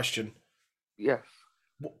 I had a question. Yes.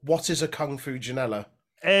 What is a Kung Fu Janela?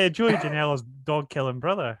 Joey Janela's dog killing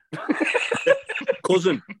brother.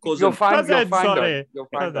 Cousin. You'll find sorry.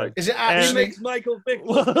 out. Is it actually Michael Vick?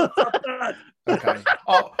 Okay.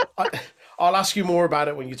 I'll ask you more about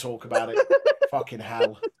it when you talk about it. Fucking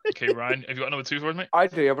hell. Okay, Ryan, have you got number 2 for us, mate? I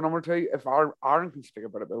do have a number 2. If Aaron can speak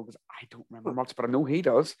about it, because I don't remember much, but I know he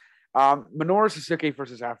does. Minoru Suzuki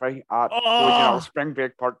versus Effie at Boys Spring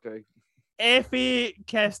Break Part 2. Effie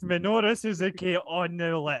kissed Minoru Suzuki on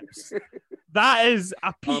the lips. That is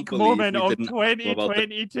a peak moment of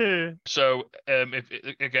 2022. So,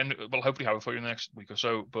 again, we'll hopefully have it for you in the next week or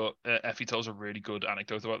so. But Effie tells a really good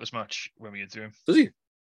anecdote about this match when we interview him. Does he?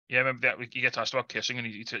 Yeah, remember that he gets asked about kissing, and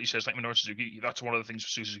he says like Minoru Suzuki. That's one of the things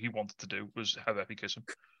Suzuki wanted to do was have Effie kiss him.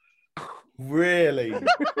 Really?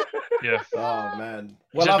 Yeah. Oh man.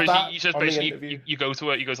 He says basically you go to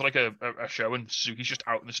like a show and Suzuki's just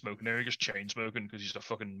out in the smoking area, just chain smoking because he's a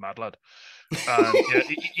fucking mad lad. And yeah,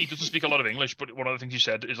 he doesn't speak a lot of English, but one of the things he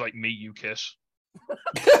said is like, "Me, you kiss."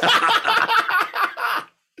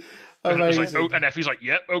 And, and Effie's like,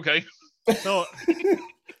 "Yep, okay." So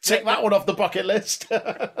take that one off the bucket list.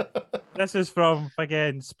 This is from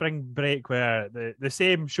again Spring Break, where the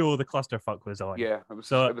same show the clusterfuck was on. Yeah, it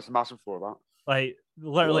was massive for that. Like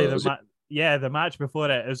literally the match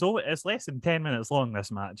before it's less than 10 minutes long,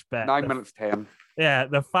 this match, but 9 minutes 10. Yeah,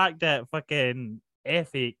 the fact that fucking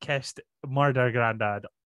Effie kissed Murder Grandad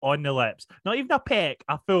on the lips, not even a peck,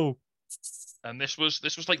 a full. And this was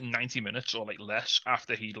like 90 minutes or like less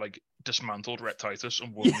after he like dismantled Rhett Titus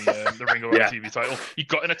and won the Ring of Honor TV title. He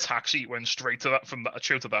got in a taxi, went straight to that from that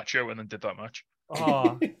show to that show, and then did that match.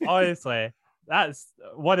 Oh, honestly, that's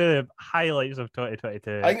one of the highlights of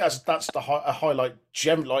 2022. I think that's a highlight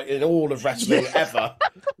gem like in all of wrestling ever.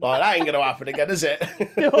 Like that ain't gonna happen again, is it?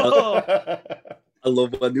 I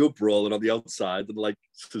love when they were brawling on the outside and like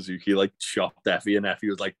Suzuki like chopped Effie and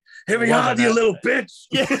Effie was like, "Here we are, you little bitch!"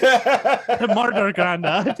 Yeah. The Murder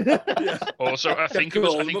Grandad. Yeah. Also, I think it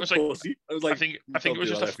was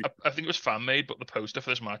fan made, but the poster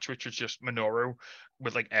for this match, which was just Minoru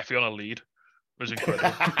with like Effie on a lead, was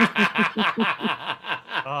incredible.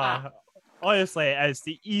 Honestly, it's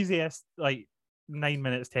the easiest 9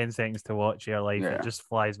 minutes 10 seconds to watch your life. Yeah. It just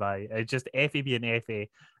flies by. It's just Effie being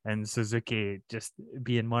Effie and Suzuki just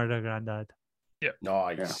being Murder Grandad. Yeah,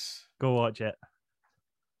 nice. Yeah. Go watch it.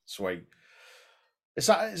 Sweet. Is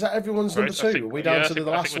that everyone's number 2? Are we down to the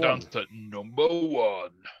last one? We're down to number 1.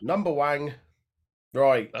 Number Wang.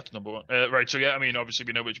 Right. That's number 1. Right. So yeah, I mean, obviously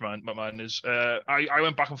we know which mine is. I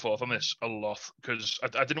went back and forth on this a lot because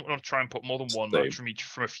I didn't want to try and put more than one match from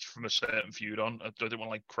a certain feud on. I didn't want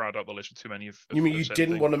to like crowd out the list with too many of. You mean you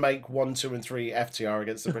didn't want to make 1, 2, and 3 FTR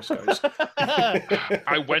against the Briscoes?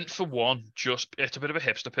 I went for one. It's a bit of a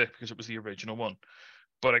hipster pick because it was the original one.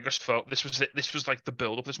 But I just felt this was like the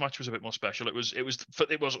build up. This match was a bit more special. It was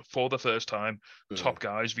for the first time. Top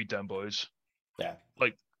guys v Dem Boys. Yeah.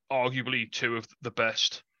 Like arguably 2 of the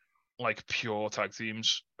best, like pure tag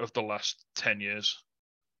teams of the last 10 years.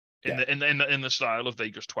 In the style of they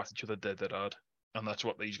just twat each other dead hard, and that's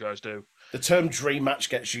what these guys do. The term dream match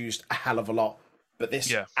gets used a hell of a lot, but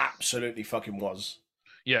this absolutely fucking was.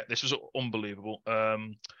 Yeah, this was unbelievable.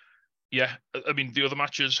 Yeah, I mean the other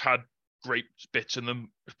matches had great bits in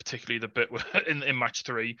them, particularly the bit where, in match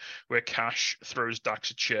 3 where Cash throws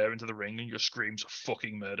Dax a chair into the ring and just screams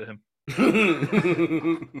 "fucking murder him."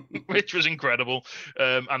 Which was incredible,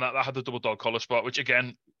 and that had the double dog collar spot, which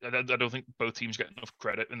again I don't think both teams get enough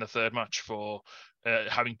credit in the third match for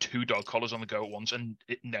having 2 dog collars on the go at once and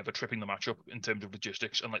it never tripping the match up in terms of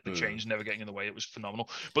logistics and like the chains never getting in the way. It was phenomenal.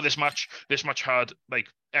 But this match had like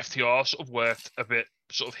FTR sort of worked a bit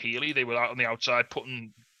sort of heely. They were out on the outside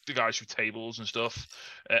putting the guys through tables and stuff.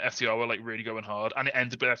 FTR were like really going hard, and it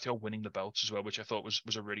ended with FTR winning the belts as well, which I thought was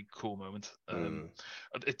a really cool moment.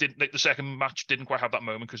 It didn't like the second match didn't quite have that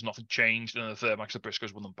moment because nothing changed, and the third match the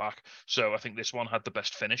Briscoes won them back. So I think this one had the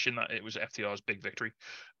best finish in that it was FTR's big victory.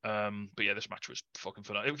 But yeah, this match was fucking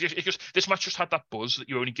fun. This match just had that buzz that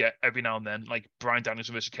you only get every now and then. Like Bryan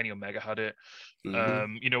Danielson versus Kenny Omega had it. You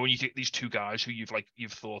know, when you get these 2 guys who you've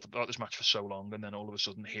thought about this match for so long, and then all of a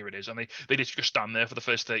sudden here it is, and they just stand there for the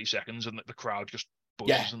first 30 seconds, and the crowd just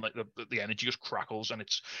buzzes, and like the energy just crackles, and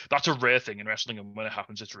that's a rare thing in wrestling, and when it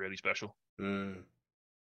happens, it's really special.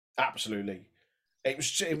 Absolutely, it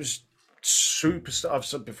was super. I've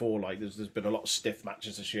said before, like there's been a lot of stiff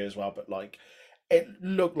matches this year as well, but like it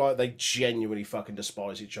looked like they genuinely fucking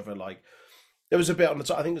despise each other. Like there was a bit on the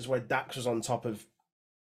top. I think it was where Dax was on top of.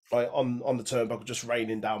 Like on the turnbuckle, just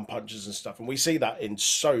raining down punches and stuff, and we see that in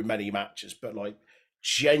so many matches. But like,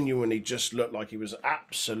 genuinely, just looked like he was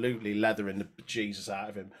absolutely leathering the Jesus out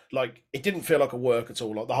of him. Like it didn't feel like a work at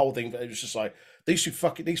all. Like the whole thing, it was just like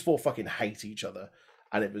these 4 fucking hate each other,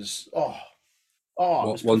 and it was it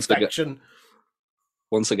was perfection.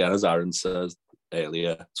 Once again, as Aaron says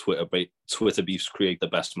earlier, Twitter beefs create the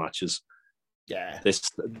best matches. Yeah.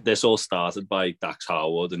 This all started by Dax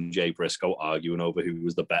Harwood and Jay Briscoe arguing over who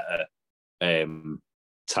was the better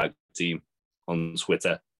tag team on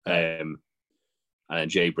Twitter. And then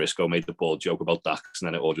Jay Briscoe made the bold joke about Dax, and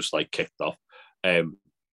then it all just like kicked off. I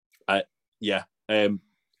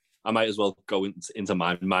might as well go into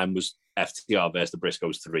mine. Mine was FTR versus the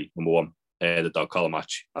Briscoes 3, number 1, the dog collar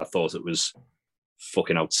match. I thought it was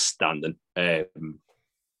fucking outstanding. There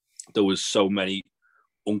was so many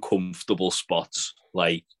uncomfortable spots,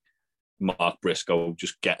 like Mark Briscoe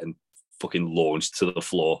just getting fucking launched to the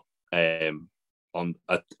floor.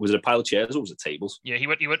 Was it a pile of chairs or was it tables? Yeah, he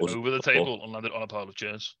went over the table and landed on a pile of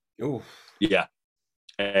chairs. Oh, yeah.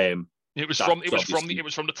 It was from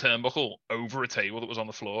the turnbuckle over a table that was on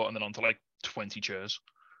the floor and then onto like 20 chairs.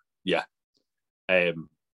 Yeah. The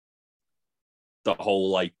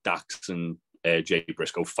whole like Dax and Jay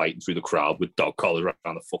Briscoe fighting through the crowd with dog collars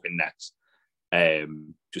around the fucking necks,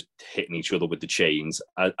 just hitting each other with the chains.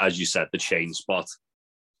 As you said, the chain spot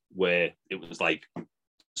where it was like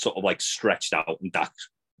sort of like stretched out and Dax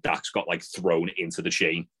got like thrown into the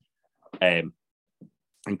chain. And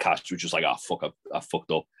Cash was just like, fuck, I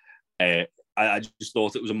fucked up. I just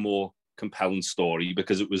thought it was a more compelling story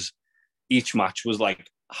because it was, each match was like,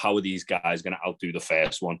 how are these guys going to outdo the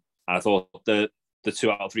first one? And I thought the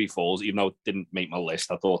 2 out of 3 falls, even though it didn't make my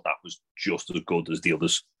list, I thought that was just as good as the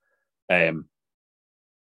others.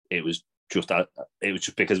 It was just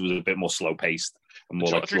because it was a bit more slow paced and more.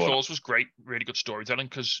 2 out like of 3 falls was great, really good storytelling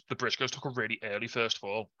because the Briscoes took a really early first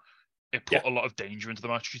fall. It put a lot of danger into the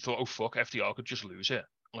match. You thought, oh fuck, FDR could just lose it,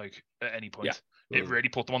 like at any point. Yeah. It really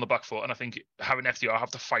put them on the back foot, and I think having FDR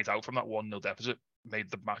have to fight out from that 1-0 deficit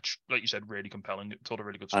made the match, like you said, really compelling. It told a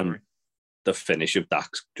really good story. And the finish of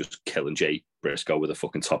Dax just killing Jay Briscoe with a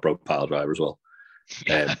fucking top rope pile driver as well.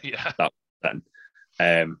 Yeah. That then.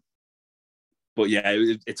 But yeah,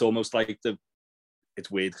 it's almost like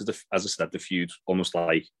it's weird because, as I said, the feud almost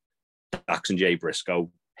like Dax and Jay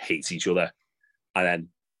Briscoe hate each other, and then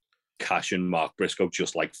Cash and Mark Briscoe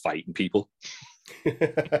just like fighting people.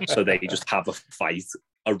 So they just have a fight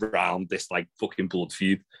around this like fucking blood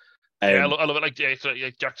feud. I love it. Like Dax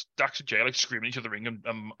and Jay like screaming each other in the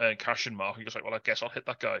ring, and Cash and Mark are just like, well, I guess I'll hit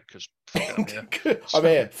that guy because I'm here. I'm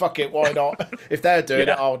here. Fuck it. Why not? If they're doing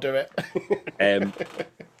it, I'll do it.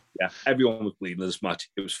 Yeah, everyone was bleeding in this match.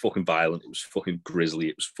 It was fucking violent. It was fucking grisly.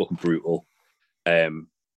 It was fucking brutal. I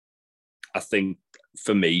think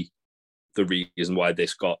for me, the reason why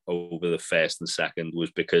this got over the first and second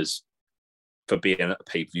was because for being at a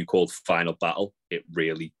pay-per-view called Final Battle, it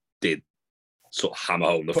really did sort of hammer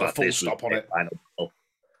home the fact this was on it. Final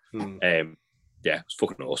Battle. Yeah, it's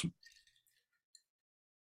fucking awesome.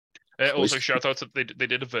 Also, shout out that they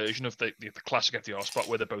did a version of the classic FDR spot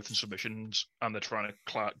where they're both in submissions and they're trying to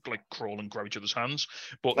crawl and grab each other's hands,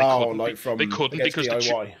 but they couldn't. They couldn't because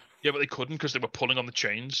but they couldn't because they were pulling on the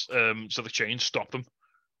chains. So the chains stopped them,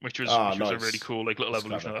 which was a really cool like little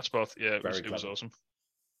evolution of that spot. Yeah, it was awesome.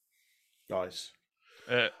 Nice.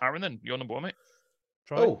 Aaron, then you're number 1, mate.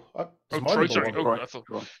 Troy. Troy, sorry. I thought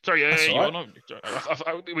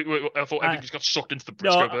everything just got sucked into the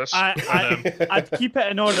Briscoe-verse. I'd keep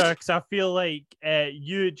it in order because I feel like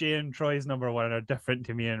you, Jay, and Troy's number 1 are different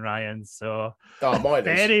to me and Ryan's. So mine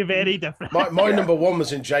very, very different. My number 1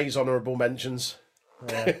 was in Jay's honourable mentions.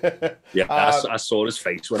 I saw his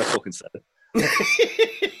face when I fucking said it.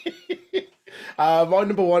 My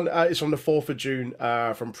number 1 is from the 4th of June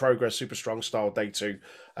from Progress Super Strong Style Day 2.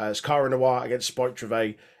 It's Cara Noir against Spike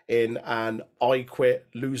Trivet in an I Quit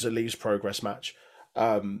Loser Leaves Progress match.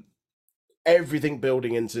 Everything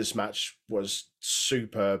building into this match was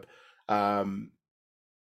superb. It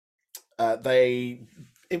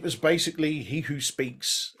was basically he who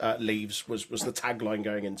speaks leaves was the tagline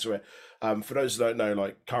going into it. For those who don't know,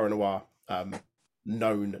 like Cara Noir,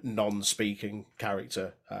 known non-speaking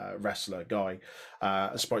character, wrestler guy,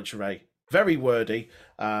 Spike Trivet, very wordy,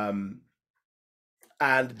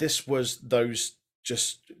 and this was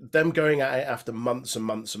just them going at it after months and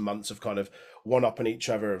months and months of kind of one-upping each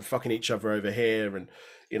other and fucking each other over here and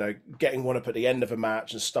getting one up at the end of a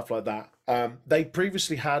match and stuff like that. They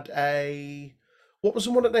previously had what was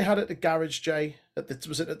the one that they had at the Garage, Jay?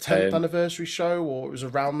 Was it the 10th anniversary show, or it was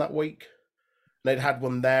around that week? They'd had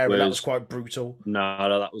one there, and that was quite brutal.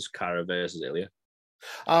 No, that was Cara versus Ilya.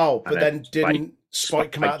 Oh, but then didn't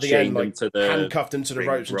Spike come out at the end, like handcuffed him to the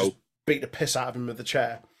ropes and just beat the piss out of him with the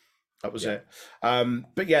chair? That was it.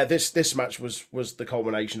 But yeah, this match was the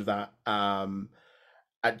culmination of that.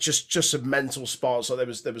 just some mental spots. Like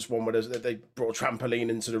there was one where they brought a trampoline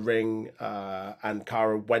into the ring, and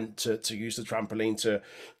Cara went to use the trampoline to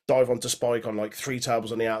dive onto Spike on like 3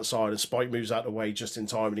 tables on the outside, and Spike moves out of the way just in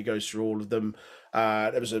time, and he goes through all of them.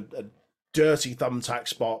 There was a dirty thumbtack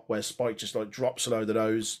spot where Spike just like drops a load of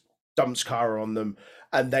those, dumps Cara on them,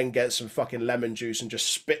 and then gets some fucking lemon juice and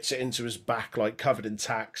just spits it into his back like covered in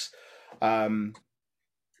tacks. But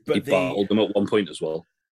he bottled them at one point as well.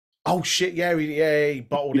 Oh shit! Yeah, he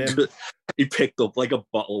bottled him. He picked up like a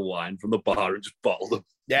bottle of wine from the bar and just bottled him.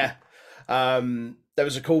 Yeah. There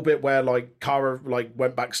was a cool bit where like Cara like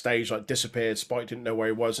went backstage, like disappeared. Spike didn't know where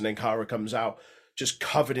he was, and then Cara comes out just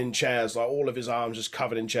covered in chairs, like all of his arms just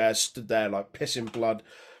covered in chairs, stood there like pissing blood.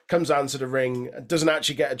 Comes down to the ring, doesn't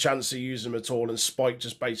actually get a chance to use them at all, and Spike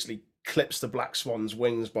just basically clips the Black Swan's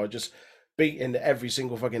wings by just beating every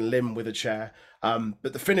single fucking limb with a chair.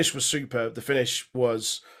 But the finish was superb. The finish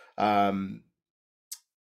was Cara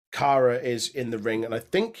is in the ring, and I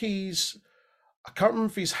think I can't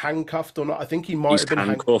remember if he's handcuffed or not. I think he might have been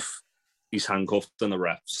handcuffed. He's handcuffed, and the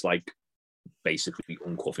ref's like basically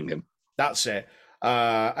uncuffing him. That's it.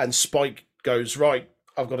 And Spike goes, right,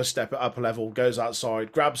 I've got to step it up a level, goes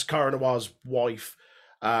outside, grabs Cara Noir's wife,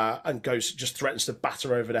 and just threatens to batter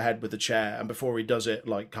her over the head with the chair. And before he does it,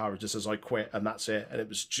 like, Cara just says, I quit, and that's it. And it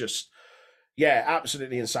was just, yeah,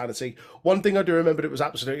 absolutely insanity. One thing I do remember that was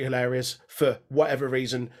absolutely hilarious, for whatever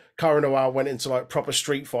reason, Cara Noir went into like proper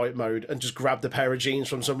street fight mode and just grabbed a pair of jeans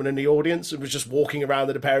from someone in the audience and was just walking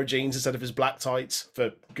around in a pair of jeans instead of his black tights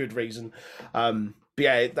for good reason. But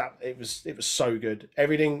yeah, it was so good.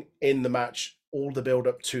 Everything in the match, all the build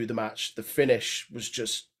up to the match, the finish was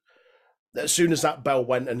just, as soon as that bell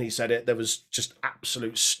went and he said it, there was just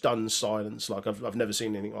absolute stunned silence. Like I've never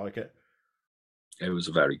seen anything like it. It was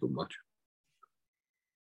a very good match.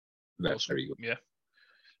 Very, Awesome. very good. Yeah.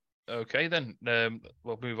 Okay, then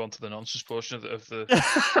we'll move on to the nonsense portion of the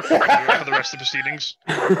for the rest of the proceedings.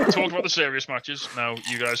 Talk about the serious matches. Now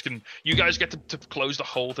you guys get to close the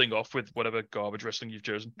whole thing off with whatever garbage wrestling you've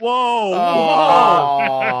chosen. Whoa!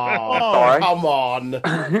 Oh, come on.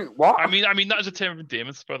 What? I mean that is a term of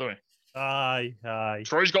endearment, by the way. Aye.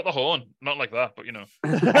 Troy's got the horn, not like that, but you know.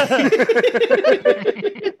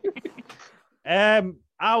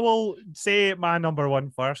 I will say my number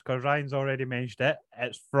one first because Ryan's already mentioned it.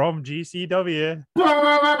 It's from GCW.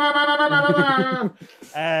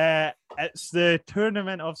 It's the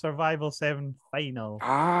Tournament of Survival 7 final.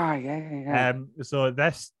 Yeah. So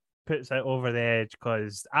this puts it over the edge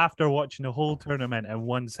because after watching the whole tournament in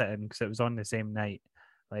one sitting, because it was on the same night,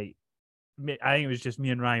 like I think it was just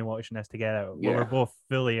me and Ryan watching this together. We were both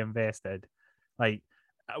fully invested. Like,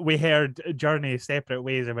 we heard Journey separate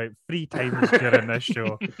ways about 3 times during this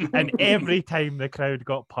show, and every time the crowd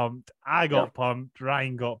got pumped, I got pumped,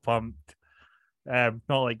 Ryan got pumped. Not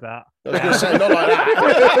like that. I was going to say, not like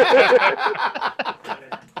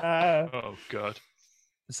that. Oh God!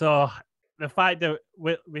 So the fact that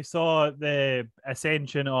we saw the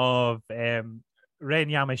ascension of Ren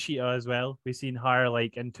Yamashita as well. We seen her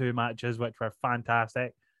like in 2 matches, which were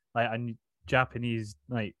fantastic. Like a Japanese,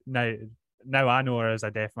 like now I know her as a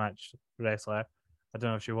deathmatch wrestler. I don't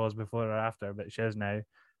know if she was before or after, but she is now.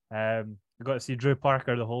 I got to see Drew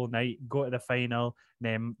Parker the whole night, go to the final.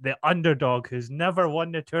 Then the underdog who's never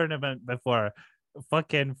won the tournament before,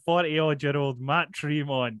 fucking 40-odd-year-old Matt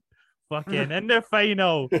Tremont, fucking in the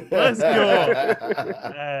final. Let's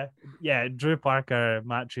go. Drew Parker,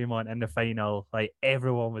 Matt Tremont in the final. Like,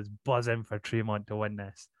 everyone was buzzing for Tremont to win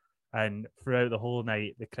this. And throughout the whole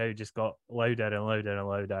night, the crowd just got louder and louder and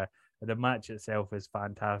louder. The match itself is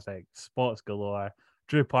fantastic. Spots galore.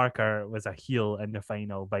 Drew Parker was a heel in the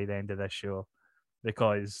final by the end of this show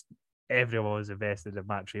because everyone was invested in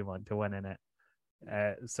Matt Tremont to win in it.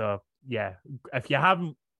 So, yeah, if you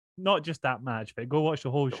haven't, not just that match, but go watch the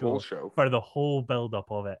whole show for the whole build-up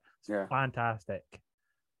of it. It's fantastic.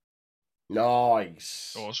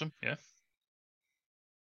 Nice. Awesome, yeah.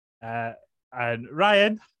 And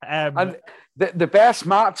Ryan, and the best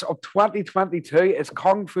match of 2022 is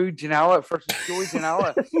Kung Fu Janela versus Joey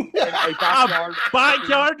Janela in a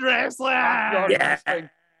backyard wrestling.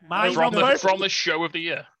 From the show of the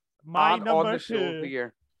year. My number 2. Show of the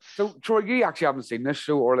year. So, Troy, you actually haven't seen this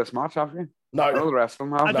show or this match, have you? No. The rest of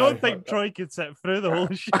them have. I don't think Troy could sit through the whole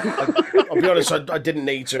show. I'll be honest, I didn't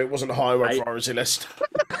need to. It wasn't high on my priority list.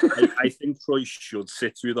 I think Troy should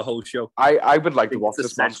sit through the whole show. I would like to watch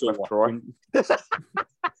this match with Troy.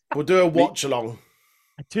 We'll do a watch along.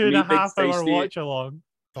 A 2.5 hour watch along.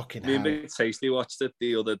 Fucking Me hell. and Big Tasty watched it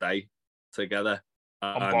the other day together.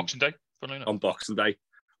 On Boxing Day. On Boxing Day.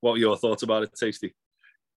 What were your thoughts about it, Tasty?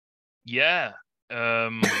 Yeah.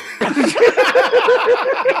 It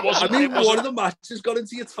wasn't. I mean, it wasn't, one of the matches got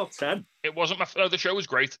into your top 10. It wasn't my. The show was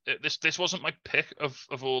great. This wasn't my pick of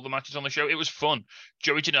all the matches on the show. It was fun.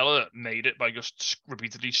 Joey Janela made it by just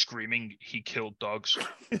repeatedly screaming, "He killed dogs."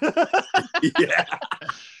 Yeah.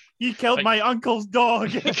 He killed my uncle's dog.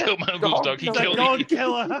 He killed my uncle's dog. He He's a killed. dog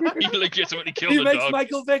killer. He legitimately killed He the makes dog.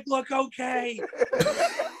 Michael Vick look okay.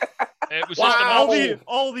 It was Wow. just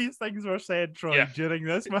all these things were said, Troy, Yeah. during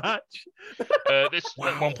this match. At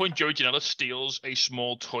one point, Joey Janela steals a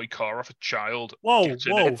small toy car off a child. Whoa, gets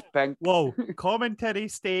in whoa. it, It's pink. Whoa, commentary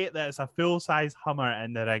state that it's a full-size Hummer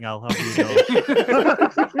in the ring, I'll have you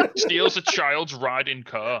know. steals a child's ride-in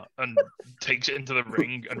car and takes it into the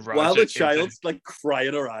ring and rides While it the into- child's like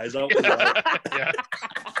crying her eyes out. as well.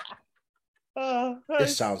 yeah.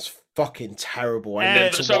 This sounds fucking terrible. I Uh,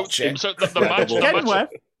 need to watch it. So the match, Incredible. Getting with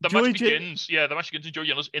the Joey match begins. Yeah, the match begins and Joey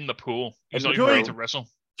Janela's in the pool. He's not even Joey- ready to wrestle.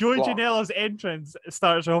 Joey What? Janela's entrance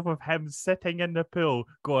starts off with him sitting in the pool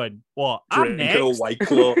going, what? I'm Drinking a next. White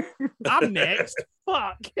Claw. I'm next.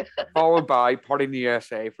 Fuck. Followed by Party in the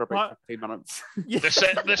USA for about What? 15 minutes.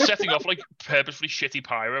 They're setting off like purposefully shitty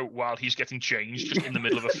pyro while he's getting changed just in the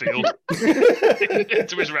middle of a field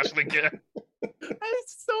into his wrestling gear.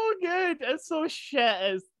 It's so good. It's so shit.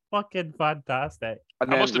 It's fucking fantastic.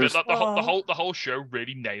 And I must admit there's- that the whole show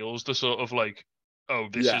really nails the sort of like, oh,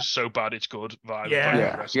 this Yeah. is so bad it's good vibe. Yeah. of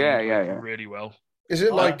Yeah. wrestling, Yeah. really well. Is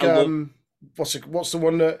it like I love- what's the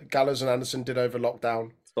one that Gallows and Anderson did over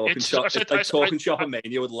lockdown? Talking It's- shop. I said- It's like I- talking I- shop and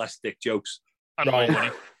mania with less dick jokes. And Right. more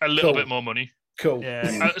money, a little Cool. bit more money. Cool.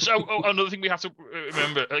 Yeah. Another thing we have to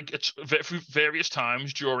remember, like it's through various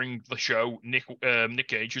times during the show, Nick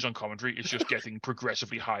Gage, who's on commentary, is just getting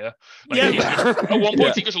progressively higher. Like, Yeah. he's just- at one point,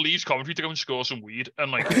 Yeah. he just leaves commentary to go and score some weed,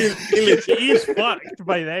 and like, He literally, He's fucked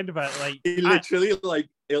by the end of it. Like, he literally like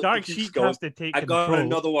he'll- Dark he keeps Sheik going, has to take I got control.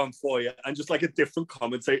 another one for you, and just like a different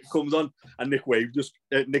commentator comes on, and Nick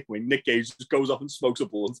Gage just goes off and smokes a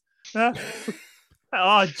blunt. Huh? Oh,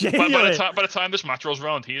 by genuinely. the time this match rolls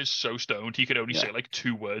around, he is so stoned he can only Yeah. say like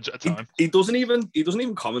 2 words at a time. He doesn't even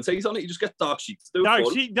commentate on it. He just gets Dark Sheik to do it Dark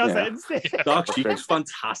for him. Sheik does Yeah. it instead. Dark Sheik is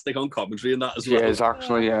fantastic on commentary and that as She well. is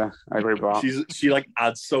actually, yeah. I agree with that. She like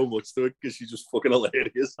adds so much to it because she's just fucking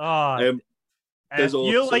hilarious. Oh, There's if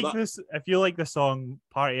you also like that- this, if you like the song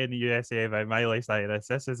 "Party in the USA" by Miley Cyrus,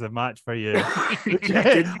 this is a match for you. I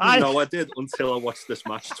didn't I- know I did until I watched this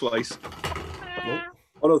match twice.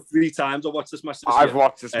 Oh no, 3 times I watched this match. This I've year.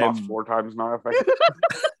 watched this match Um, 4 times now, I think.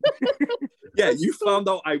 Yeah, you found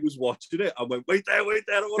out I was watching it. I went, wait there, I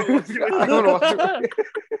want to watch it. I don't know what to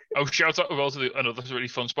Oh, shout out as well to another really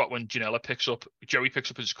fun spot when Joey picks up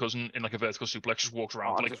his cousin in like a vertical suplex, just walks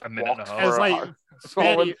around for like just a minute and a walks half. It's like So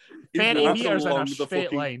 30, He 30 walks meters in along a the straight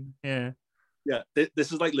fucking- line. Yeah, Yeah,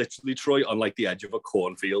 this is like literally Troy on like the edge of a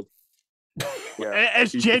cornfield. yeah.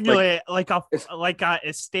 It's He's genuinely like It's- a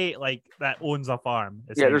estate like that owns a farm.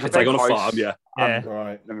 Yeah, there's a It's like on a house. farm, yeah. Yeah.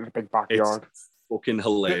 Right. And there's a big It's backyard. fucking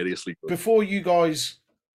hilariously good. Before you guys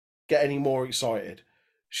get any more excited,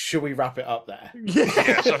 should we wrap it up there?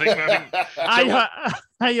 Yes, I think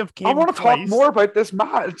I have came I want to talk twice. more about this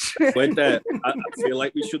match. Wait there. I feel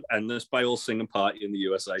like we should end this by all singing Party in the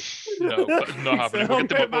USA. no, but not happening. We'll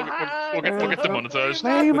get demonetized.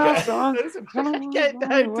 Play my song. Get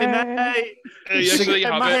down tonight. Yeah, so there you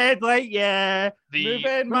In have my it. head like yeah. The-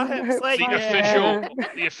 Moving my hips like The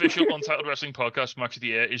yeah. official Untitled Wrestling Podcast match of the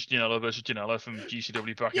year is Janela versus Janela from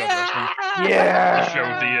GCW Backyard Wrestling. Yeah. The show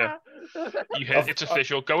of the year. You hit it's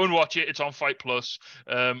official. Go and watch it. It's on Fight Plus.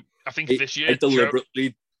 I think this year I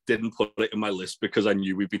deliberately didn't put it in my list because I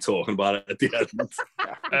knew we'd be talking about it at the end.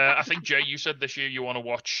 I think Jay, you said this year you want to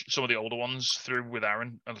watch some of the older ones through with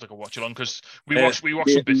Aaron and like a watch along because we watched me- some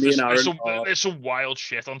bits. me and There's Aaron there's some wild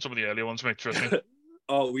shit on some of the earlier ones, mate. Trust me.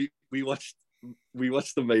 Oh, we watched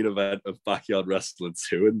the main event of Backyard Wrestling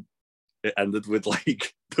 2 and it ended with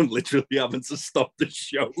like them literally having to stop the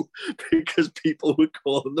show because people were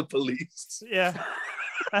calling the police. Yeah.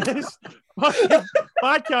 It's fucking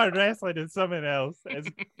backyard wrestling is something else. It's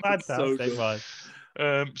fantastic, good.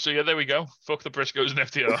 man. So yeah, there we go. Fuck the Briscoes and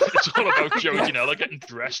FTR. It's all about Joey Janela getting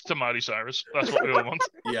dressed to Miley Cyrus. That's what we all want.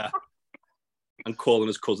 Yeah. And calling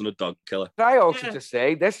his cousin a dog killer. Can I also Yeah. just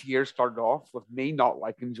say this year started off with me not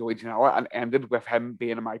liking Joey Janela and ended with him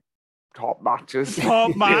being in my top matches.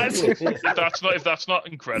 Top match. If that's not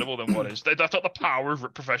incredible, then what is? If that's not the power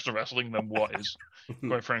of professional wrestling, then what is?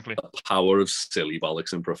 Quite frankly. The power of silly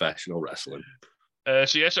bollocks in professional wrestling.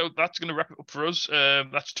 So that's going to wrap it up for us.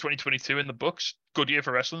 That's 2022 in the books. Good year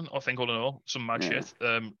for wrestling, I think, all in all. Some mad Yeah. shit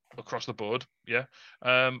across the board. Yeah.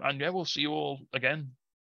 And yeah, we'll see you all again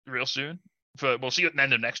real soon. We'll see you at the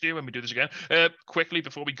end of next year when we do this again. Quickly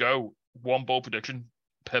before we go, one bold prediction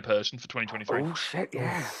per person for 2023. Oh shit!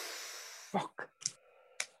 Yeah. Fuck.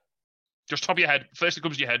 Just top of your head. First that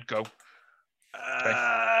comes to your head. Go.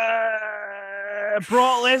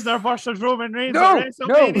 Brock Lesnar versus Roman Reigns No, at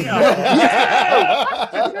WrestleMania.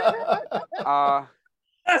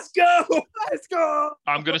 Let's go! Let's go!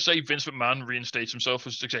 I'm going to say Vince McMahon reinstates himself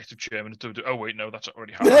as executive chairman of WWE. Oh, wait, no, that's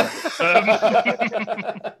already happened.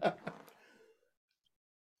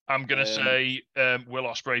 I'm going to say Will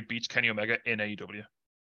Ospreay beats Kenny Omega in AEW.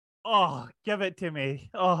 Oh, give it to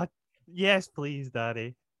me. Oh, yes, please,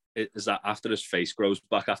 Daddy. Is that after his face grows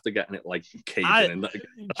back after getting it like caving in?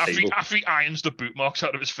 After he irons the boot marks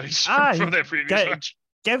out of his face Aye, from their previous match.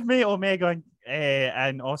 Give me Omega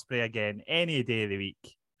and Ospreay again any day of the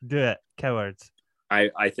week. Do it, cowards. I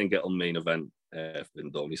think it'll main event if I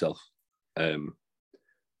didn't know myself.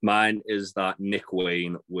 Mine is that Nick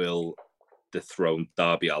Wayne will dethrone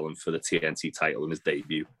Darby Allin for the TNT title in his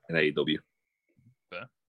debut in AEW.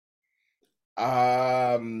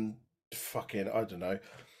 Fucking, I don't know.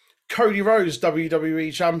 Cody Rhodes,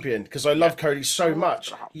 WWE champion, because I love Cody so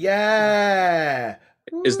much. Yeah.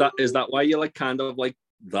 Is that why you're like kind of like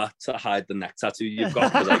that to hide the neck tattoo you've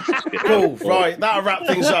got? Cool. Right, that'll wrap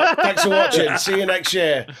things up. Thanks for watching. See you next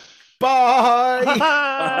year. Bye.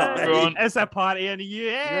 Bye. It's a party in the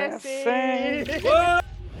USA.